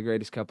Gates are the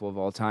greatest couple of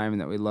all time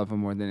and that we love them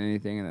more than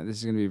anything and that this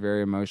is going to be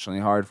very emotionally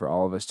hard for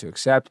all of us to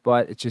accept,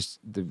 but it's just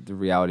the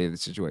reality of the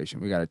situation.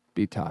 We got to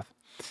be tough.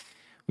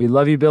 We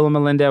love you, Bill and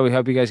Melinda. We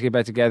hope you guys get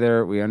back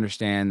together. We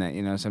understand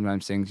that,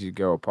 sometimes things you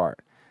go apart.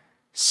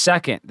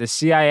 Second, the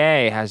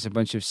CIA has a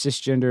bunch of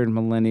cisgendered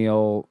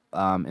millennial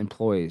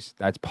employees.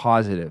 That's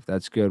positive.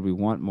 That's good. We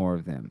want more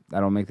of them.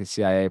 That'll make the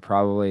CIA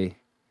probably,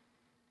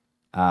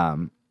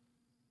 I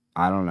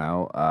don't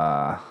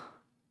know,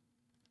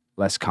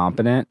 less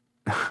competent.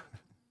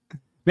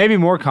 Maybe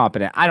more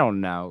competent. I don't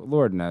know.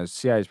 Lord knows.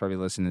 CIA is probably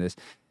listening to this.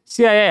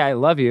 CIA, I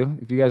love you.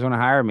 If you guys want to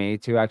hire me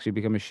to actually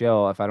become a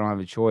shill, if I don't have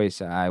a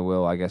choice, I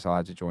will. I guess I'll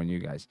have to join you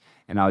guys.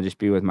 And I'll just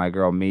be with my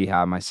girl,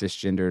 Miha, my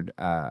cisgendered,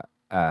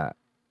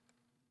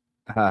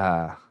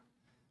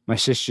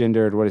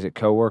 what is it,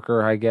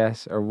 coworker, I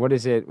guess? Or what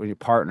is it when your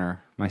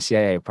partner, my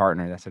CIA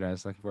partner, that's what I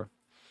was looking for.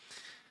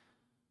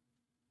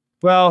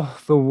 Well,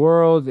 the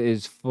world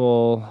is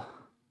full,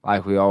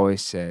 like we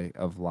always say,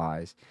 of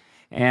lies.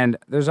 And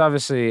there's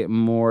obviously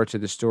more to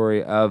the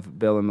story of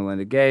Bill and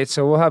Melinda Gates,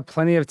 so we'll have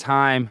plenty of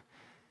time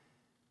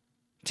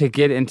to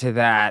get into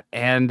that.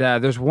 And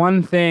there's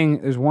one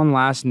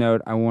last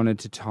note I wanted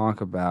to talk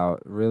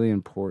about, really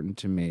important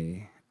to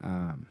me.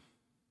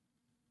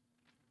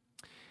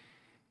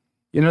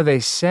 They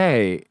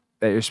say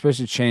that you're supposed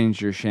to change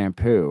your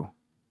shampoo,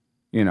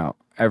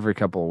 every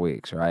couple of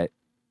weeks, right?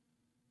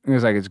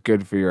 It's like it's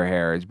good for your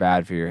hair. It's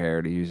bad for your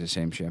hair to use the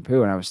same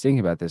shampoo. And I was thinking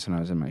about this when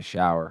I was in my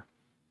shower.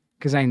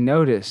 Because I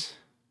notice,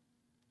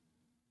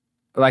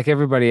 like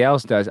everybody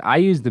else does, I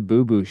use the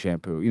Boo Boo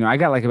shampoo. I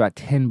got like about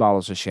 10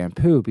 bottles of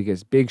shampoo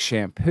because Big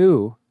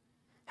Shampoo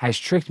has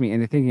tricked me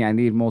into thinking I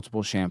need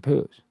multiple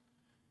shampoos.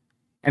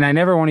 And I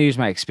never want to use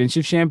my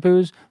expensive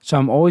shampoos, so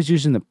I'm always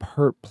using the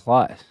Pert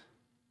Plus.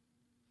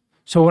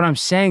 So what I'm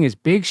saying is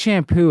Big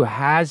Shampoo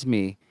has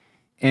me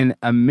in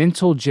a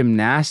mental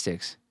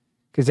gymnastics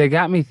because they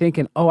got me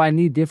thinking, I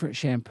need different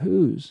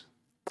shampoos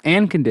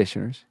and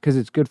conditioners because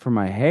it's good for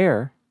my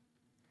hair.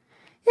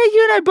 Yeah,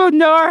 you and I both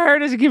know our hair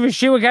doesn't give a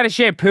shit what kind of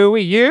shampoo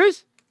we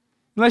use.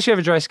 Unless you have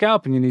a dry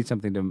scalp and you need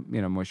something to,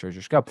 moisturize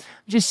your scalp. I'm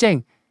just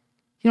saying,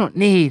 you don't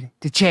need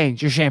to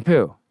change your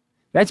shampoo.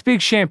 That's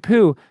Big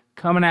Shampoo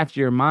coming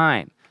after your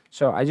mind.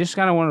 So I just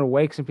kind of wanted to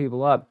wake some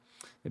people up.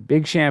 The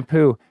Big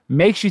Shampoo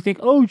makes you think,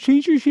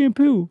 change your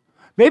shampoo.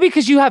 Maybe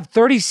because you have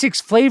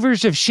 36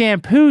 flavors of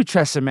shampoo,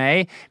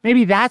 Tresemme.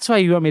 Maybe that's why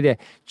you want me to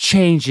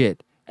change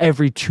it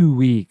every 2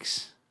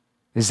 weeks.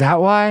 Is that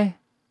why?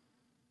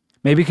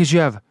 Maybe because you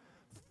have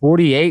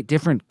 48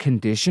 different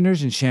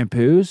conditioners and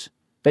shampoos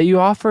that you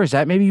offer? Is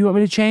that maybe you want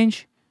me to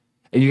change?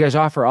 And you guys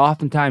offer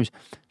oftentimes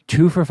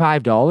 2 for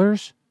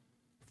 $5,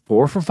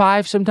 4 for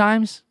 $5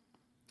 sometimes,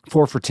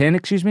 4 for $10,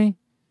 excuse me.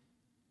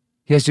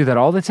 You guys do that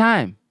all the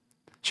time.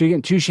 So you're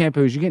getting 2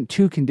 shampoos, you're getting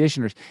 2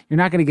 conditioners. You're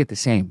not going to get the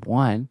same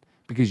one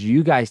because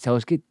you guys tell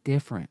us get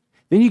different.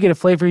 Then you get a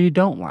flavor you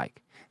don't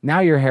like.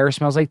 Now your hair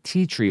smells like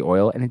tea tree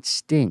oil and it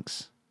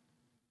stinks.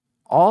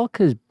 All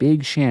because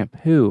Big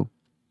Shampoo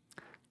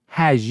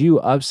has you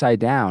upside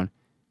down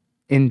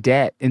in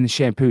debt in the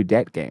shampoo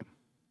debt game.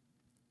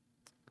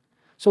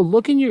 So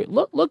look in your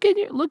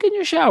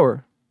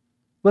shower.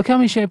 Look how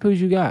many shampoos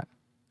you got.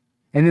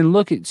 And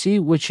then see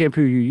which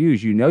shampoo you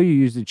use. You know you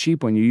use the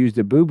cheap one. You use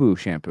the boo-boo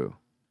shampoo.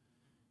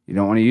 You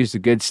don't want to use the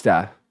good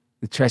stuff.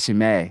 The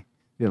Tresemme,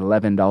 the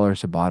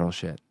 $11 a bottle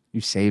shit.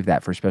 You save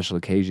that for special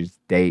occasions,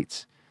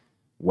 dates,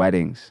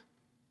 weddings,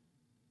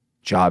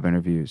 job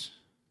interviews,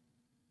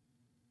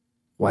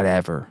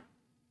 whatever.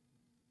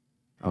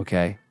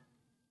 Okay?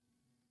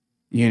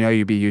 You know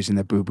you'd be using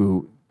the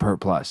boo-boo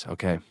Pert Plus,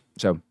 okay?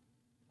 So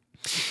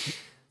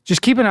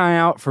just keep an eye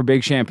out for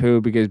Big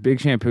Shampoo because Big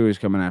Shampoo is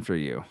coming after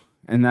you.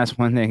 And that's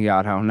one thing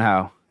y'all don't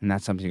know. And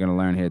that's something you're going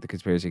to learn here at the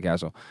Conspiracy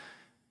Castle.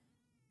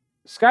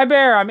 Sky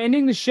Bear, I'm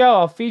ending the show.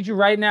 I'll feed you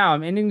right now.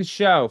 I'm ending the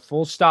show.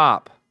 Full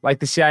stop. Like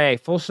the CIA.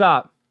 Full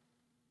stop.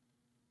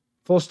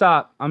 Full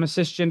stop. I'm a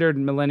cisgendered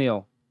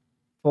millennial.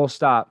 Full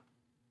stop.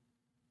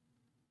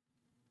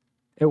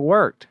 It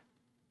worked.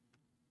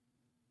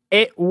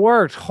 It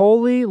worked.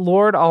 Holy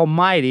Lord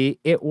Almighty,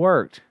 it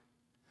worked.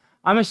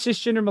 I'm a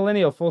cisgender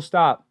millennial. Full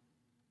stop.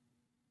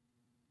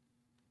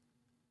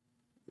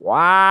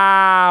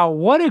 Wow,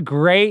 what a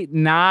great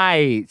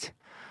night.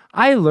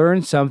 I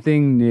learned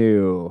something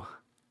new.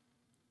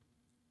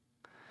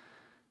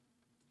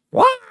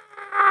 What?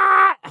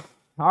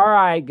 All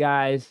right,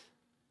 guys.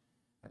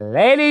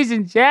 Ladies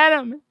and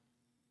gentlemen,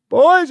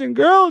 boys and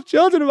girls,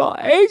 children of all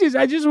ages,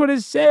 I just want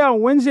to say on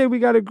Wednesday we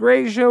got a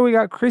great show. We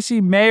got Chrissy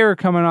Mayer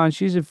coming on.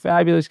 She's a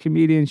fabulous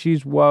comedian.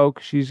 She's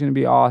woke. She's going to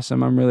be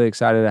awesome. I'm really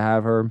excited to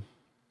have her.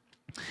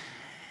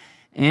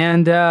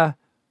 And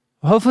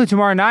hopefully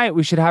tomorrow night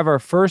we should have our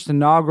first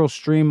inaugural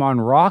stream on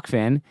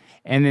Rockfin.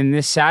 And then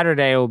this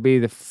Saturday it'll be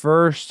the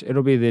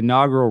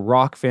inaugural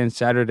Rockfin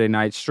Saturday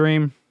night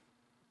stream.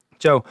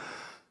 So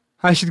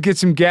I should get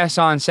some guests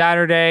on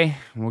Saturday.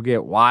 We'll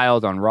get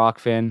wild on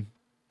Rockfin.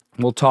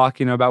 We'll talk,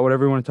 about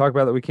whatever we want to talk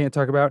about that we can't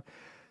talk about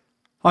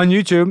on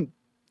YouTube.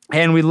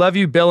 And we love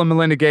you, Bill and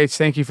Melinda Gates.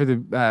 Thank you for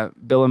the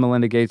Bill and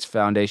Melinda Gates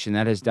Foundation.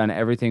 That has done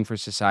everything for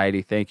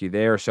society. Thank you.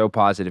 They are so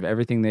positive.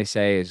 Everything they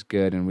say is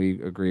good, and we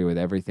agree with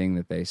everything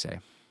that they say.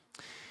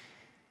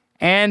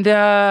 And,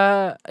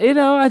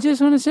 I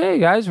just want to say,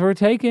 guys, we're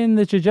taking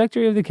the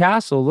trajectory of the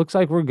castle. Looks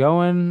like we're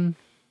going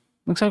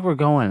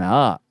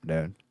up,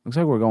 dude. Looks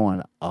like we're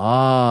going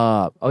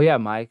up. Oh, yeah,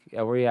 Mike.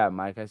 Yeah, where you at,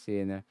 Mike? I see you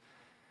in there.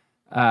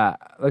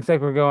 Looks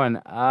like we're going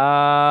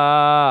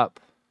up.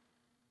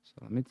 So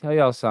let me tell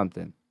y'all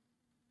something.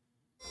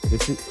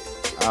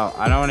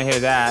 I don't want to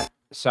hear that.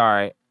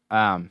 Sorry.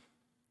 What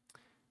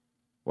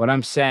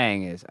I'm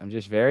saying is I'm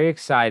just very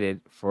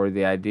excited for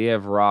the idea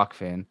of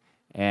Rockfin.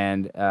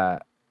 And why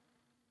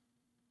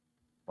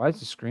is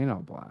the screen all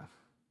black?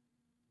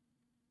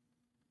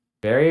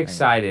 Very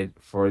excited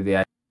for the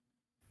idea.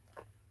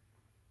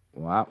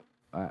 Wow.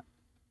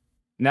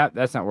 No,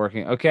 that's not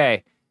working.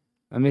 Okay.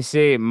 Let me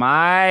see.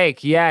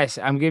 Mike, yes,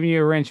 I'm giving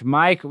you a wrench.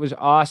 Mike was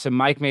awesome.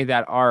 Mike made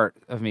that art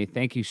of me.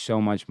 Thank you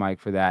so much, Mike,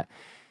 for that.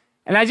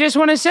 And I just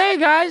want to say,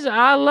 guys,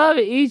 I love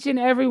each and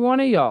every one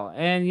of y'all.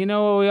 And you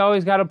know what we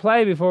always got to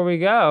play before we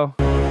go?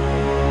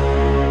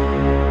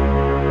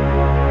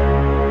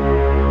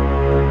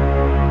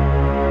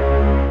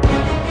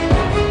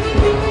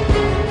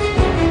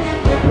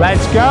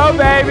 Let's go,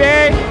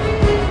 baby!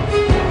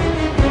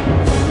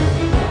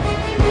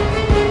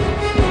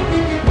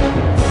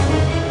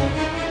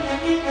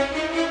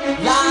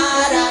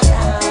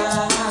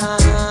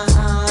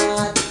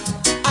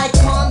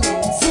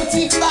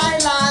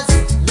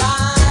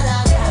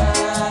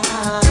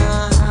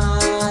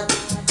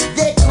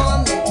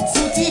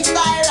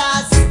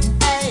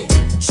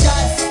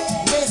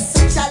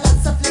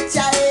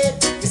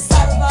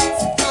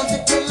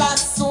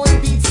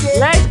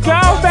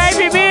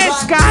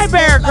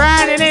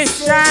 Grinding and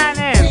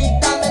shining.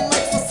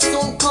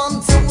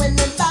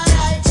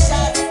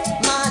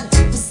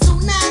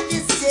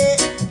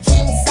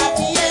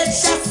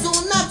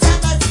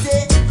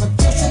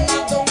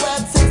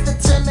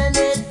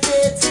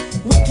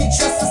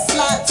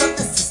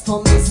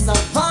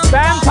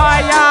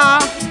 Vampire.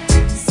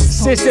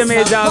 System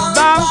is a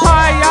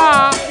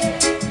vampire.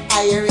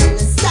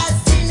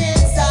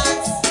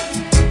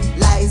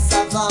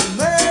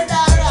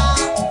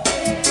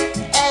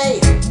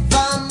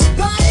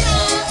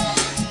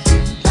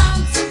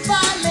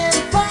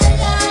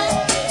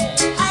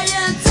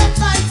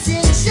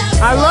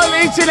 I love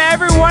each and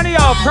every one of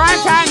y'all.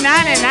 Primetime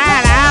 99,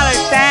 Alex,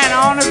 Stein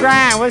on the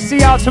grind. We'll see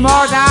y'all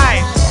tomorrow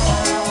night.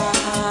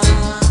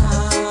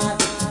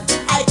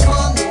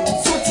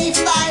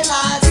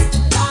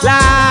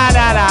 La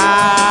da da.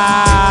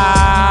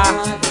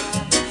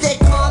 They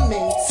call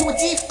me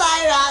Sweetie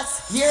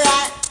Virus. Here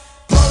I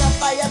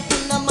glorify a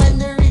pin of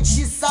mind the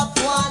riches of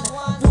one.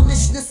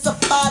 Foolishness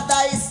of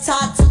father is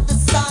taught to the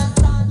son.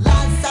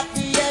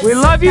 We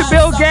love you,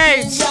 Bill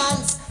Gates.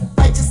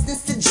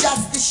 Righteousness to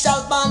justice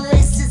shall ban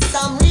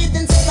racism.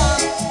 Reading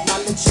some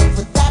knowledge of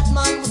what that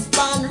man was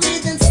born.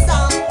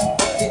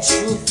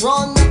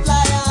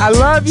 I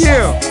love you.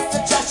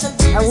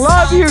 I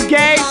love you,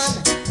 Gates.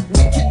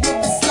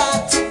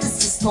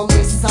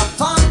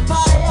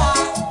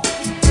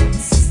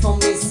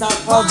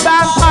 A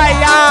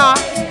vampire.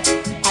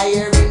 I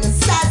hear an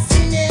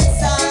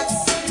assassinators,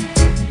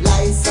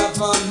 lies of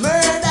a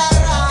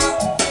murderer.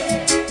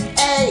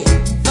 Hey,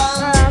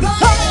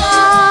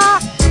 vampire,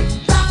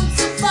 bound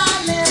to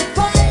fall in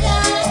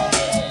fire.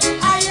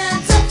 I am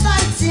to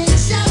fighting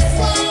just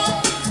war,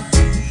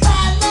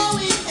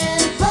 following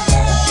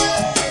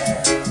emperor.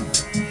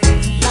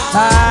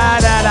 Da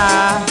da da.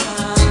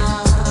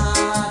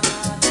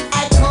 I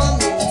come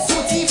to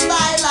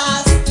defy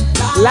last.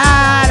 La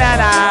da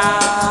da.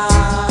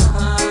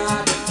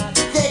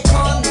 They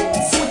come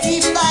to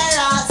defy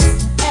us.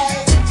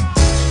 Hey.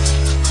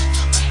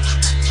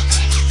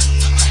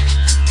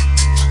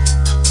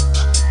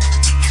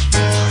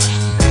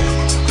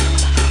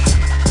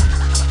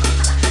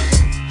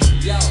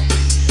 Yo.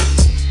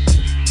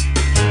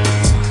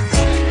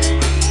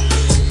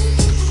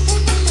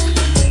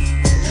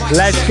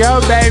 Let's go,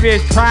 baby.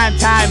 It's prime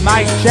time.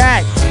 Mic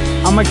check.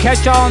 I'm gonna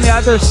catch y'all on the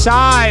other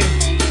side.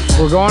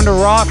 We're going to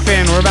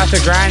Rockfin. We're about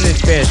to grind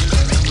this bitch.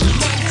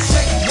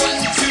 Check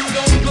 1, 2,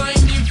 don't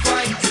mind you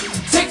fight.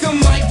 Take a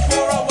mic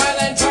for a while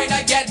and try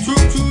to get through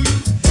to you.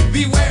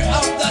 Beware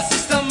of the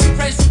system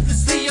pressed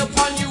ruthlessly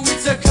upon you.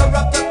 It's a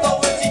corrupt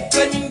authority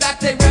claiming that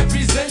they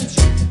represent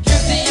you.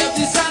 Guilty of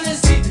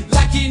dishonesty,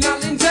 lacking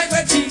all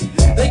integrity.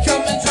 They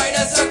come and try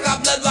to suck our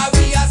blood while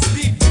we are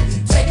asleep.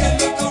 Take a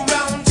look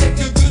around, take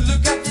a good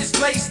look at this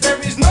place. There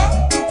is no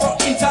room for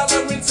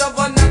intolerance of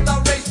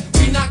another race.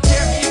 We not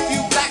care if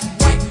you black,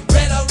 white,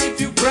 red, or if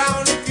you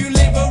brown. If you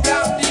live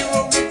around here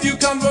or if you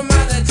come from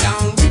out of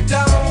town, we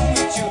down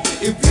with you.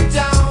 If you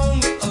down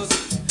with us,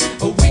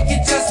 we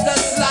can just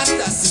slaughter.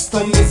 The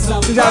system is a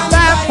He's a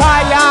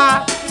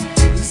vampire.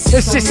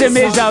 The system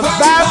is a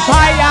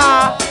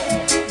vampire.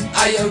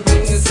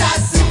 hiring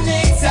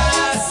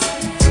assassinators,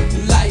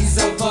 lies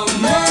of a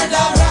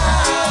murderer.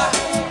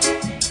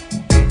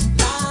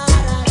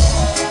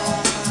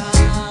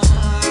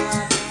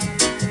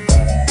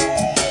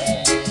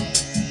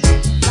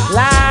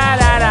 La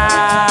da da.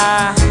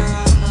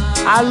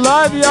 I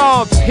love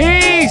y'all.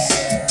 Peace.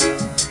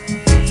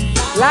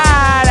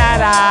 La da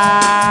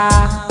da.